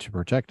to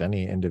protect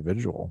any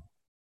individual,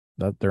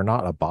 that they're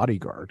not a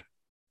bodyguard.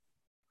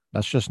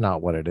 That's just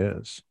not what it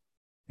is.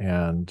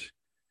 And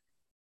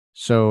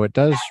so it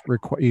does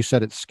require, you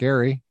said it's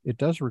scary. It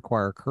does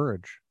require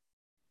courage.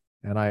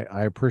 And I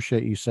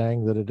appreciate you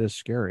saying that it is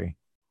scary,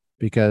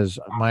 because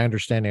my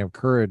understanding of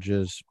courage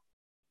is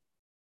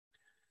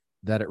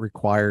that it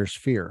requires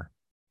fear.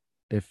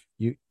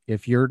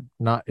 If you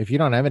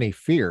don't have any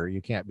fear, you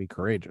can't be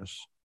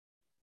courageous.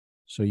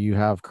 So you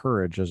have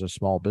courage as a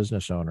small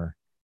business owner.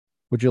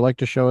 Would you like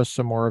to show us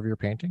some more of your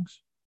paintings?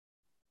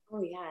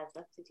 Oh yeah, I'd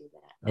love to do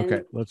that. Okay,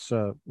 And let's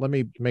let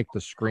me make the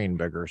screen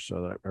bigger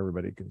so that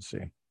everybody can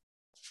see.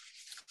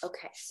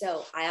 okay,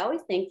 so I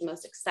always think the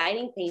most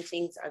exciting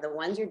paintings are the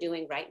ones you're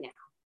doing right now.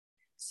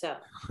 So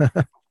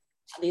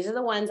these are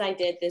the ones I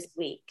did this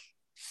week.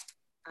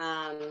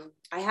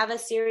 I have a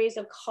series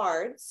of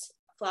cards,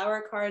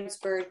 flower cards,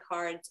 bird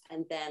cards,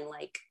 and then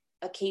like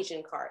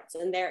occasion cards.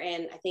 And they're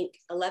in, I think,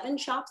 11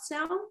 shops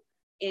now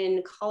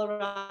in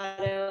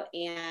Colorado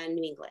and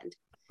New England.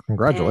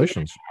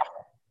 Congratulations.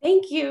 And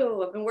thank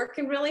you. I've been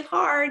working really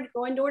hard,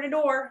 going door to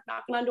door,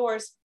 knocking on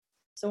doors.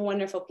 Some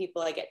wonderful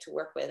people I get to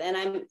work with. And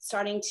I'm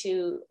starting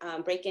to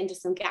break into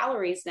some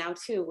galleries now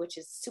too, which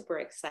is super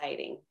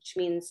exciting, which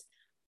means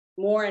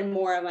more and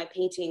more of my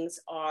paintings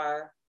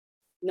are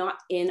not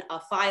in a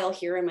file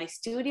here in my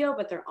studio,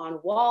 but they're on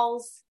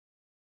walls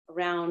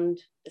around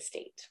the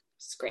state.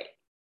 It's great.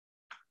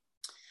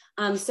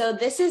 So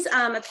this is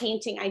a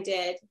painting I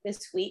did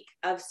this week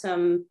of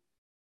some,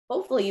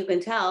 hopefully you can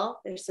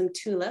tell, there's some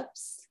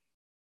tulips.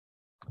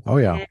 Oh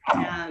yeah.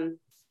 And,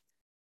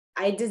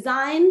 I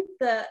designed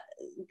the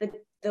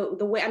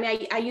way, I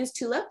mean, I use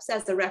tulips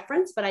as a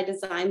reference, but I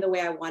designed the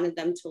way I wanted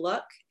them to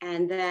look.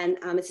 And then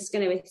this is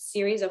going to be a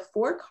series of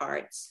 4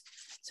 cards.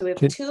 So we have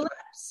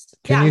tulips.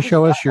 Can you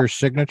show us your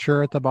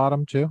signature at the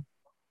bottom too?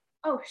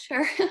 Oh,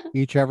 sure.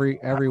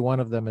 Every one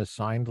of them is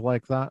signed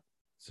like that.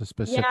 It's a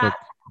specific.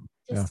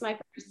 Just my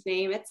first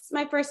name.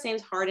 My first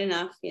name's hard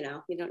enough. You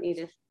don't need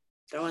to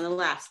throw in the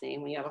last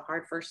name when you have a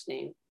hard first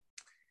name.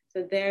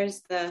 So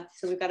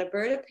so we've got a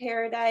bird of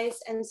paradise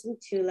and some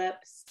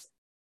tulips.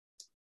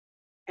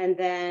 And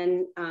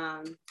then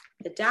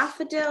the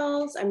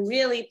daffodils, I'm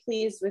really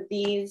pleased with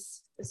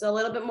these. It's a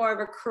little bit more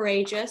of a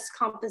courageous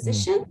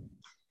composition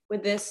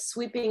with this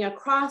sweeping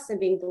across and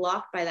being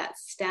blocked by that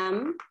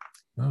stem.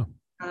 Oh.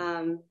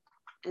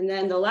 And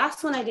then the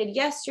last one I did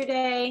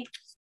yesterday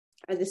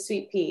are the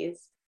sweet peas.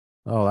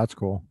 Oh, that's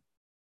cool.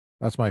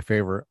 That's my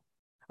favorite.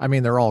 I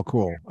mean, they're all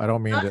cool. I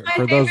don't mean to,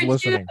 for those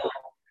listening.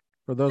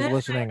 For those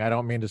listening, I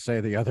don't mean to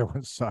say the other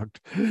ones sucked,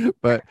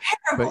 but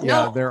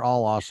yeah, they're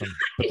all awesome.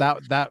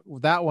 But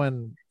that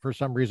one for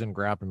some reason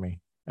grabbed me,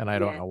 and I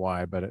don't know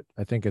why, but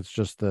I think it's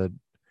just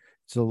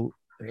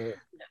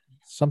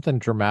something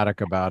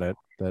dramatic about it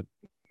that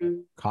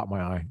caught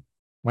my eye.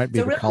 Might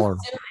be the color.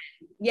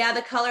 Yeah,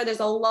 the color. There's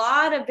a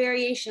lot of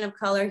variation of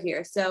color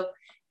here. So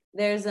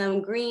there's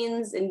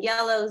greens and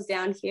yellows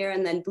down here,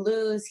 and then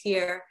blues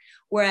here.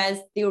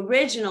 Whereas the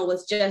original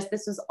was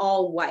this was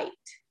all white.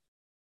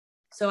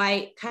 So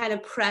I kind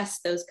of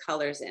pressed those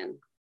colors in.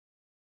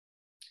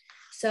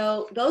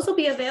 So those will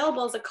be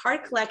available as a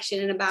card collection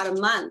in about a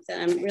month. And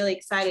I'm really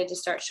excited to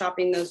start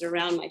shopping those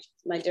around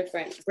my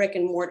different brick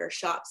and mortar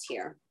shops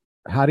here.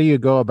 How do you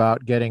go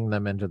about getting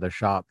them into the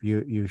shop?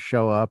 You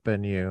show up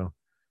and you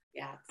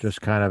Yes.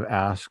 just kind of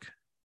ask.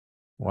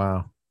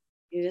 Wow.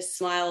 You just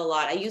smile a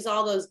lot. I use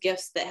all those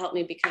gifts that helped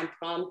me become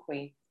prom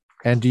queen.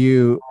 And do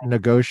you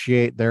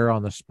negotiate there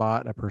on the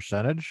spot a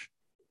percentage?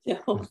 No,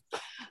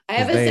 I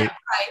have Because a set they,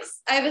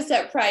 price. I have a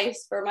set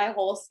price for my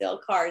wholesale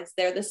cards.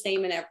 They're the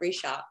same in every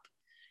shop.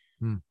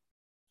 hmm,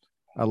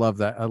 I love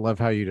that. I love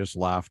how you just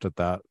laughed at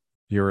that.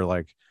 You were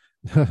like,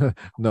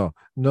 no,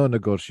 no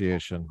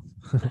negotiation.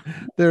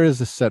 There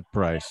is a set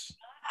price.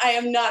 I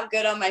am not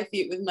good on my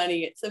feet with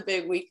money. It's a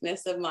big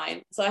weakness of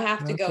mine. So I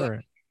have to That's go all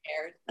right.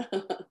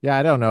 prepared. Yeah,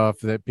 I don't know if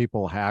that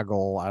people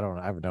haggle. I don't.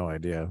 I have no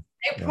idea.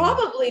 I Yeah,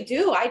 probably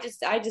do. I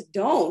just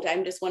don't.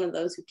 I'm just one of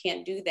those who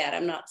can't do that.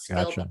 I'm not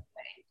skilled gotcha.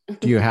 that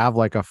Do you way. have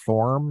like a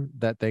form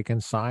that they can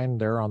sign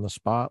there on the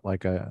spot,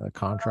 like a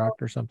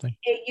contract or something?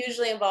 It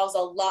usually involves a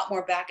lot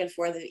more back and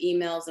forth of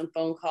emails and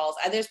phone calls.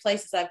 There's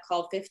places I've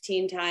called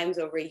 15 times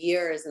over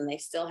years and they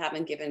still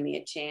haven't given me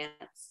a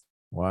chance.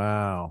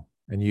 Wow.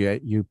 And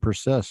you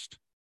persist.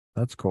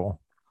 That's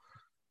cool.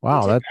 It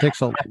Wow, took,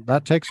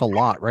 that takes a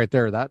lot right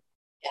there. That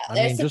yeah, I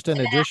there's mean, some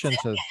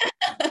tenacity.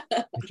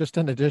 just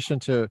in addition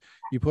to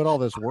you put all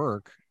this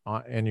work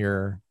in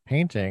your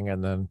painting,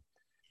 and then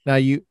now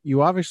you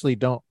obviously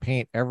don't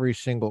paint every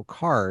single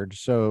card.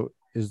 So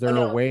is Oh there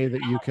a no, way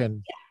that you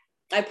can?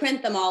 I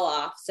print them all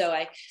off. So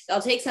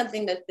I'll take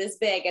something that's this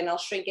big and I'll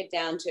shrink it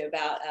down to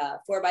about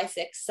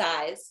 4x6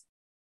 size.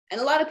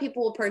 And a lot of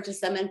people will purchase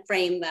them and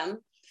frame them.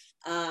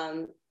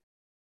 Um,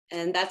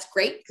 and that's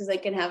great because they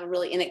can have a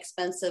really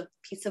inexpensive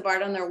piece of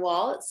art on their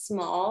wall. It's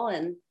small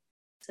and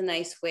it's a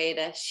nice way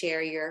to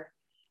share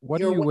What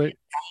do your you way.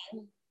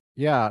 would?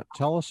 Yeah,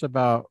 tell us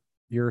about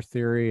your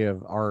theory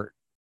of art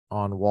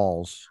on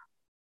walls.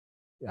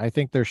 I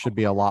think there should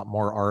be a lot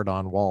more art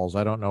on walls.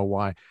 I don't know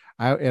why.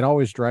 It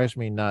always drives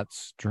me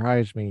nuts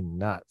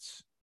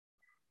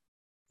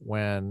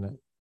when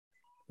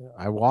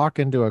I walk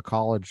into a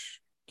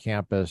college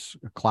campus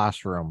a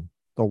classroom.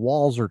 The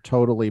walls are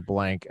totally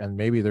blank, and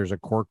maybe there's a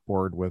cork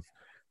board with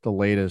the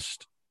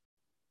latest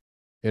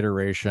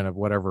iteration of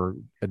whatever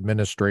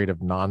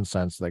administrative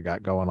nonsense they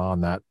got going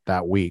on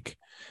that week.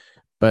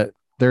 But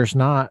there's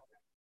not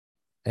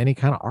any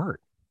kind of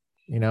art,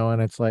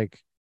 and it's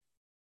like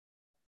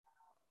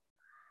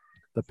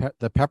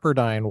the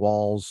Pepperdine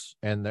walls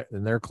and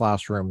their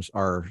classrooms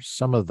are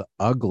some of the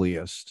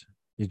ugliest.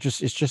 It's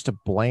just a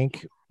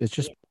blank. It's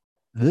just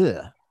ugh.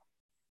 You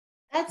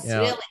That's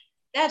know, really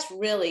that's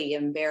really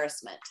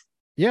embarrassment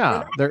for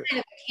that yeah, there kind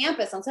of a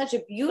campus on such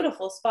a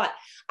beautiful spot.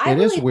 I it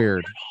is really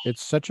weird.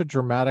 It's such a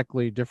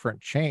dramatically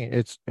different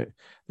change.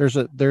 There's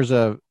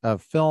a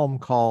film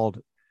called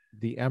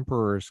The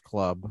Emperor's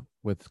Club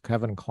with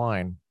Kevin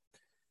Kline,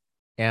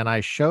 and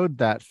I showed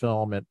that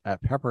film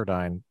at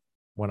Pepperdine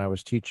when I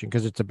was teaching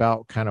because it's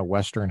about kind of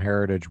Western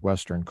heritage,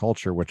 Western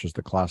culture, which is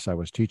the class I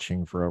was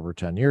teaching for over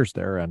 10 years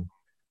there.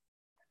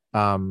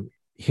 And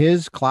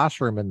his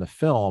classroom in the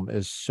film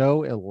is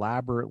so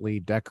elaborately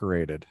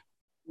decorated.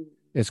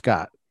 It's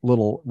got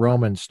little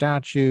Roman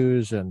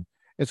statues and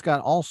it's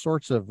got all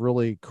sorts of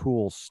really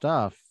cool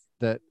stuff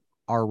that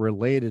are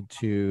related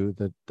to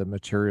the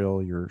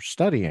material you're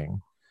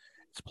studying.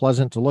 It's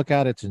pleasant to look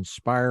at. It's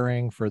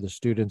inspiring for the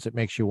students. It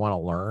makes you want to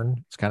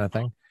learn. It's kind of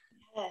thing.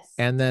 yes.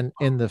 And then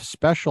in the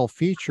special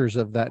features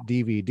of that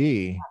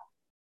DVD,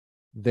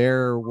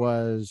 there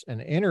was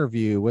an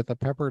interview with a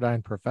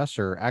Pepperdine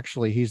professor.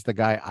 Actually, he's the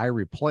guy I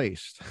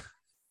replaced.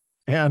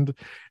 And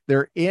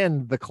they're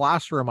in the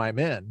classroom I'm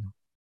in.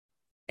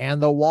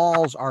 And the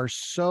walls are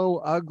so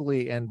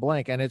ugly and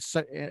blank. And it's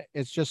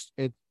just,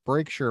 it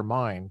breaks your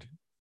mind.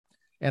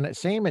 And it's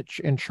same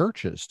in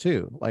churches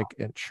too. Like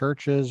in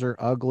churches are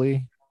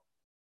ugly.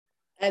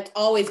 It's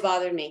always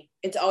bothered me.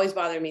 It's always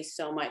bothered me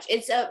so much.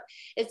 It's a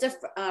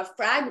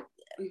frag.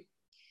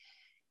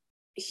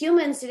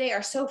 Humans today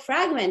are so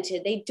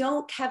fragmented. They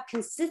don't have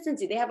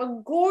consistency. They have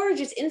a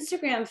gorgeous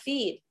Instagram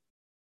feed.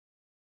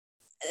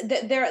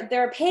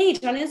 Their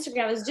page on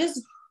Instagram is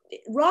just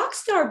rock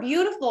star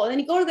beautiful, and then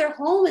you go to their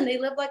home and they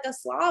live like a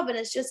slob, and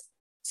it's just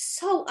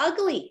so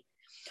ugly.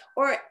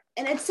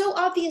 And it's so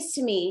obvious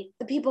to me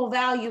that people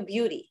value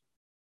beauty.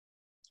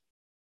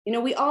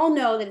 We all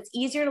know that it's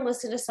easier to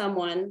listen to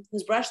someone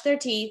who's brushed their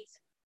teeth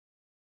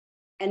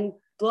and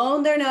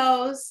blown their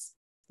nose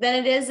than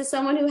it is to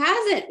someone who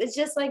hasn't. It's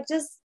just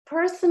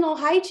personal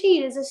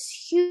hygiene is this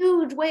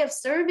huge way of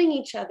serving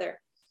each other.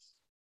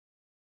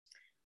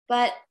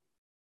 But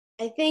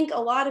I think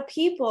a lot of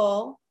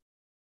people,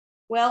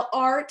 well,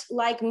 art,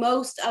 like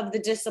most of the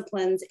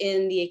disciplines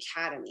in the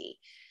academy,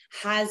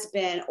 has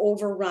been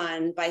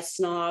overrun by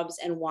snobs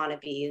and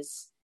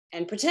wannabes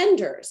and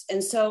pretenders.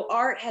 And so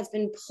art has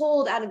been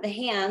pulled out of the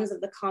hands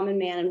of the common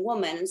man and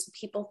woman. And so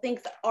people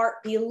think that art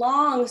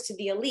belongs to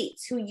the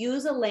elites who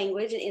use a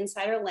language, an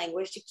insider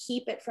language, to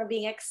keep it from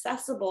being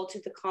accessible to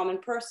the common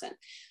person.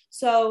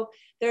 So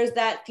there's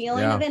that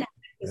feeling of Yeah. Yeah.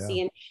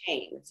 inadequacy and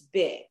shame. It's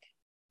big.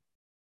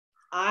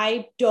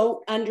 I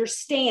don't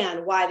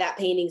understand why that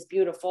painting's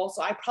beautiful,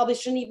 so I probably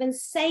shouldn't even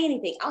say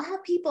anything. I'll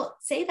have people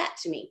say that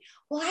to me.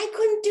 Well, I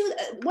couldn't do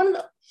that. One of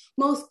the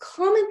most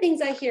common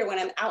things I hear when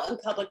I'm out in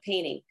public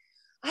painting,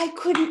 I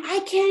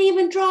can't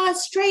even draw a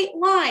straight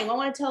line. I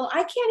want to tell them,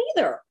 I can't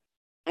either.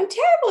 I'm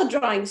terrible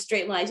at drawing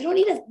straight lines. You don't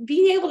need to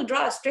be able to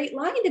draw a straight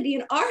line to be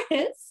an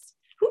artist.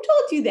 Who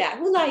told you that?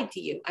 Who lied to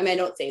you? I mean, I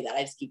don't say that.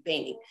 I just keep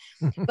painting.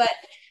 But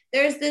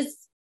there's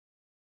this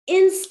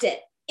instant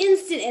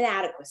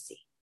inadequacy.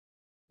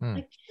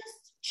 Like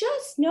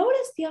just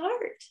notice the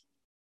art.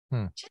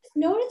 Just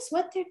notice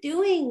what they're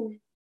doing.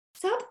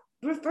 Stop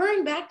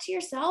referring back to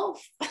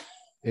yourself.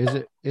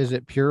 Is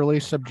it purely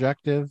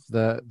subjective,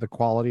 the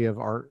quality of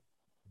art?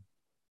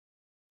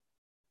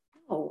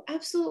 No,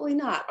 absolutely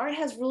not. Art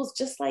has rules,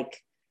 just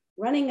like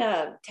running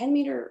a 10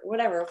 meter,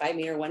 whatever, 5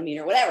 meter, 1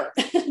 meter, whatever.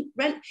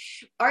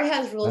 Art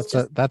has rules.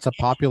 That's a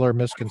popular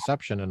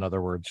misconception, in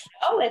other words.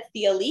 Oh, it's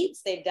the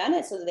elites. They've done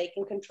it so that they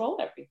can control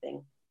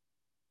everything.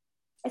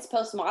 It's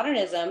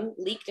postmodernism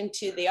leaked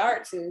into the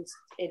arts, and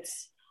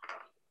it's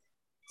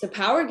a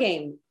power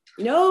game.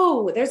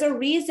 No, there's a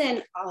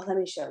reason. Oh, let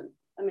me show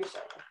you.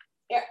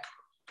 Here,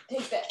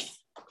 take this.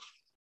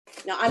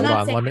 No, I'm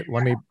not saying.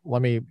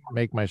 Let me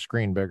make my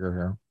screen bigger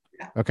here.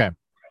 Okay.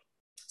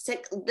 So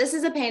this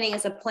is a painting.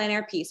 It's a plein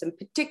air piece I'm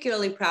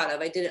particularly proud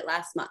of. I did it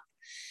last month.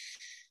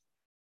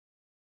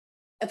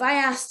 If I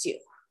asked you,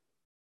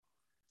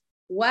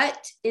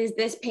 what is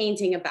this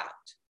painting about?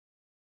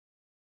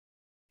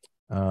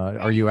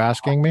 Are you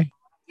asking me?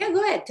 Yeah,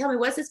 go ahead. Tell me,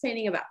 what's this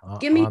painting about?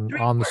 Give me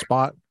on the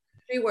spot.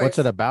 3 words. What's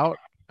it about?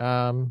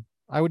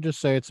 I would just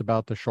say it's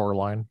about the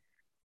shoreline.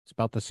 It's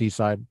about the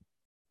seaside.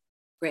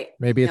 Great.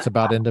 Maybe it's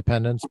about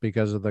independence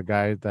because of the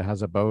guy that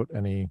has a boat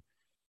and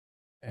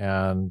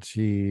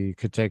he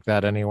could take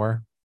that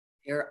anywhere.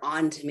 You're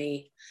on to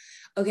me.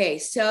 Okay,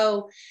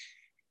 so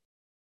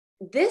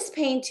this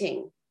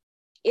painting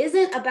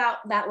isn't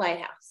about that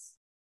lighthouse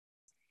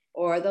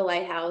or the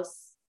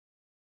lighthouse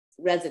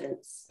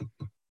residents.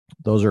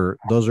 Those are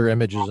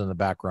images in the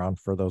background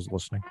for those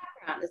listening.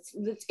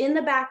 It's in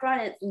the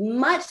background. It's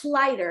much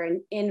lighter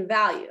in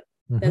value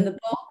than the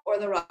boat or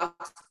the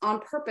rocks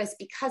on purpose,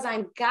 because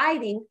I'm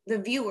guiding the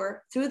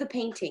viewer through the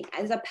painting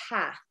as a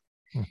path.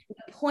 The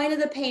point of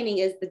the painting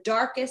is the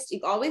darkest. You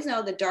always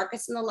know the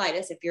darkest and the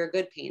lightest, if you're a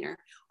good painter,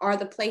 are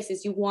the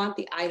places you want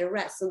the eye to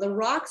rest. So the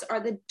rocks are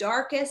the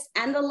darkest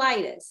and the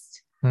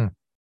lightest.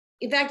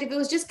 In fact, if it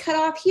was just cut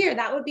off here,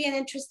 that would be an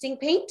interesting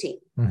painting.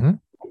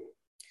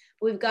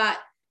 We've got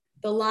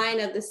the line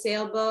of the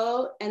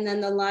sailboat and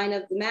then the line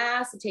of the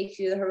mast. It takes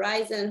you to the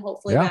horizon and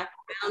hopefully back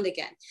around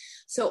again.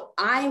 So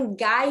I'm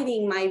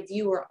guiding my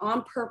viewer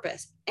on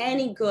purpose.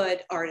 Any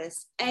good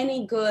artist,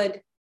 any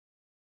good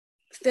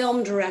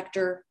film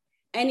director,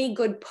 any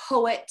good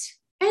poet,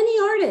 any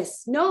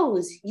artist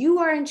knows you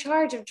are in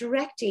charge of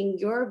directing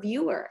your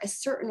viewer a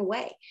certain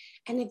way.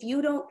 And if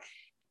you don't,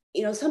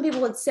 some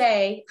people would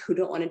say, who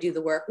don't want to do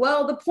the work,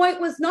 well, the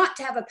point was not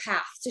to have a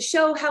path, to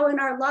show how in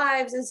our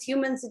lives as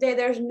humans today,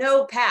 there's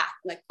no path.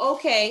 Like,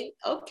 okay.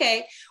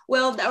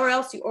 Well,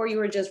 or you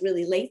were just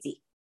really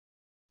lazy.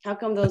 How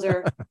come those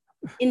are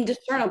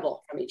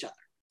indiscernible from each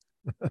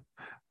other?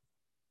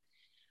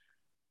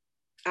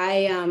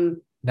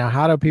 Now,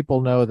 how do people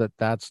know that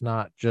that's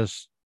not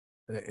just,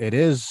 it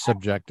is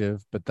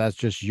subjective, but that's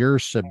just your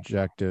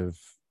subjective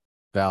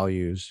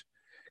values?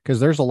 Because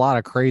there's a lot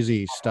of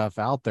crazy stuff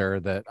out there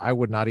that I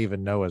would not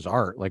even know as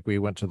art. Like we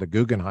went to the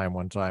Guggenheim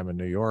one time in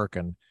New York,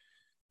 and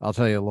I'll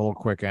tell you a little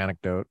quick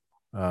anecdote.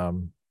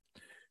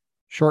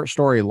 Short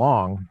story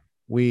long,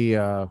 we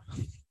were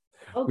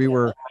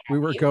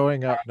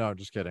going up. No,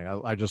 just kidding.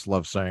 I just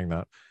love saying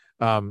that.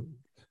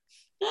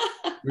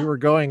 We were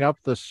going up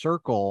the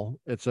Circle.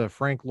 It's a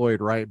Frank Lloyd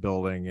Wright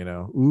building,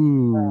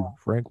 Ooh,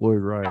 Frank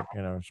Lloyd Wright,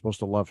 supposed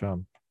to love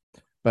him.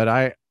 But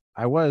I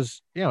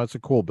was, it's a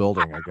cool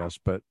building, I guess,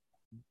 but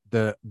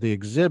the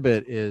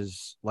exhibit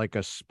is like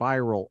a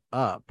spiral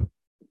up,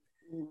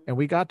 and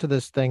we got to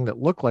this thing that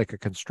looked like a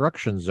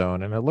construction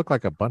zone, and it looked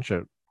like it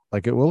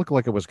looked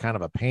like it was kind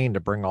of a pain to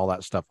bring all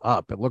that stuff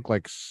up. It looked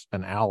like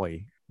an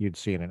alley you'd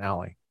see in an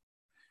alley.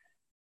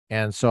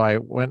 And so I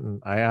went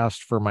and I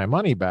asked for my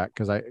money back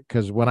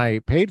because when I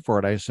paid for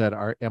it, I said,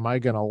 am I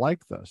going to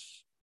like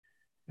this?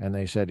 And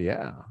they said,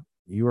 yeah,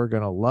 you are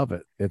going to love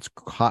it.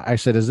 I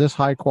said, is this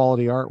high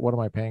quality art? What am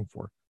I paying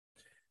for?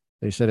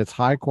 They said, it's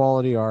high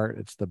quality art.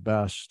 It's the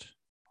best.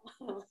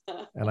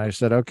 And I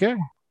said, okay,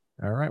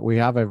 all right. We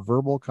have a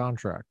verbal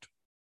contract,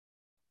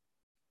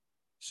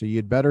 so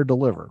you'd better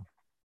deliver.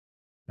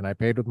 And I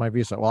paid with my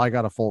Visa. Well, I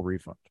got a full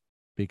refund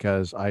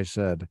because I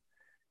said,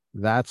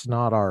 that's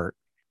not art.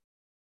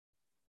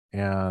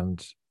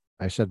 And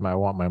I said, I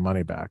want my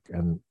money back.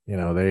 And,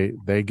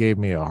 they gave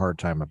me a hard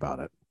time about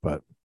it,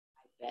 but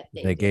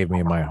they gave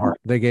me my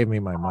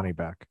money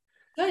back.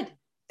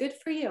 Good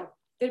for you.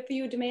 Good for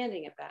you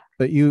demanding it back.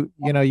 But you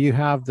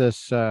have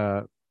this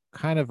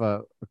kind of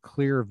a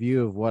clear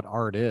view of what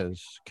art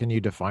is. Can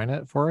you define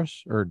it for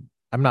us? Or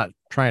I'm not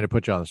trying to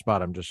put you on the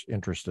spot. I'm just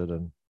interested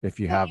in if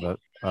you have a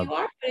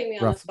putting me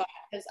on the rough. spot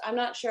because I'm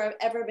not sure I've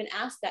ever been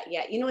asked that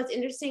yet. You know what's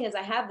interesting is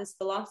I have this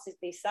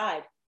philosophy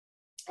side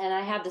and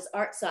I have this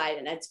art side,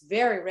 and it's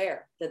very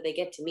rare that they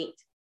get to meet.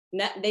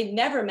 They've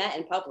never met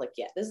in public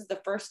yet. This is the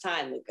first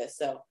time, Lucas.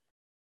 So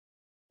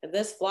if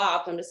this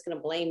flops, I'm just going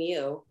to blame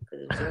you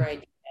because it's your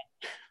idea.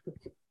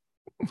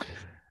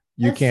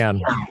 You can.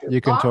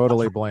 You can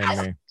totally blame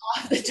me.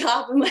 Off the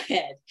top of my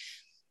head,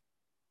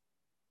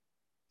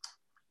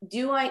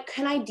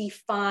 can I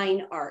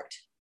define art?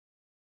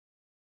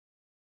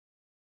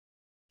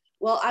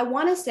 Well, I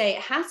want to say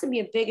it has to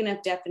be a big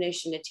enough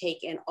definition to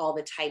take in all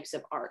the types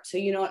of art. So,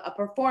 you know, a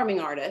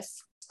performing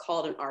artist is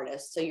called an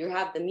artist. So you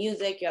have the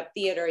music, you have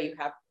theater, you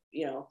have,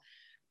 you know,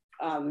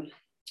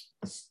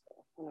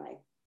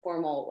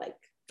 formal like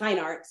fine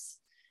arts.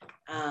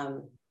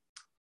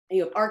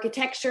 You have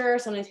architecture.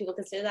 Sometimes people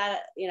consider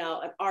that, you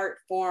know, an art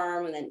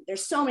form. And then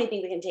there's so many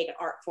things that can take an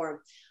art form.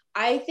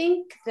 I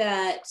think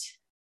that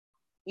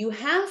you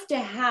have to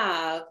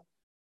have,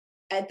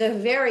 at the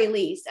very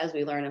least, as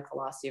we learn in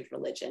philosophy of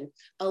religion,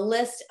 a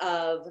list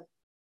of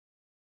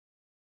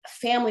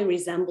family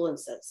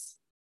resemblances,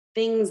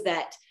 things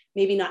that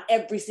maybe not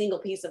every single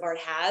piece of art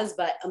has,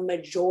 but a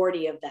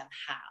majority of them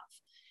have.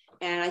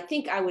 And I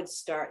think I would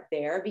start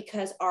there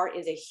because art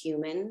is a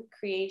human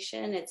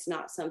creation. It's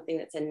not something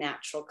that's a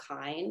natural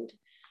kind.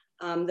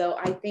 Though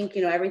I think,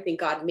 you know, everything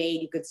God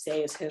made, you could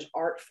say is his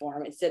art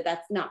form. It said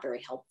that's not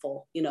very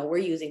helpful. You know, we're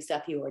using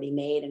stuff he already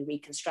made and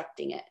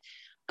reconstructing it.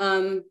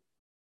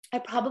 I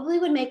probably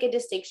would make a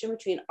distinction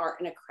between art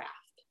and a craft.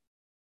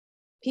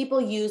 People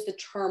use the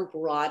term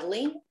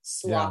broadly,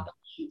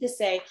 sloppily, to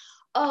say,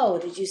 oh,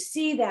 did you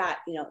see that?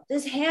 You know,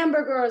 this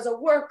hamburger is a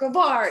work of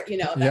art, you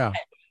know, that kind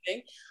of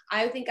thing.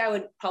 I think I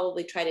would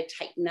probably try to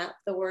tighten up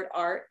the word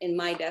art in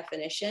my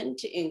definition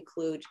to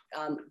include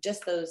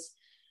just those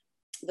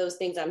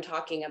things I'm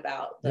talking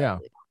about,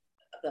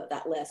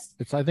 that list.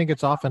 I think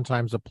it's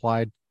oftentimes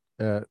applied,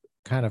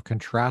 kind of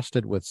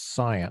contrasted with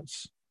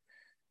science,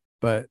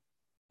 but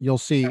you'll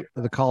see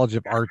the College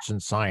of Arts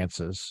and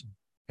Sciences,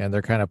 and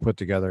they're kind of put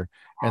together,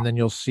 and then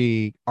you'll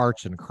see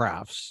arts and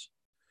crafts.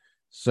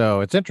 So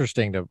it's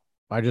interesting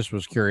I just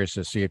was curious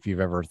to see if you've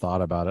ever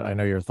thought about it. I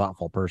know you're a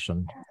thoughtful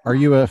person. Are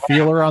you a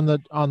feeler on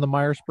the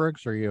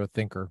Myers-Briggs, or are you a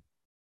thinker?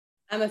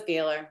 I'm a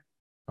feeler.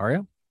 Are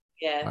you?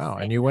 Yes. Wow.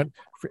 And you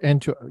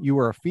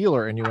were a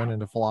feeler and you went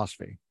into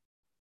philosophy.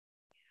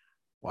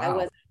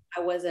 Wow.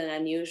 I was an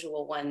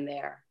unusual one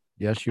there.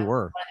 Yes, you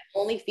were.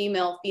 Only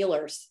female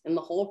feelers in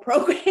the whole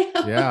program.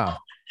 Yeah.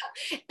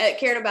 That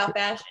cared about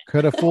fashion.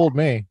 Could have fooled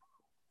me.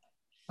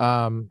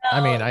 I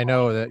mean, I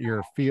know that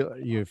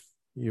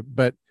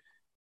but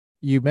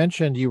you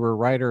mentioned you were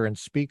writer and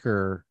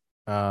speaker.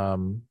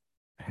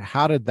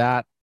 How did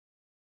that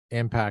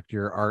impact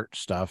your art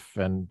stuff?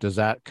 And does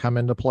that come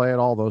into play at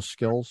all, those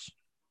skills?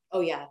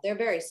 Oh yeah, they're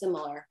very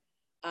similar.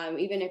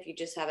 Even if you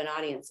just have an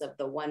audience of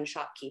the one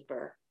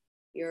shopkeeper,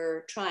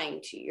 you're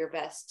trying your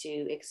best to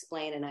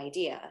explain an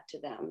idea to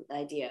them, the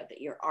idea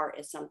that your art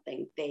is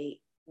something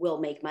they will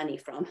make money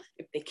from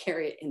if they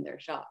carry it in their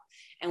shop.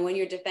 And when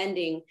you're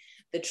defending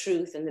the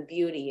truth and the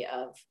beauty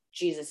of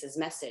Jesus's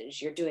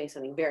message, you're doing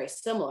something very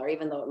similar,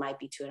 even though it might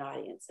be to an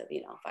audience of,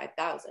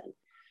 5,000.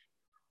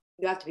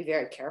 You have to be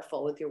very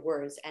careful with your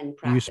words and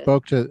practice. You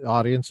spoke to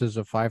audiences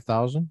of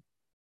 5,000?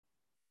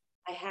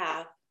 I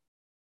have.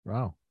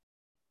 Wow.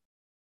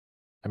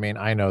 I mean,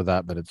 I know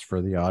that, but it's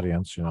for the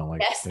audience,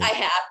 Yes, I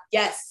have.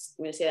 Yes.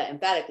 I'm going to say that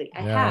emphatically.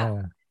 I have.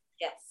 Yeah.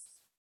 Yes.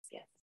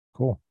 Yes.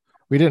 Cool.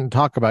 We didn't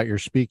talk about your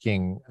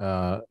speaking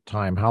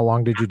time. How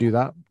long did you do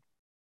that?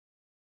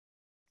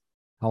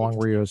 How long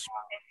were you?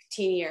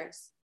 15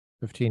 years.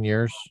 15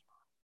 years.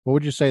 What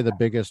would you say the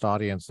biggest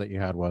audience that you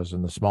had was,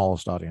 and the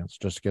smallest audience,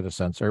 just to get a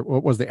sense? Or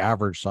what was the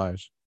average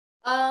size?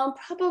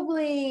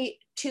 Probably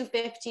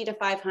 250 to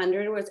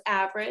 500 was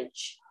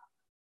average.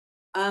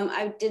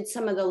 I did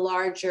some of the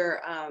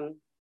larger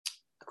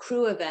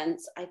crew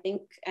events, I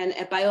think, and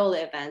at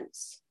Biola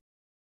events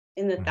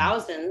in the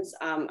thousands.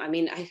 I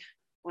mean, I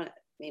want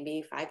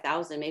maybe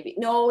 5,000, maybe.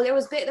 No, there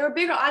were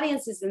bigger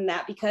audiences than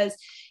that, because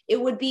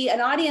it would be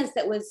an audience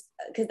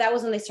because that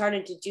was when they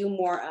started to do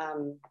more,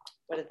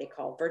 what did they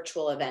call,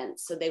 virtual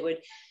events. So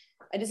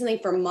I did something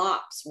for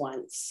MOPS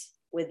once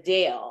with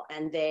Dale,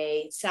 and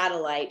they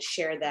satellite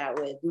shared that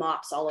with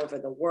MOPS all over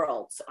the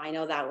world. So I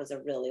know that was a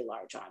really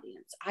large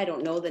audience. I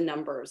don't know the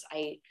numbers.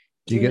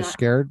 Do you get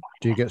scared?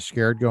 Do you get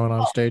scared going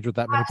on stage with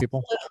that many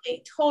people?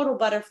 Absolutely. Total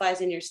butterflies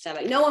in your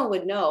stomach. No one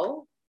would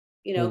know,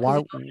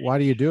 Well, why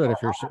do you do it if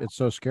it's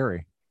so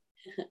scary?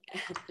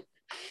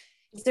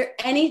 Is there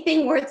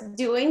anything worth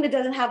doing that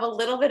doesn't have a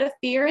little bit of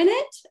fear in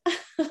it?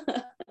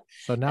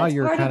 So now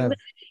you're kind of,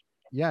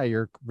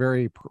 you're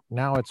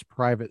now it's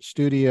private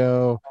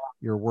studio.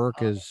 Your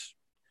work is,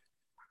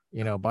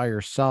 by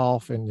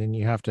yourself, and then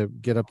you have to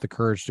get up the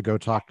courage to go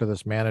talk to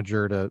this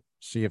manager to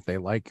see if they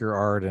like your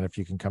art and if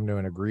you can come to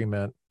an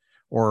agreement.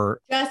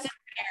 Or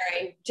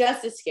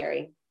just as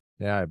scary.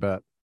 Yeah, I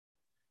bet.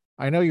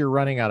 I know you're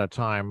running out of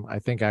time. I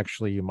think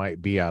actually you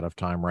might be out of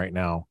time right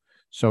now.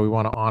 So we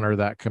want to honor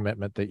that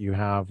commitment that you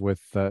have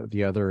with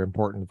the other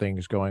important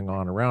things going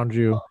on around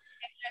you.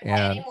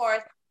 Any And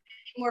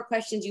more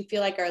questions you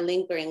feel like are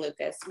lingering,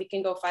 Lucas? We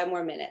can go 5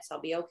 more minutes.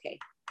 I'll be okay.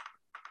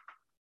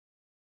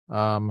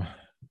 um,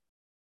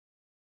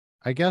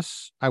 I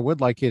guess I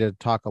would like you to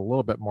talk a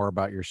little bit more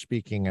about your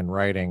speaking and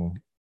writing.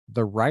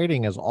 The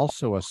writing is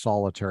also a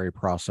solitary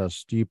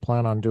process. Do you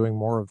plan on doing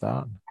more of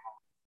that?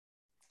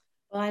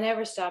 Well, I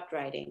never stopped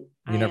writing.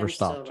 You I never am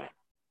still stopped. writing.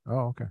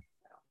 Oh, okay.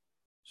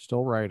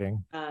 Still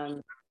writing.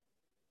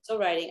 Still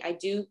writing. I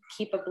do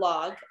keep a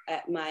blog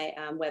at my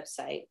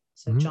website.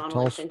 So Tell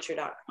us.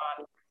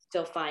 jonalynfincher.com.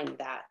 Still find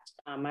that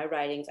my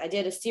writings. I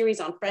did a series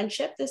on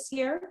friendship this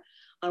year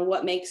on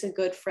what makes a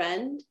good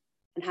friend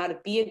and how to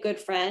be a good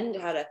friend,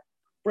 how to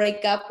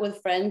break up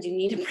with friends you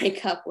need to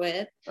break up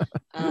with.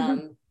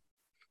 So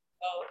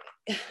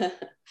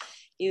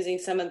using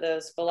some of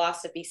those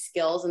philosophy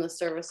skills in the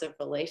service of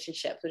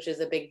relationships, which is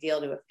a big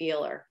deal to a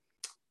feeler.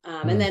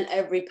 And then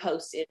every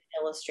post is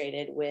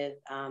illustrated with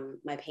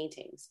my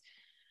paintings.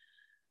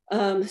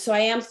 So I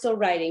am still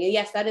writing. And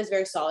yes, that is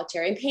very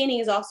solitary. And painting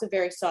is also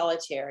very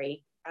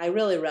solitary. I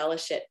really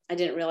relish it. I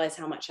didn't realize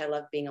how much I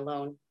love being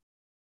alone.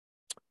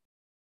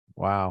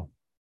 Wow.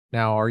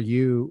 Now, are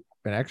you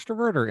an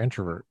extrovert or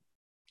introvert?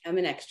 I'm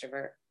an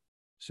extrovert.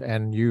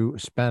 And you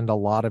spend a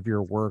lot of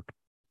your work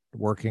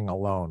working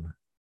alone.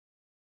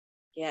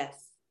 Yes.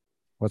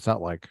 What's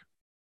that like?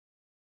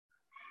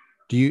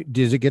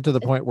 Does it get to the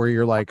point where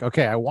you're like,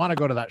 okay, I want to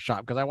go to that shop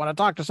because I want to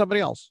talk to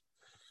somebody else?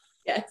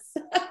 Yes.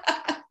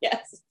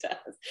 Yes, it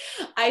does.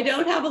 I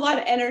don't have a lot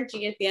of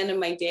energy at the end of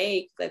my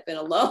day because I've been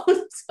alone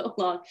so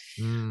long.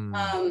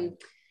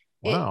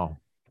 Wow.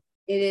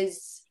 It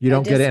is You a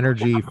don't get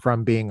energy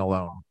from being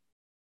alone.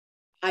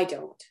 I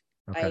don't.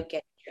 Okay. I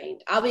get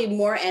trained. I'll be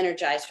more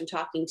energized from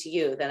talking to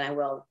you than I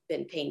will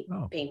been painting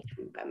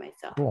by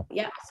myself. Cool.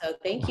 Yeah. So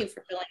thank you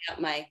for filling up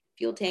my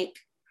fuel tank.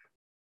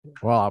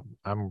 Well,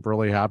 I'm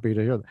really happy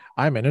to hear that.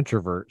 I'm an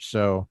introvert,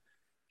 so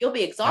you'll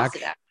be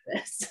exhausted after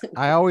this.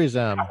 I always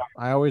am.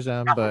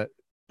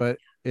 But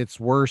it's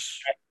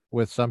worse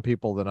with some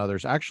people than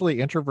others. Actually,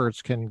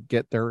 introverts can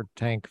get their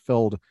tank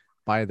filled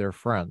by their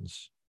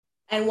friends.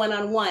 And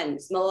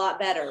one-on-ones, a lot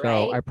better,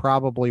 So right? I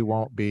probably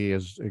won't be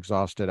as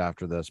exhausted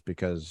after this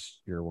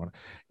because you're one.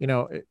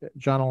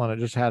 Jonalyn, I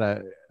just had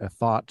a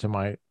thought to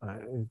my.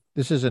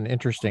 This is an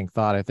interesting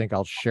thought. I think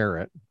I'll share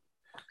it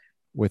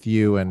with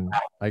you and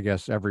I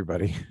guess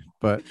everybody.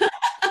 But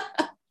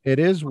it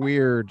is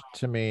weird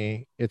to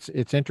me. It's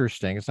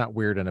interesting. It's not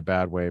weird in a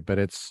bad way, but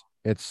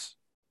it's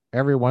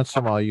every once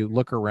in a while you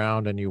look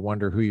around and you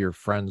wonder who your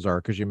friends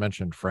are because you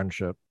mentioned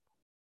friendship.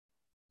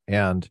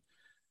 And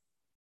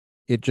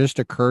it just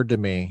occurred to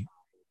me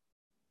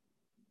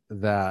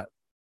that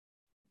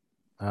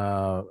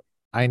uh,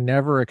 I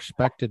never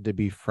expected to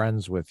be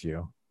friends with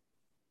you.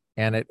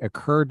 And it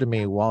occurred to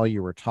me while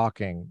you were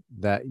talking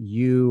that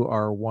you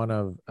are one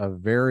of a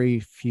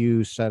very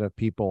few set of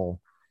people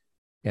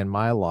in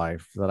my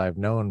life that I've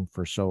known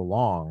for so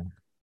long.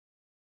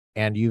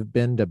 And you've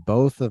been to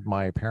both of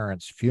my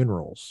parents'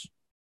 funerals.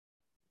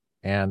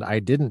 And I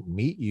didn't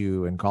meet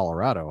you in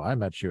Colorado. I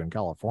met you in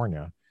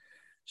California.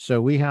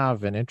 So we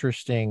have an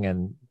interesting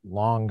and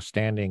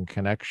long-standing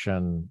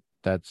connection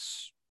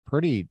that's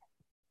pretty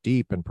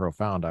deep and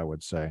profound, I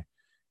would say.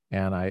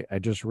 And I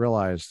just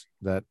realized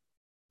that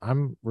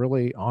I'm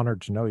really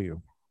honored to know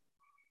you.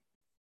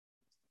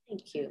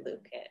 Thank you,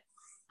 Lucas.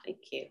 Thank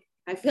you.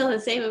 I feel the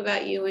same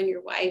about you and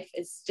your wife.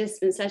 It's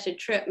just been such a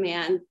trip,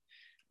 man.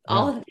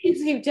 All of the things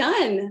we've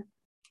done.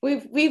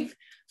 We've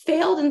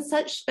failed in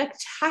such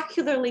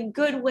spectacularly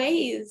good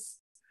ways.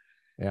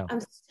 Yeah.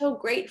 I'm so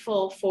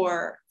grateful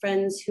for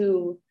friends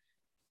who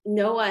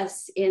know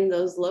us in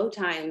those low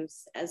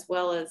times as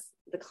well as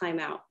the climb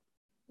out.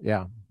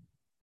 Yeah.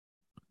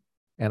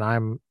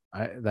 And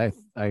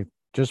I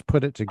just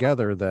put it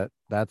together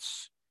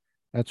that's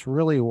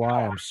really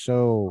why I'm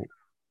so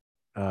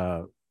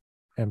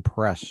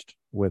impressed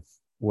with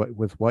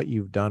what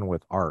you've done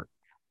with art,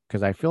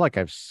 because I feel like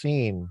I've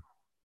seen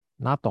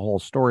not the whole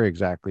story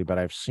exactly, but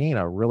I've seen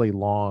a really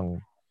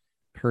long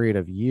period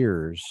of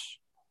years,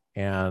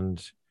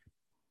 and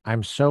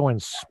I'm so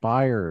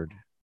inspired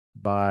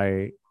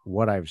by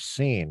what I've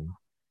seen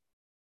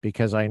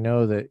because I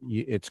know that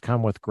it's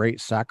come with great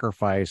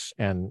sacrifice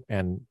and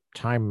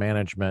time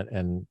management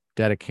and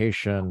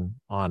dedication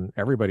on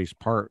everybody's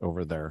part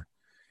over there,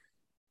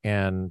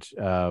 and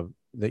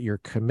that you're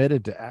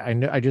committed to.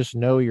 I just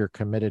know you're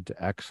committed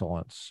to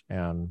excellence,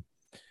 and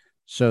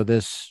so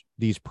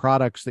these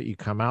products that you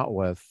come out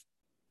with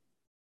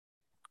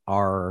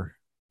are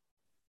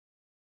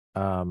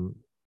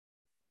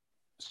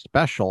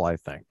special, I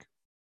think,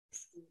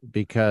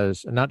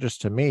 because not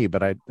just to me,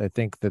 but I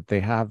think that they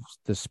have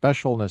the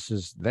specialness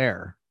is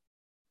there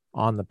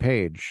on the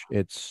page.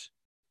 It's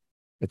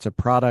a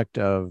product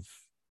of,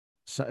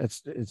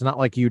 it's not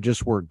like you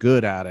just were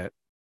good at it,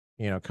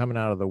 coming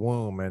out of the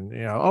womb and,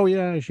 oh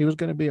yeah, she was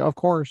going to be, of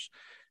course.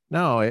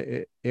 No,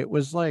 it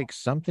was like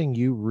something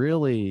you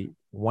really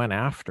went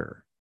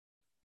after.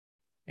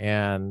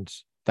 And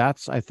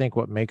that's, I think,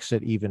 what makes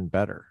it even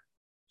better.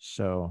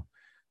 So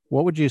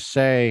what would you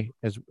say,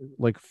 as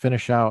like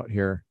finish out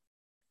here,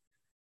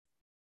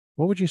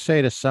 what would you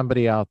say to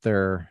somebody out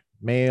there,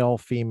 male,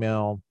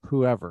 female,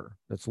 whoever,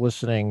 that's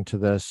listening to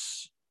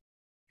this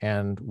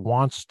and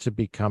wants to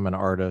become an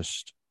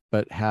artist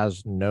but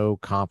has no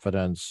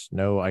confidence,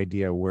 no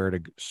idea where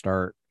to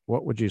start?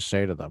 What would you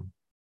say to them?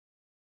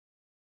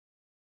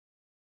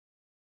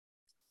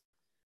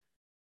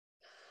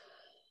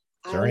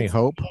 Is I there any would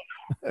hope?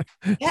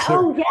 yeah, Is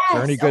oh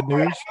there any yes. good Oh,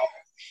 news?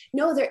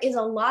 no, there is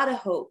a lot of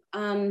hope.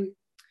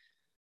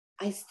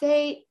 I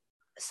say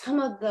some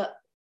of the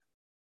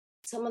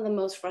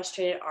most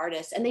frustrated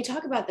artists, and they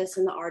talk about this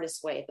in The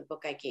Artist's Way, the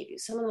book I gave you.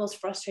 Some of the most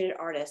frustrated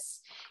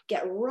artists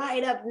get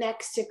right up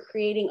next to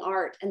creating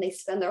art and they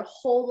spend their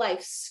whole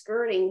life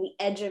skirting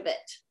the edge of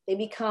it. They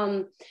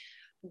become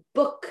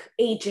book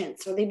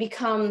agents, or they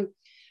become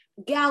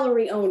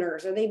gallery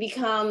owners, or they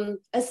become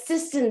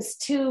assistants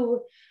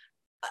to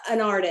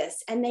an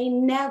artist, and they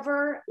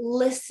never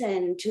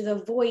listen to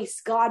the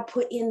voice God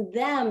put in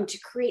them to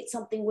create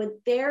something with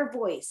their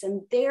voice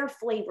and their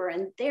flavor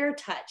and their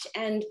touch.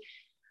 And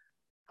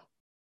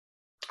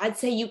I'd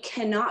say you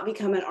cannot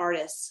become an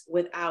artist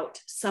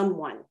without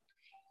someone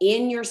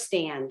in your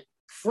stand,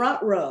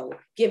 front row,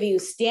 giving you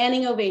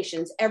standing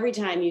ovations every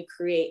time you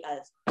create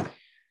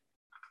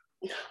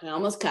I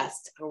almost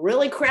cussed, a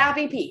really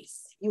crappy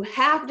piece. You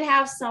have to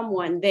have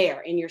someone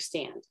there in your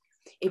stand.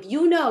 If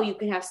you know you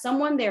can have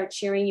someone there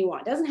cheering you on,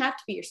 it doesn't have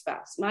to be your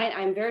spouse. Mine,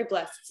 I'm very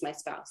blessed, it's my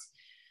spouse.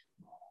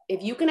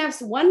 If you can have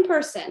one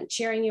person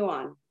cheering you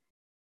on,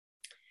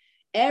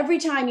 every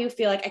time you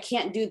feel like I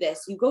can't do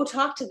this, you go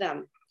talk to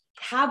them.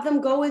 Have them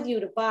go with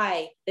you to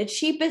buy the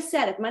cheapest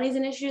set. If money's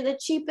an issue, the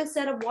cheapest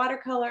set of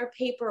watercolor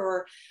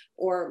paper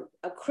or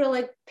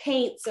acrylic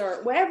paints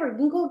or whatever. You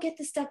can go get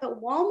the stuff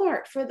at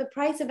Walmart for the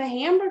price of a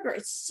hamburger.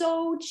 It's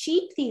so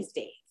cheap these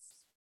days.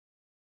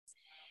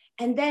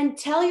 And then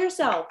tell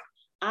yourself,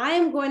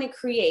 I'm going to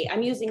create,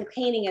 I'm using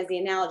painting as the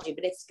analogy,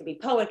 but it could be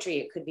poetry,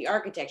 it could be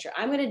architecture.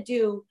 I'm going to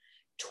do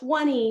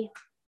 20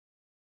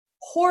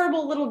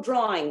 horrible little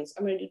drawings.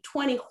 I'm going to do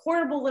 20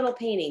 horrible little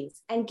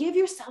paintings, and give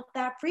yourself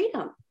that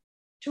freedom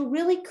to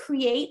really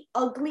create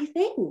ugly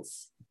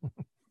things.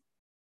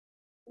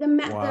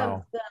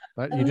 Wow.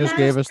 You just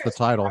gave us the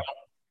title.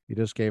 You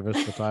just gave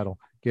us the title.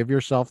 Give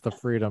yourself the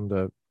freedom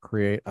to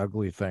create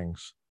ugly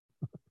things.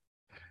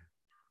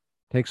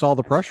 Takes all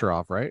the pressure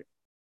off, right?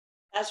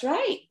 That's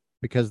right.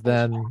 Because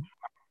then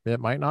it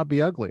might not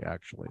be ugly,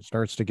 actually. It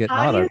starts to get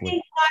How not do you ugly.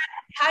 think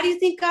how do you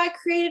think God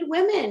created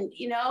women?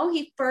 You know,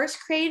 he first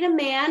created a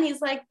man.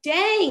 He's like,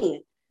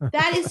 dang,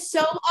 that is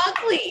so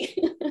ugly.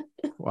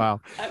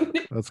 Wow.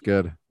 That's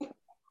good.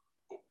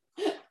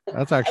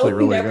 That's I actually would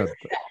really never good.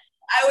 say that.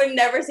 I would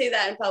never say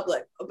that in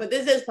public, but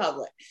this is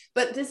public.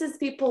 But this is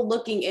people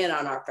looking in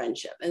on our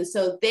friendship. And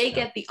so they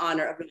get the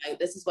honor of knowing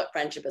this is what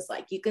friendship is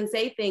like. You can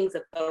say things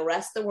that the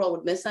rest of the world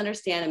would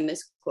misunderstand and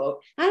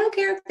misquote. I don't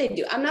care if they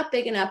do. I'm not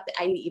big enough that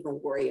I need to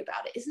even worry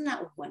about it. Isn't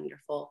that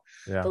wonderful?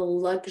 Yeah. The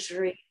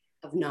luxury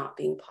of not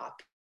being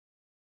popular.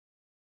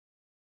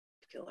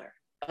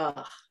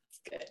 Oh,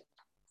 it's good.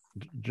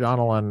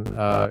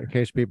 Jonalyn, in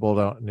case people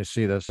don't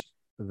see this,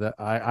 that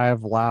I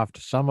have laughed.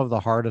 Some of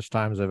the hardest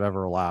times I've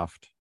ever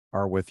laughed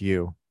are with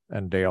you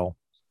and Dale.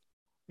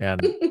 And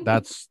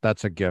that's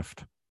a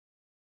gift.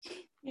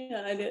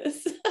 Yeah, it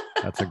is.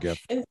 That's a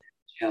gift. It's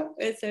true.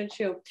 It's so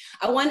true.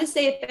 I wanted to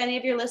say, if any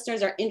of your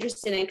listeners are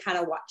interested in kind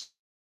of watching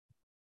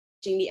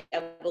the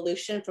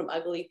evolution from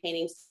ugly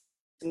paintings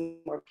to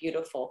more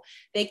beautiful,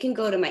 they can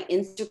go to my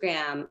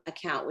Instagram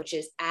account, which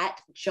is at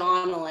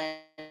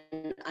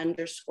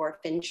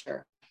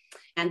Jonalyn_Fincher.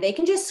 And they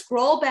can just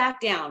scroll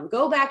back down,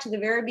 go back to the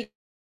very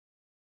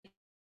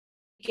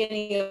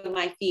beginning of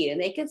my feed, and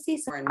they can see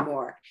more and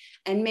more.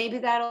 And maybe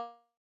I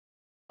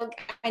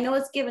know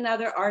it's given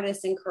other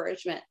artists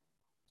encouragement.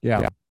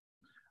 Yeah.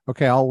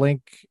 Okay, I'll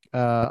link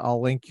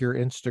your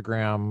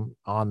Instagram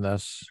on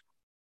this.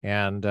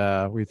 And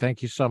we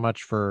thank you so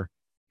much for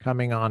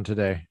coming on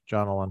today,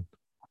 Jonalyn.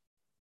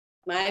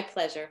 My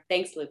pleasure.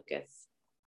 Thanks, Lucas.